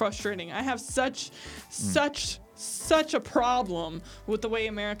fucking frustrating. I have such a problem with the way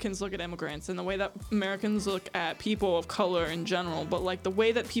Americans look at immigrants and the way that Americans look at people of color in general, but like the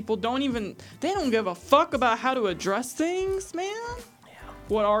way that people they don't give a fuck about how to address things, man. Yeah.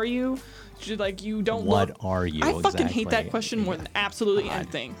 What are you? You don't What look. are you? I fucking hate that question more than absolutely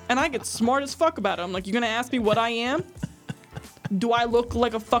anything. And I get smart as fuck about it. I'm like, you're gonna ask me what I am? Do I look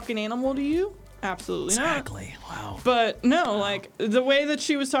like a fucking animal to you? Absolutely not. Exactly. Wow. But no, like the way that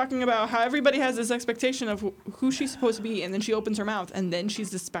she was talking about how everybody has this expectation of who she's supposed to be, and then she opens her mouth, and then she's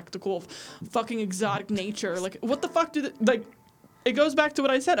this spectacle of fucking exotic nature. Like, what the fuck it goes back to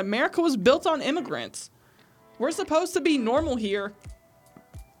what I said. America was built on immigrants. We're supposed to be normal here.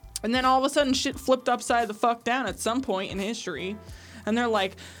 And then all of a sudden shit flipped upside the fuck down at some point in history. And they're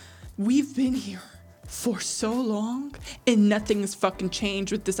like, we've been here for so long, and nothing's fucking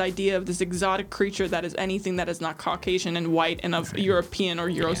changed with this idea of this exotic creature that is anything that is not Caucasian and white and of European or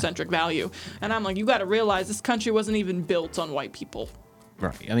Eurocentric value. And I'm like, you got to realize this country wasn't even built on white people.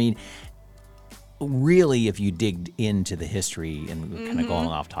 Right. I mean, really, if you dig into the history, and we're kind of going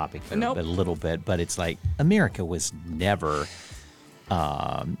off topic a little bit, but it's like America was never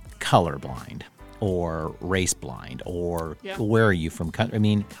colorblind or race blind, or where are you from? I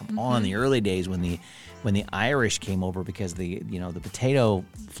mean, come on, the early days when the Irish came over because the potato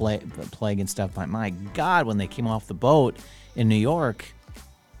plague and stuff. My God, when they came off the boat in New York,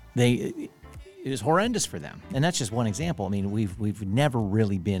 it was horrendous for them. And that's just one example. I mean, we've never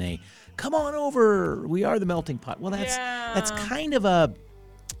really been a come on over, we are the melting pot. Well, that's kind of a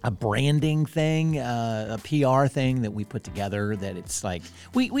branding thing, a PR thing that we put together, that it's like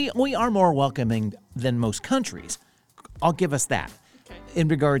we are more welcoming than most countries. I'll give us that. in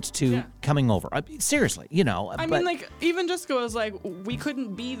regards to coming over. Seriously, I mean, like, even Jessica was like, we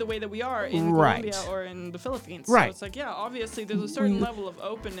couldn't be the way that we are in Colombia or in the Philippines. Right. So it's like, yeah, obviously there's a certain level of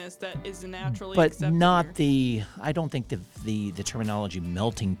openness that is naturally but accepted not here. I don't think the terminology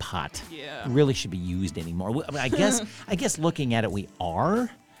melting pot Yeah. really should be used anymore. I guess looking at it, we are.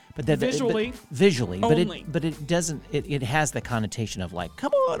 But that Visually. Visually. Only. But it doesn't. It has the connotation of like,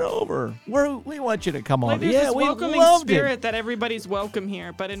 come on over. We want you to come Like, on. there's Yeah, this we welcoming loved spirit it. that everybody's welcome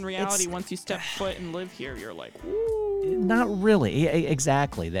here, but in reality, once you step foot and live here, you're like, woo. Not really.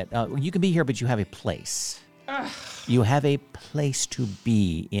 Exactly. That you can be here, but you have a place. You have a place to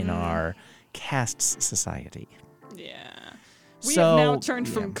be in our caste society. Yeah. We have now turned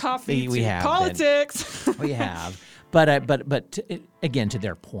from coffee to politics. We have. But again, to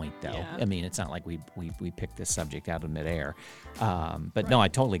their point, though, Yeah. I mean, it's not like we picked this subject out of midair. But no, I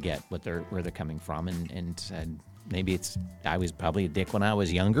totally get where they're coming from, and maybe I was probably a dick when I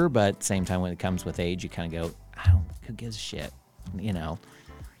was younger, but at the same time, when it comes with age, you kind of go, who gives a shit,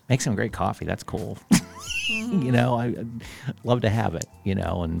 Make some great coffee. That's cool. I love to have it,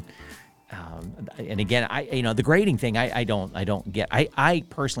 and again, the grading thing, I don't get. I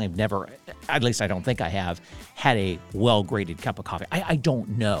personally have never, at least I don't think I have, had a well-graded cup of coffee. I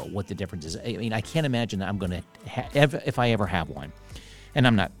don't know what the difference is. I mean, I can't imagine that I'm going to, if I ever have one, and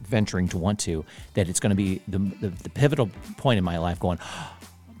I'm not venturing to want to, that it's going to be the pivotal point in my life going,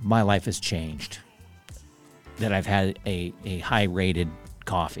 my life has changed, that I've had a high-rated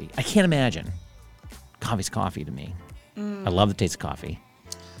coffee. I can't imagine. Coffee's coffee to me. I love the taste of coffee.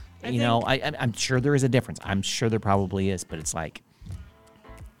 I'm sure there is a difference. I'm sure there probably is, but it's like,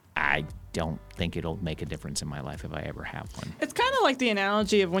 I don't think it'll make a difference in my life if I ever have one. It's kind of like the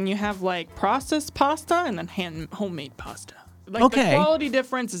analogy of when you have like processed pasta and then homemade pasta. Like the quality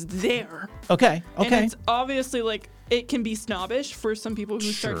difference is there. Okay. And it's obviously like it can be snobbish for some people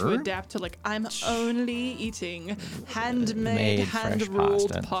who start to adapt to like, I'm only eating handmade,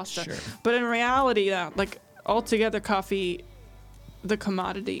 hand-rolled pasta. Sure. But in reality, like altogether coffee, the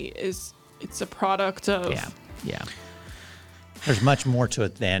commodity it's a product of yeah. There's much more to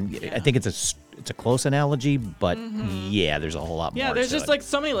it than I think it's a close analogy, but there's a whole lot more. Yeah, there's just like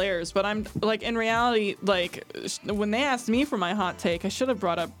so many layers, but I'm like in reality, like when they asked me for my hot take, I should have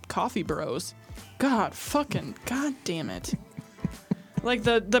brought up Coffee Bros. God damn it. Like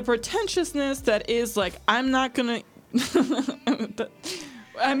the pretentiousness that is like, I'm not gonna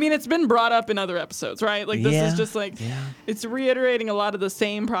I mean, it's been brought up in other episodes, right? Like, this is just like, it's reiterating a lot of the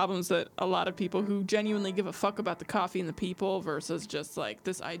same problems that a lot of people who genuinely give a fuck about the coffee and the people versus just like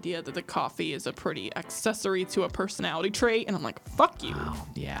this idea that the coffee is a pretty accessory to a personality trait. And I'm like, fuck you. Oh,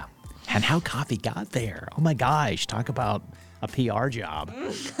 yeah. And how coffee got there. Oh my gosh. Talk about a PR job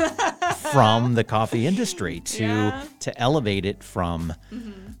from the coffee industry to elevate it from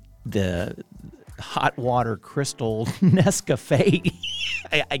the hot water crystal Nescafe.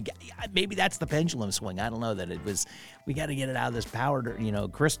 Maybe that's the pendulum swing. I don't know that it was. We got to get it out of this powdered,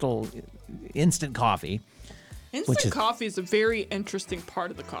 crystal instant coffee. Instant coffee is a very interesting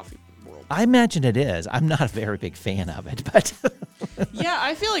part of the coffee world. I imagine it is. I'm not a very big fan of it, but yeah,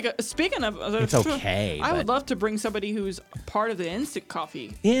 I feel like speaking of, it's okay. I would love to bring somebody who's part of the instant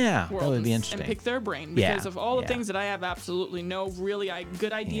coffee. Yeah, world that would be interesting. And pick their brain because of all the things that I have absolutely no really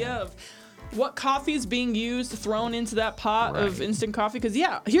good idea of. What coffee is being used, thrown into that pot of instant coffee? Because,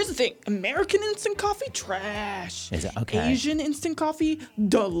 here's the thing. American instant coffee, trash. Is it? Okay. Asian instant coffee,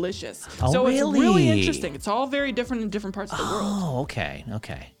 delicious. Oh, so really? it's really interesting. It's all very different in different parts of the world. Oh, okay.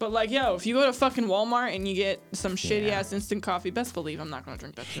 But, like, if you go to fucking Walmart and you get some shitty-ass instant coffee, best believe I'm not going to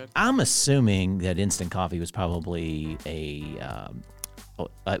drink that shit. I'm assuming that instant coffee was probably a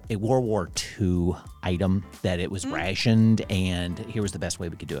World War II item, that it was rationed, and here was the best way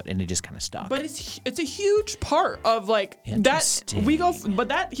we could do it, and it just kind of stuck. But it's a huge part of like that. We go,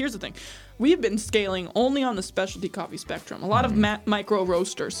 but here's the thing: we've been scaling only on the specialty coffee spectrum. A lot of micro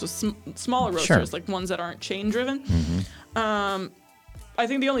roasters, so smaller roasters, like ones that aren't chain driven. I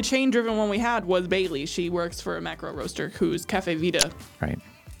think the only chain driven one we had was Bailey. She works for a macro roaster who's Cafe Vita. Right.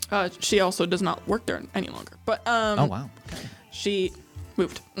 She also does not work there any longer. But oh wow. Okay. She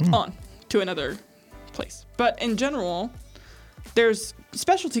moved on to another place. But in general, there's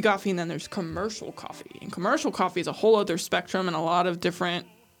specialty coffee and then there's commercial coffee. And commercial coffee is a whole other spectrum and a lot of different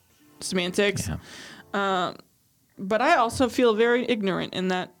semantics. Yeah. But I also feel very ignorant in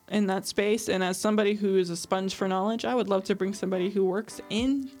that space. And as somebody who is a sponge for knowledge, I would love to bring somebody who works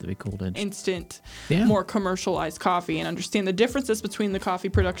in instant, more commercialized coffee and understand the differences between the coffee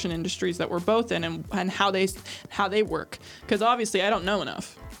production industries that we're both in and how they work. Because obviously I don't know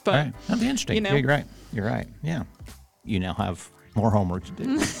enough. But right. That'd be interesting. You know, You're right. Yeah. you now have more homework to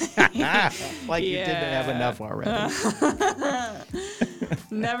do. Like you didn't have enough already.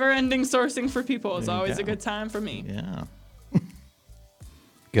 Never-ending sourcing for people is There you always go. a good time for me. Yeah.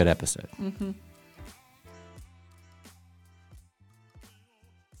 Good episode. Mm-hmm.